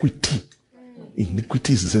iniquity.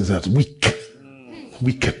 Iniquity is the sense that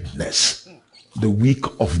wickedness, the wick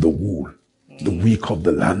of the wool, the wick of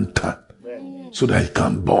the lantern, so that it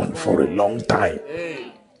can burn for a long time.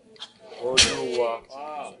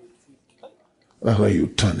 That's why you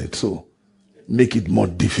turn it, so make it more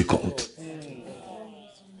difficult.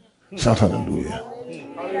 Shout hallelujah.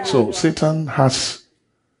 So Satan has,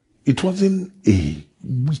 it wasn't a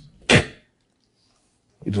wick,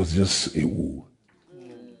 it was just a wool.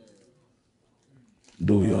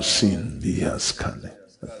 Though your sin be as scarlet,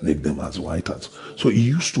 make them as white as. So he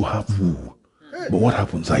used to have wool. But what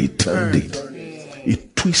happens? I turned it.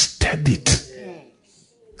 It twisted it.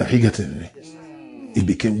 Are you getting me? It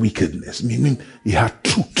became wickedness. Meaning he had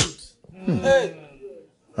truth.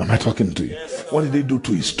 Am I talking to you? What did they do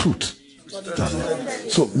to his truth?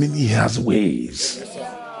 So meaning he has ways.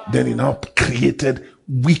 Then he now created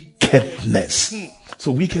wickedness.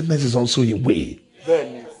 So wickedness is also a way.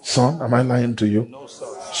 Son, am I lying to you? No, sir.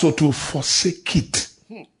 So to forsake it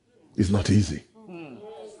is not easy.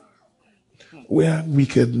 Where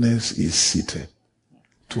wickedness is seated,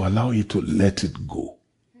 to allow it to let it go,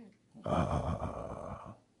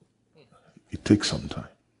 it takes some time.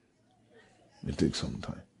 It takes some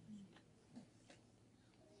time.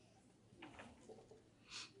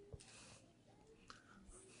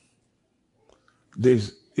 There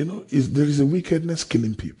is a wickedness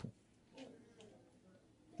killing people.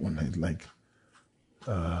 One night, like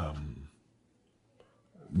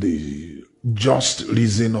the just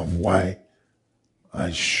reason of why I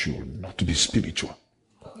should not be spiritual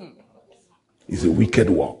is a wicked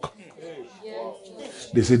work.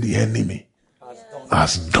 They say the enemy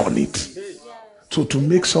has done it. So to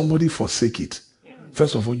make somebody forsake it,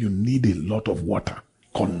 first of all, you need a lot of water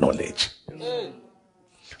called knowledge.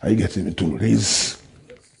 Are you getting me? To raise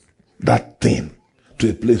that thing to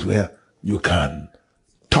a place where you can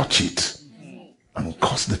touch it and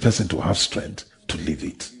cause the person to have strength to leave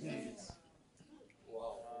it.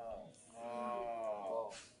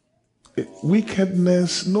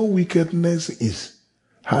 No wickedness is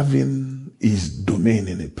having his domain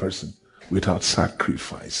in a person without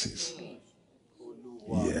sacrifices.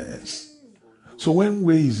 Yes. So when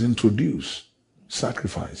way is introduced,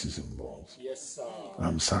 sacrifice is involved.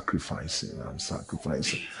 I'm sacrificing.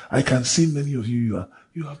 I can see many of you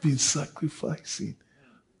have been sacrificing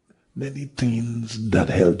many things that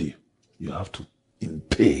held you. You have to, in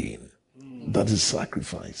pain. That is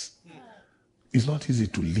sacrifice. It's not easy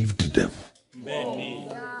to leave the devil.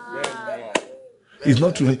 It's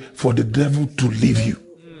not too late for the devil to leave you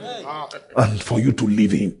and for you to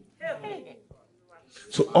leave him.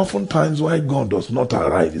 So oftentimes why God does not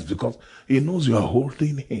arrive is because he knows you are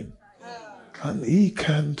holding him. And he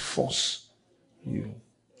can't force you.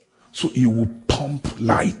 So he will pump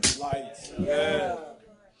light.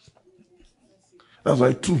 That's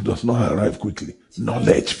why truth does not arrive quickly.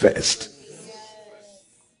 Knowledge first.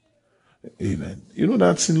 Amen. You know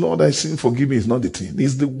that sin, Lord, I sin, forgive me, is not the thing.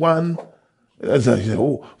 It's the one, as I say,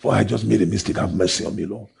 oh, for I just made a mistake, have mercy on me,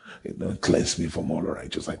 Lord. Cleanse me from all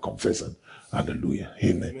unrighteousness. I confess and hallelujah.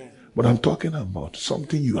 Amen. But I'm talking about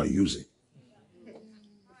something you are using.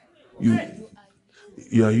 You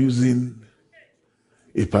are using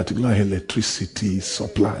a particular electricity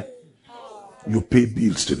supply. You pay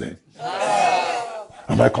bills to them.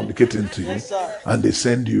 Am I communicating to you? And they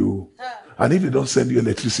send you, and if they don't send you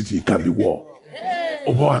electricity, it can be war.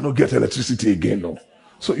 Oh boy, I don't get electricity again, no.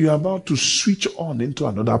 So you're about to switch on into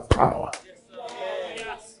another power.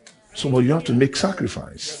 So but you have to make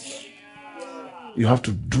sacrifice. You have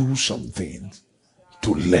to do something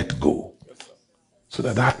to let go. So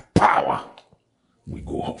that power will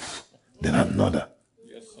go off. Then another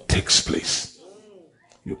takes place.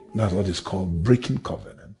 That's what is called breaking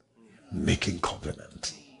covenant, making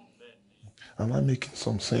covenant. Am I making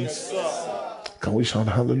some sense? Can we shout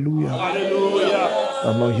hallelujah? Hallelujah.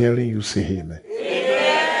 I'm not hearing you say amen.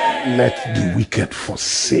 Amen. Let the wicked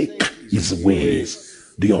forsake his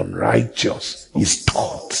ways, the unrighteous his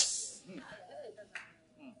thoughts.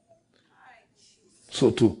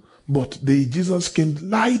 But Jesus came,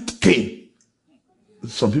 light came.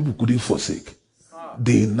 Some people couldn't forsake.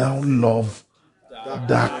 They now love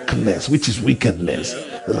darkness, which is wickedness,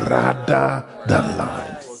 rather than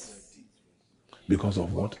light. Because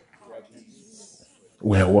of what?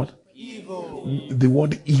 Where what? Evil. The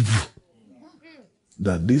word evil.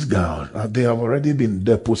 That these guys, they have already been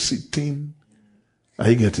depositing, are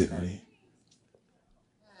you getting me?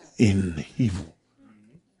 In evil.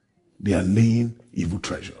 They are laying evil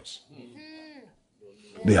treasures.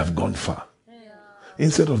 They have gone far.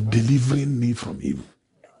 Instead of delivering me from evil.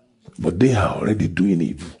 But they are already doing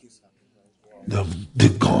evil.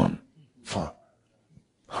 They've gone far.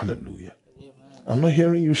 Hallelujah. I'm not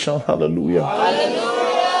hearing you shout hallelujah. Hallelujah.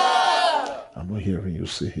 I'm not hearing you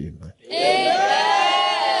say amen.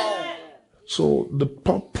 Amen. So the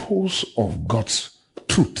purpose of God's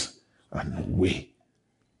truth and way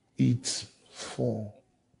is for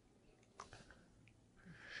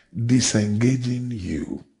disengaging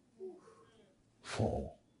you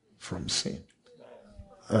from sin.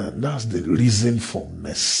 That's the reason for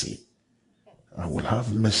mercy. I will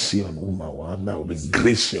have mercy on whom I will have. I will be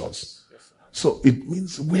gracious. So it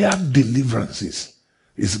means where deliverance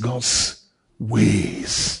is God's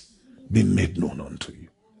ways being made known unto you.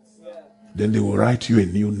 Then they will write you a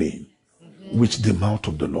new name, which the mouth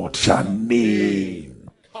of the Lord shall name.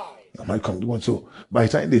 Am I coming? So by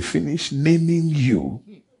the time they finish naming you,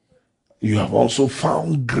 you have also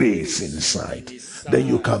found grace inside. Then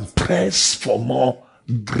you can press for more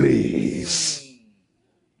grace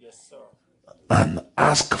and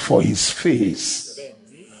ask for his face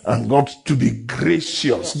and God to be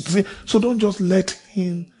gracious. So don't just let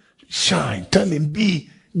him shine. Tell him, be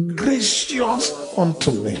gracious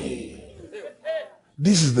unto me.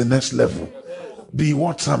 This is the next level. Be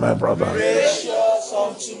what, my brother? Gracious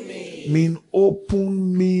unto me. Mean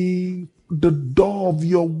open me the door of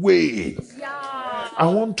your way. I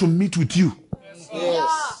want to meet with you.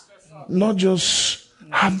 Yes. Not just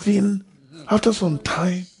having, after some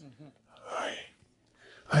time,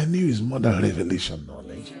 I knew it's more than revelation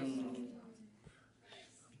knowledge.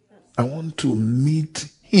 I want to meet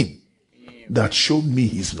him that showed me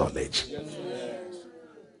his knowledge.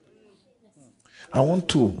 I want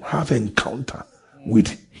to have encounter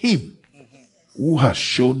with him who has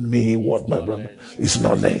shown me what, my brother, is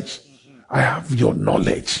knowledge. I have your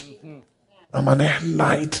knowledge. I'm an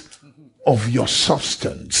light of your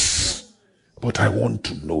substance, but I want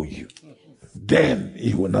to know you. Then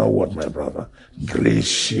he will now what, my brother?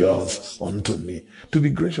 Gracious unto me. To be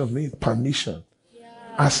gracious means permission,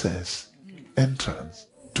 access, entrance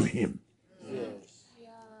to him.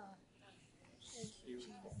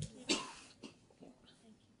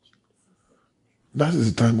 That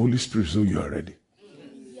is the time Holy Spirit, so you are ready.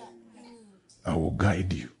 I will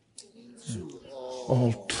guide you.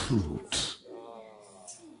 All truth.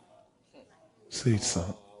 Say it, sir.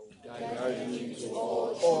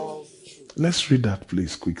 Let's read that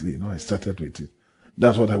please quickly. I started with it.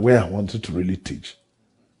 That's where I wanted to really teach.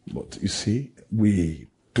 But you see,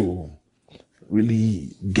 to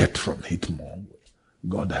really get from it more,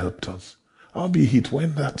 God helped us. I'll be hit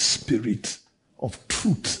when that spirit of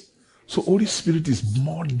truth. So Holy Spirit is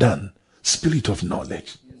more than spirit of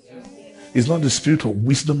knowledge. It's not the spirit of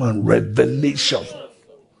wisdom and revelation.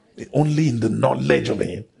 Only in the knowledge of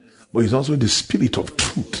him. but he's also the Spirit of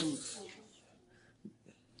truth.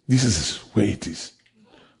 This is where it is.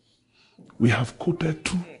 We have quoted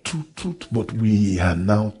truth, but we are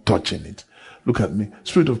now touching it. Look at me.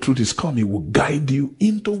 Spirit of truth is come. He will guide you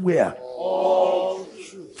into where? All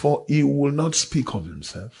truth. For he will not speak of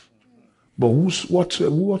himself. But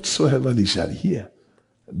whatsoever he shall hear,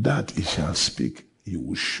 that he shall speak. He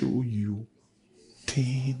will show you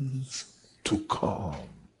things to come.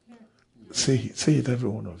 Say it, every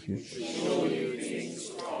one of you. Show you things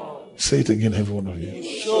to come. Say it again, every one of you.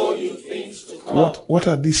 Show you things to come. What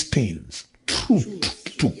are these things?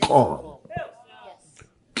 Truth to come.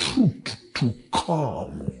 Truth to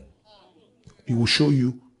come. He will show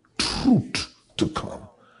you truth to come.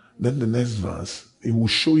 Then the next verse, he will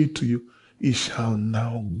show it to you. He shall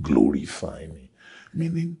now glorify me.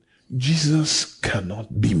 Meaning, Jesus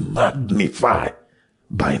cannot be magnified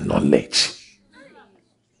by knowledge.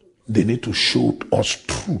 They need to show us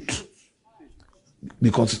truth.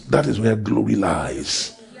 Because that is where glory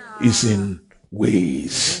lies. It's in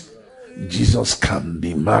ways. Jesus can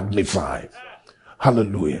be magnified.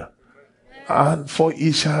 Hallelujah. And for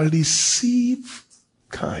he shall receive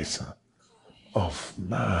Kaiser of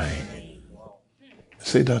mine.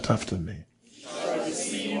 Say that after me.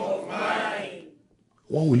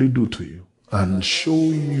 What will he do to you? And show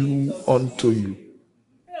you unto you.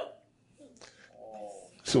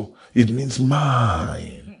 So it means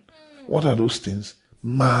mine. What are those things?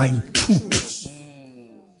 Mine truth.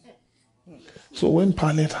 So when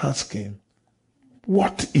Pilate asked him,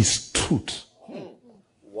 what is truth?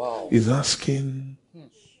 Wow. He's asking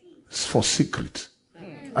for secret.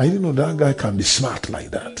 I didn't know that guy can be smart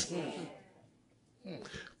like that.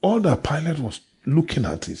 All that Pilate was looking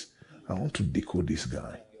at is, I want to decode this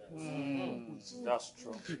guy. That's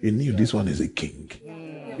true. He knew this one is a king.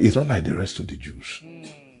 He's not like the rest of the Jews.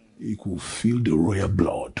 He could feel the royal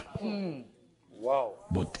blood. Wow.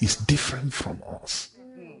 But it's different from us.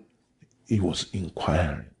 He was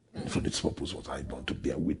inquiring. For this purpose was I born to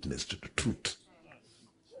bear witness to the truth.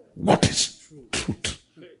 What is truth?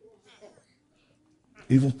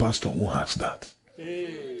 Even pastor who asks that.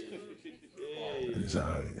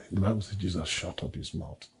 The Bible says Jesus shut up his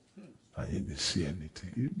mouth. And he didn't see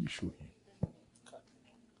anything. He didn't show him.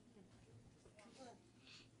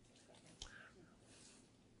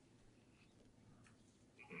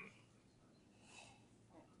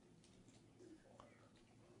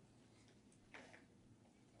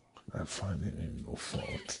 I find him in no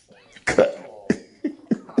fault.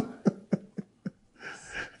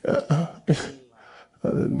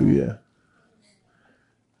 Hallelujah.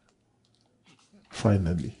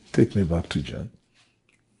 Finally, take me back to John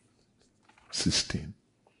 16.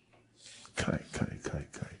 Kai.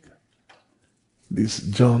 This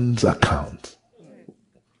John's account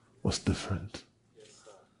was different.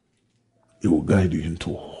 He will guide you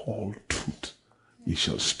into all truth. He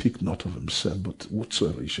shall speak not of himself, but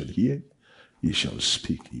whatsoever he shall hear, he shall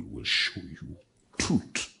speak. He will show you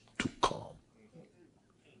truth to come.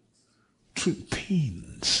 True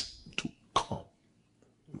things to come.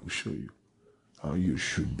 He will show you how you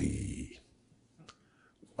should be,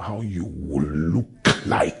 how you will look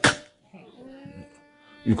like.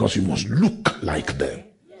 Because you must look like them.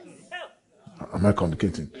 Am I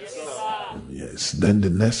communicating? Yes. Then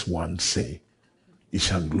the next one say, he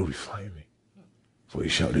shall glorify me. For he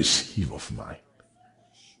shall receive of mine,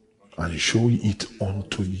 and show it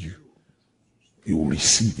unto you. He will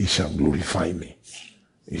receive, he shall glorify me.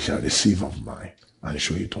 He shall receive of mine, and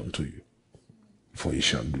show it unto you. For he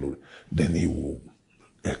shall glory. Then he will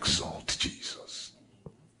exalt Jesus.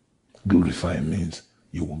 Glorify means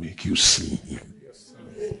he will make you see him.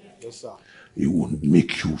 Yes, sir. He will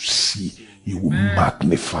make you see. He will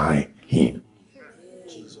magnify him.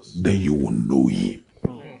 Then you will know him.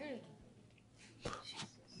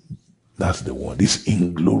 That's the word. It's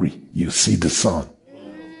in glory. You see the Son.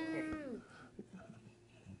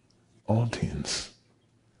 All things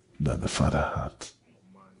that the Father hath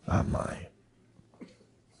are mine.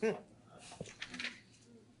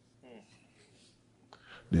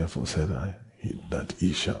 Therefore said I, that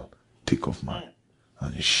he shall take of mine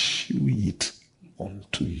and shew it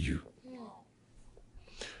unto you.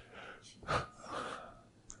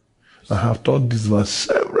 I have taught this verse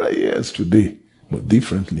several years today, but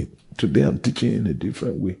differently. Today I'm teaching in a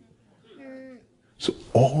different way. So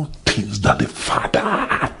all things that the Father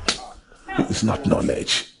hath is not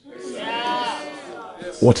knowledge.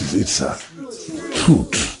 What is it, sir?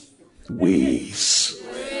 Truth. Ways.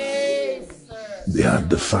 They are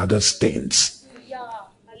the Father's things.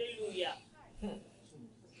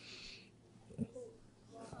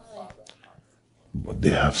 But they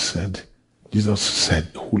have said, Jesus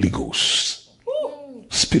said, Holy Ghost,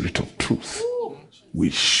 Spirit of truth, we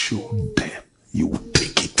show them. You will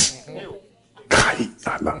take it. Kai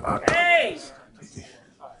alamata.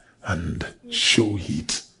 And show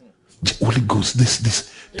it. Holy Ghost,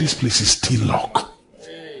 this place is still locked.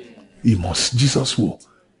 He must, Jesus will.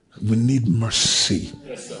 We need mercy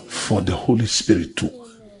for the Holy Spirit to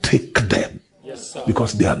take them.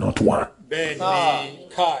 Because they are not one.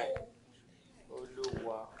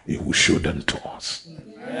 He will show them to us.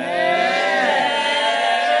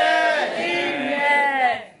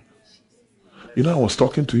 You know, I was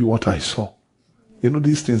talking to you what I saw. You know,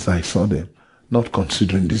 these things I saw them, not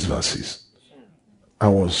considering these verses. I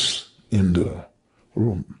was in the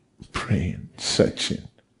room praying, searching.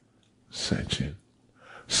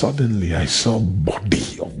 Suddenly I saw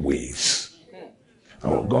body of ways.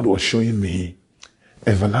 God was showing me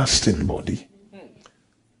everlasting body,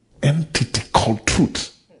 entity called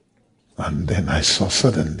truth. And then I saw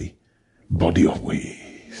suddenly body of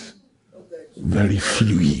ways. Very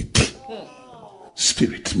fluid.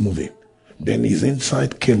 Spirit moving. Then his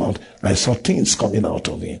inside came out. I saw things coming out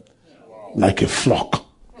of him. Like a flock.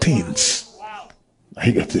 Things. Are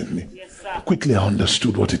you getting me? Quickly I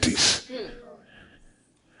understood what it is.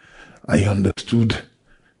 I understood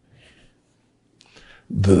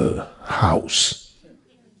the house.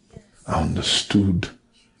 I understood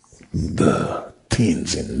the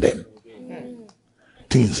things in them.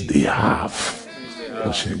 Things they have.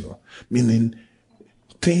 Meaning,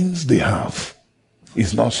 things they have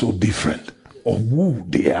is not so different of who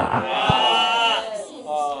they are.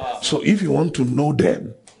 So if you want to know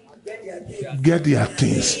them, get their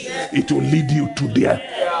things. It will lead you to their...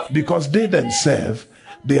 Because they themselves,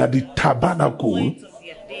 they are the tabernacle.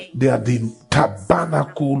 They are the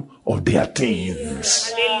tabernacle of their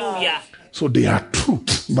things. So they are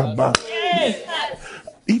truth. Baba.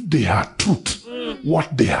 If they are truth,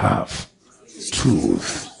 what they have,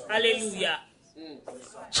 truth. Hallelujah.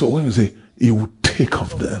 So when you say, he will take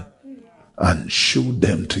of them and show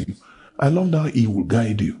them to you. I love that he will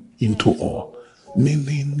guide you into all.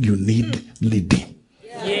 Meaning you need leading.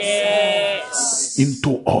 Yes.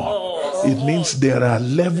 Into all. It means there are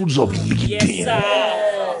levels of leading.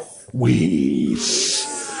 Ways.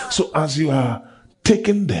 So as you are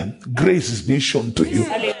taking them, grace is being shown to you.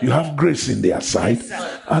 You have grace in their sight.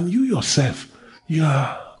 And you yourself, you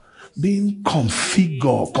are being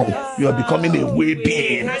configured. You are becoming a way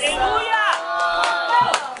being.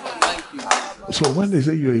 So when they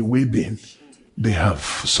say you're a way being, they have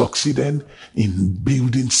succeeded in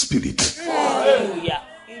building spirit.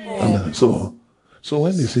 And so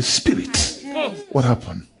when they say spirit, what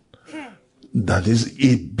happened? That is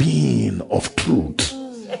a being of truth.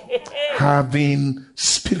 Having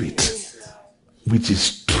spirit, which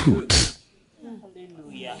is truth.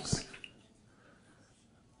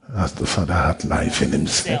 As the Father had life in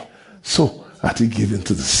himself, so had he given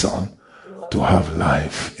to the Son to have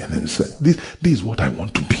life in himself. This is what I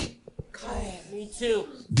want to be. Me too.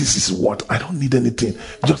 This is what I don't need anything.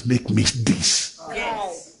 Just make me this.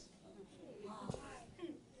 Yes.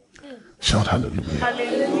 Shout hallelujah.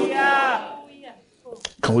 Hallelujah.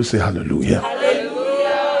 Can we say hallelujah?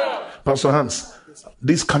 Hallelujah. Pastor Hans,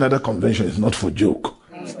 this Canada convention is not for joke.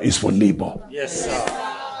 It's for labor. Yes,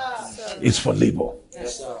 sir. It's for labor.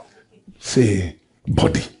 Yes, sir. Say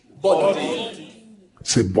body. Body.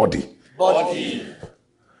 Say body. Body.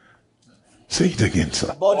 Say it again,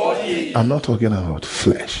 sir. Body. I'm not talking about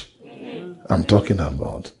flesh. I'm talking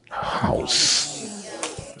about house.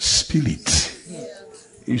 Spirit.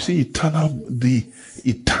 You see, the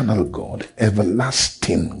eternal God,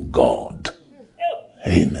 everlasting God.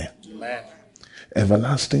 Amen. Amen.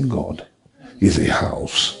 Everlasting God is a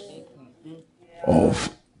house of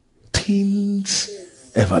things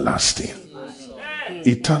everlasting.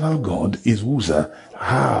 Eternal God is who's a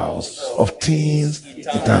house of things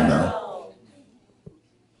eternal.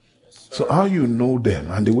 So how you know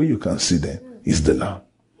them and the way you can see them is the Lamb.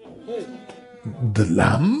 The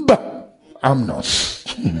Lamb, Amnos,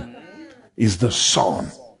 is the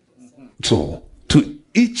Son. So to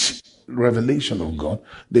each revelation of God,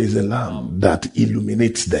 there is a Lamb that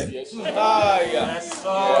illuminates them. Yes.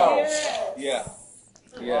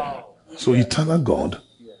 Yeah. So eternal God,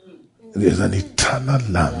 there's an eternal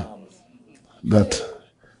Lamb. That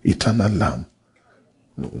eternal Lamb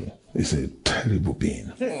is a terrible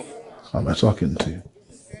being. Am I talking to you?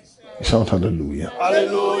 Shout hallelujah.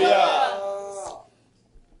 Hallelujah.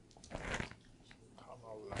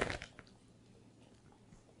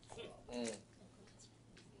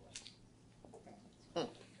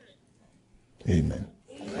 Amen.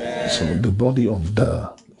 So the body of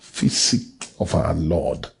the physique of our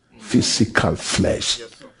Lord, physical flesh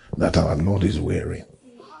that our Lord is wearing.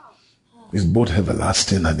 It's both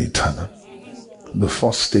everlasting and eternal. The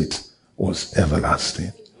first state was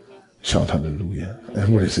everlasting. Shout hallelujah.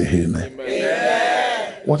 Everybody say amen.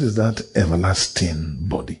 Amen. What is that everlasting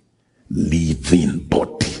body? Living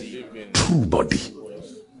body. True body.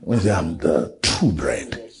 When they say, I'm the true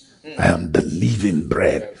bread. I am the living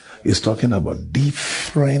bread. It's talking about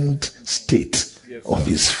different state of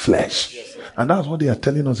his flesh. And that's what they are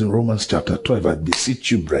telling us in Romans chapter 12. I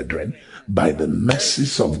beseech you, brethren, by the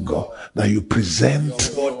mercies of God, that you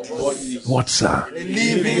present what, sir? A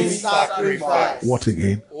living sacrifice. What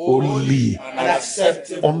again? Holy and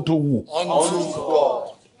acceptable unto who? unto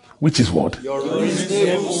God. Which is what? Your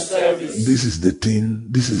reasonable service. This is the thing,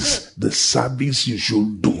 this is the service you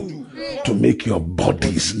should do to make your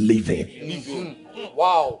bodies living.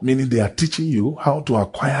 Wow. Meaning they are teaching you how to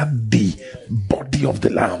acquire the body of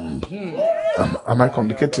the Lamb. Am I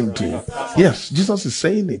communicating to you? Yes, Jesus is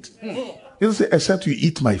saying it. He doesn't say, except you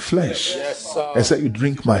eat my flesh, Yes, sir. except you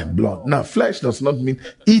drink my blood. Now, flesh does not mean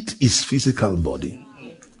eat is physical body.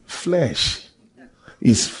 Flesh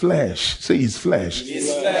is flesh. Say his flesh.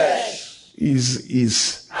 His flesh.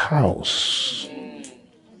 Is house.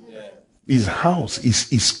 His house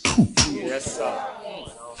is truth. Yes, sir.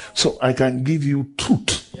 So I can give you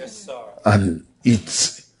truth. Yes, sir. And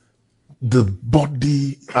it's the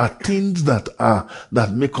body are things that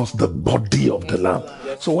make us the body of the Lamb.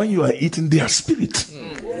 So when you are eating, they are spirit.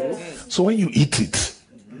 So when you eat it,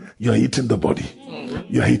 you are eating the body.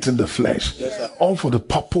 You are eating the flesh. All for the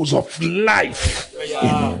purpose of life.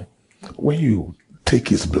 When you take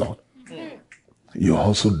his blood, you're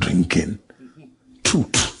also drinking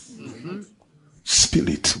truth,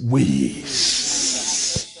 spirit, ways.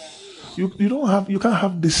 You can't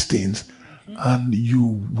have these things and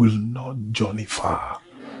you will not journey far.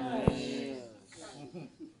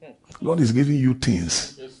 God is giving you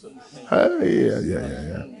things.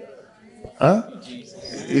 Yeah. Huh?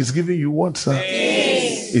 He's giving you what, sir?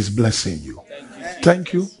 He's blessing you.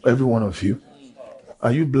 Thank you, every one of you.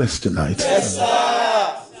 Are you blessed tonight? Yes,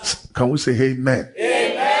 sir. Can we say amen?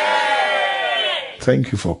 Amen.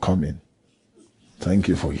 Thank you for coming. Thank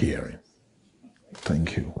you for hearing.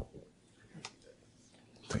 Thank you.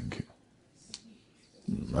 Thank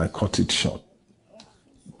you. I cut it short.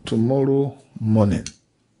 Tomorrow morning,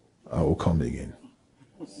 I will come again.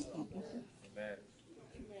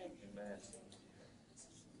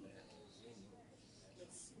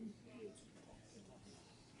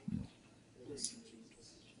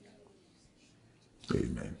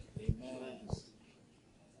 Amen.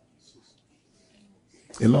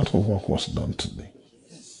 A lot of work was done today.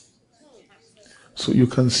 So you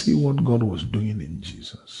can see what God was doing in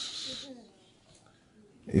Jesus.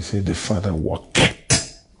 He said the Father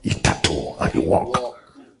walketh, itato, and he walk.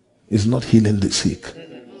 He's not healing the sick.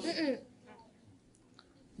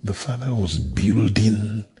 The Father was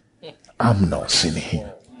building amnos in him.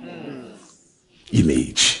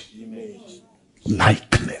 Image.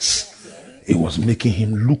 Likeness. It was making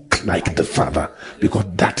him look like the Father, because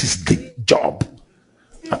that is the job.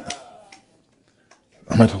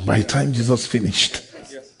 By the time Jesus finished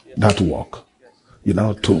that work, he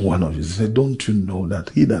now told one of his, he said, don't you know that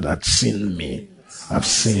he that had seen me, have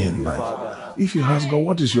seen my Father? If you ask God,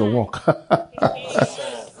 what is your work?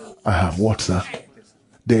 I have what, sir?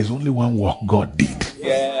 There is only one work God did.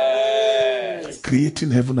 Yes.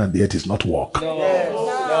 Creating heaven and the earth is not work.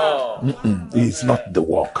 It's not the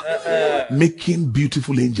work. Making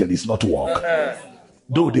beautiful angels is not work.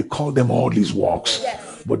 Though they call them all these works,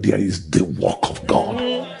 but there is the work of God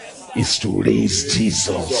is to raise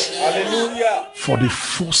Jesus. Hallelujah. For the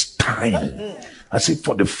first time. I say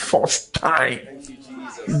for the first time,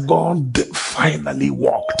 God finally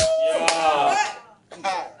walked.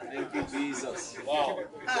 Thank you, Jesus. Wow.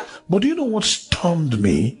 But do you know what stunned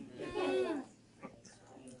me?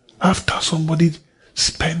 After somebody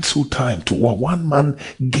spent some time to walk, one man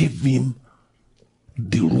gave him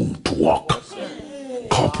the room to walk,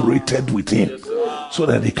 cooperated with him so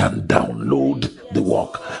that he can download the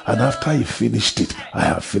work. And after he finished it, I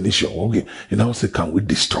have finished your work. He now said, can we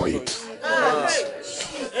destroy it?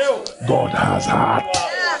 God has heart.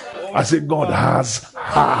 I say God has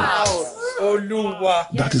heart.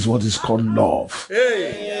 That is what is called love.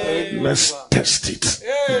 Let's test it.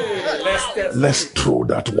 Let's throw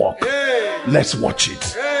that walk. Let's watch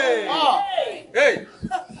it.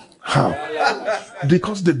 How?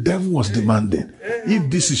 Because the devil was demanding, if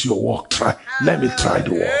this is your work, try. Let me try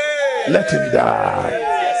the work. Let him die.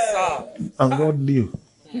 And God knew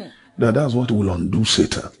that that's what will undo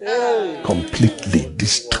Satan. Completely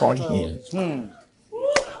destroy him.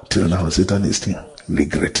 Till now, Satan is still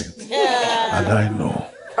regretting. And I know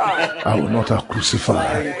I will not have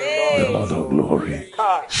crucified the Lord of glory.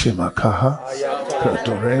 Shemakaha,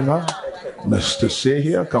 Kratorema, Mr.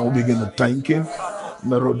 Sehia, can we begin to thank him?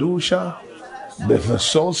 Merodusha,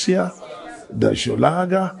 Bevesosia,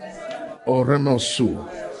 Dasholaga, Oremosu,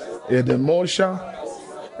 Edemosha,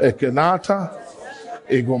 Ekenata,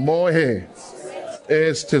 Egomohe,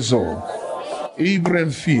 Estezo,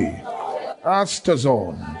 Ibrenfi,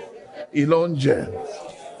 Astazon, Ilonje,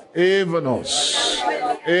 Evanos,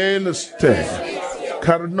 Elste,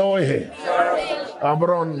 Karnohe,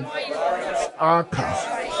 Abron, Aka,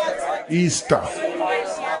 Ista,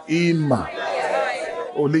 Ima,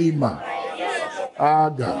 Olima,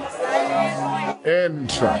 Aga,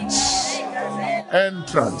 entrance,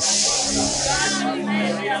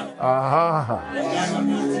 aha,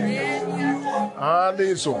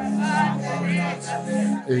 Alison,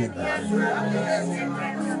 amen.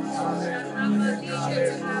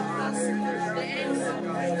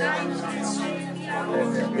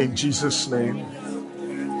 In Jesus' name,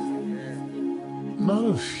 none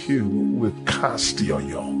of you will cast your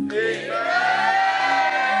young.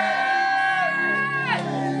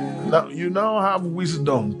 Now, you now have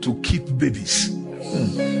wisdom to keep babies.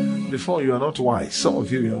 Before, you are not wise. Some of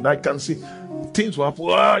you, I can see things will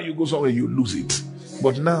happen. You go somewhere, you lose it.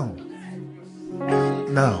 But now,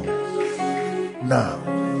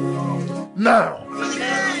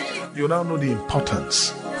 you now know the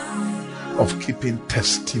importance of keeping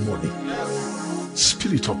testimony.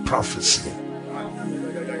 Spirit of prophecy.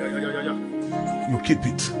 You keep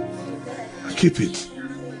it. Keep it.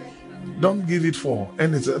 Don't give it for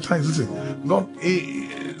anything. God,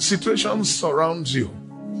 situations surround you.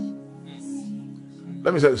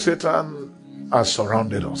 Let me say, Satan has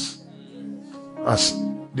surrounded us. As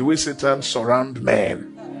the way Satan surrounds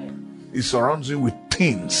men, he surrounds you with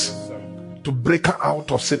things to break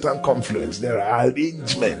out of Satan's confluence. There are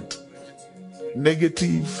arrangements,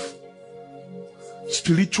 negative,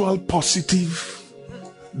 spiritual, positive,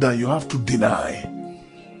 that you have to deny.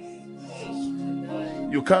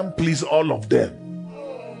 You can't please all of them.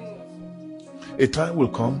 A time will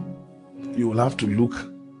come, you will have to look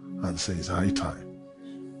and say, it's high time.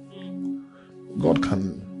 God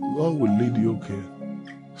will lead you, okay,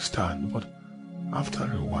 stand. But after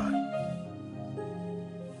a while,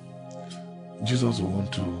 Jesus will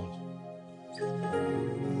want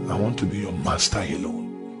to be your master alone.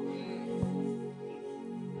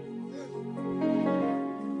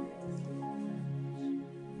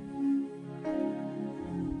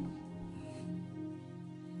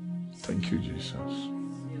 Thank you, Jesus.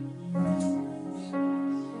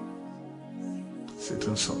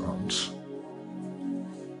 Satan surrounds.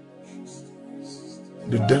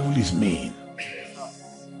 The devil is mean.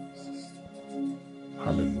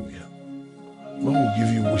 Hallelujah. God will give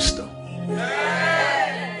you wisdom.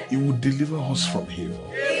 He will deliver us from evil.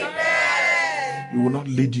 He will not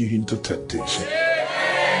lead you into temptation.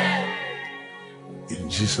 In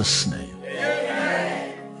Jesus' name.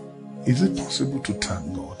 Is it possible to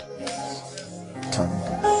thank God? Thank God.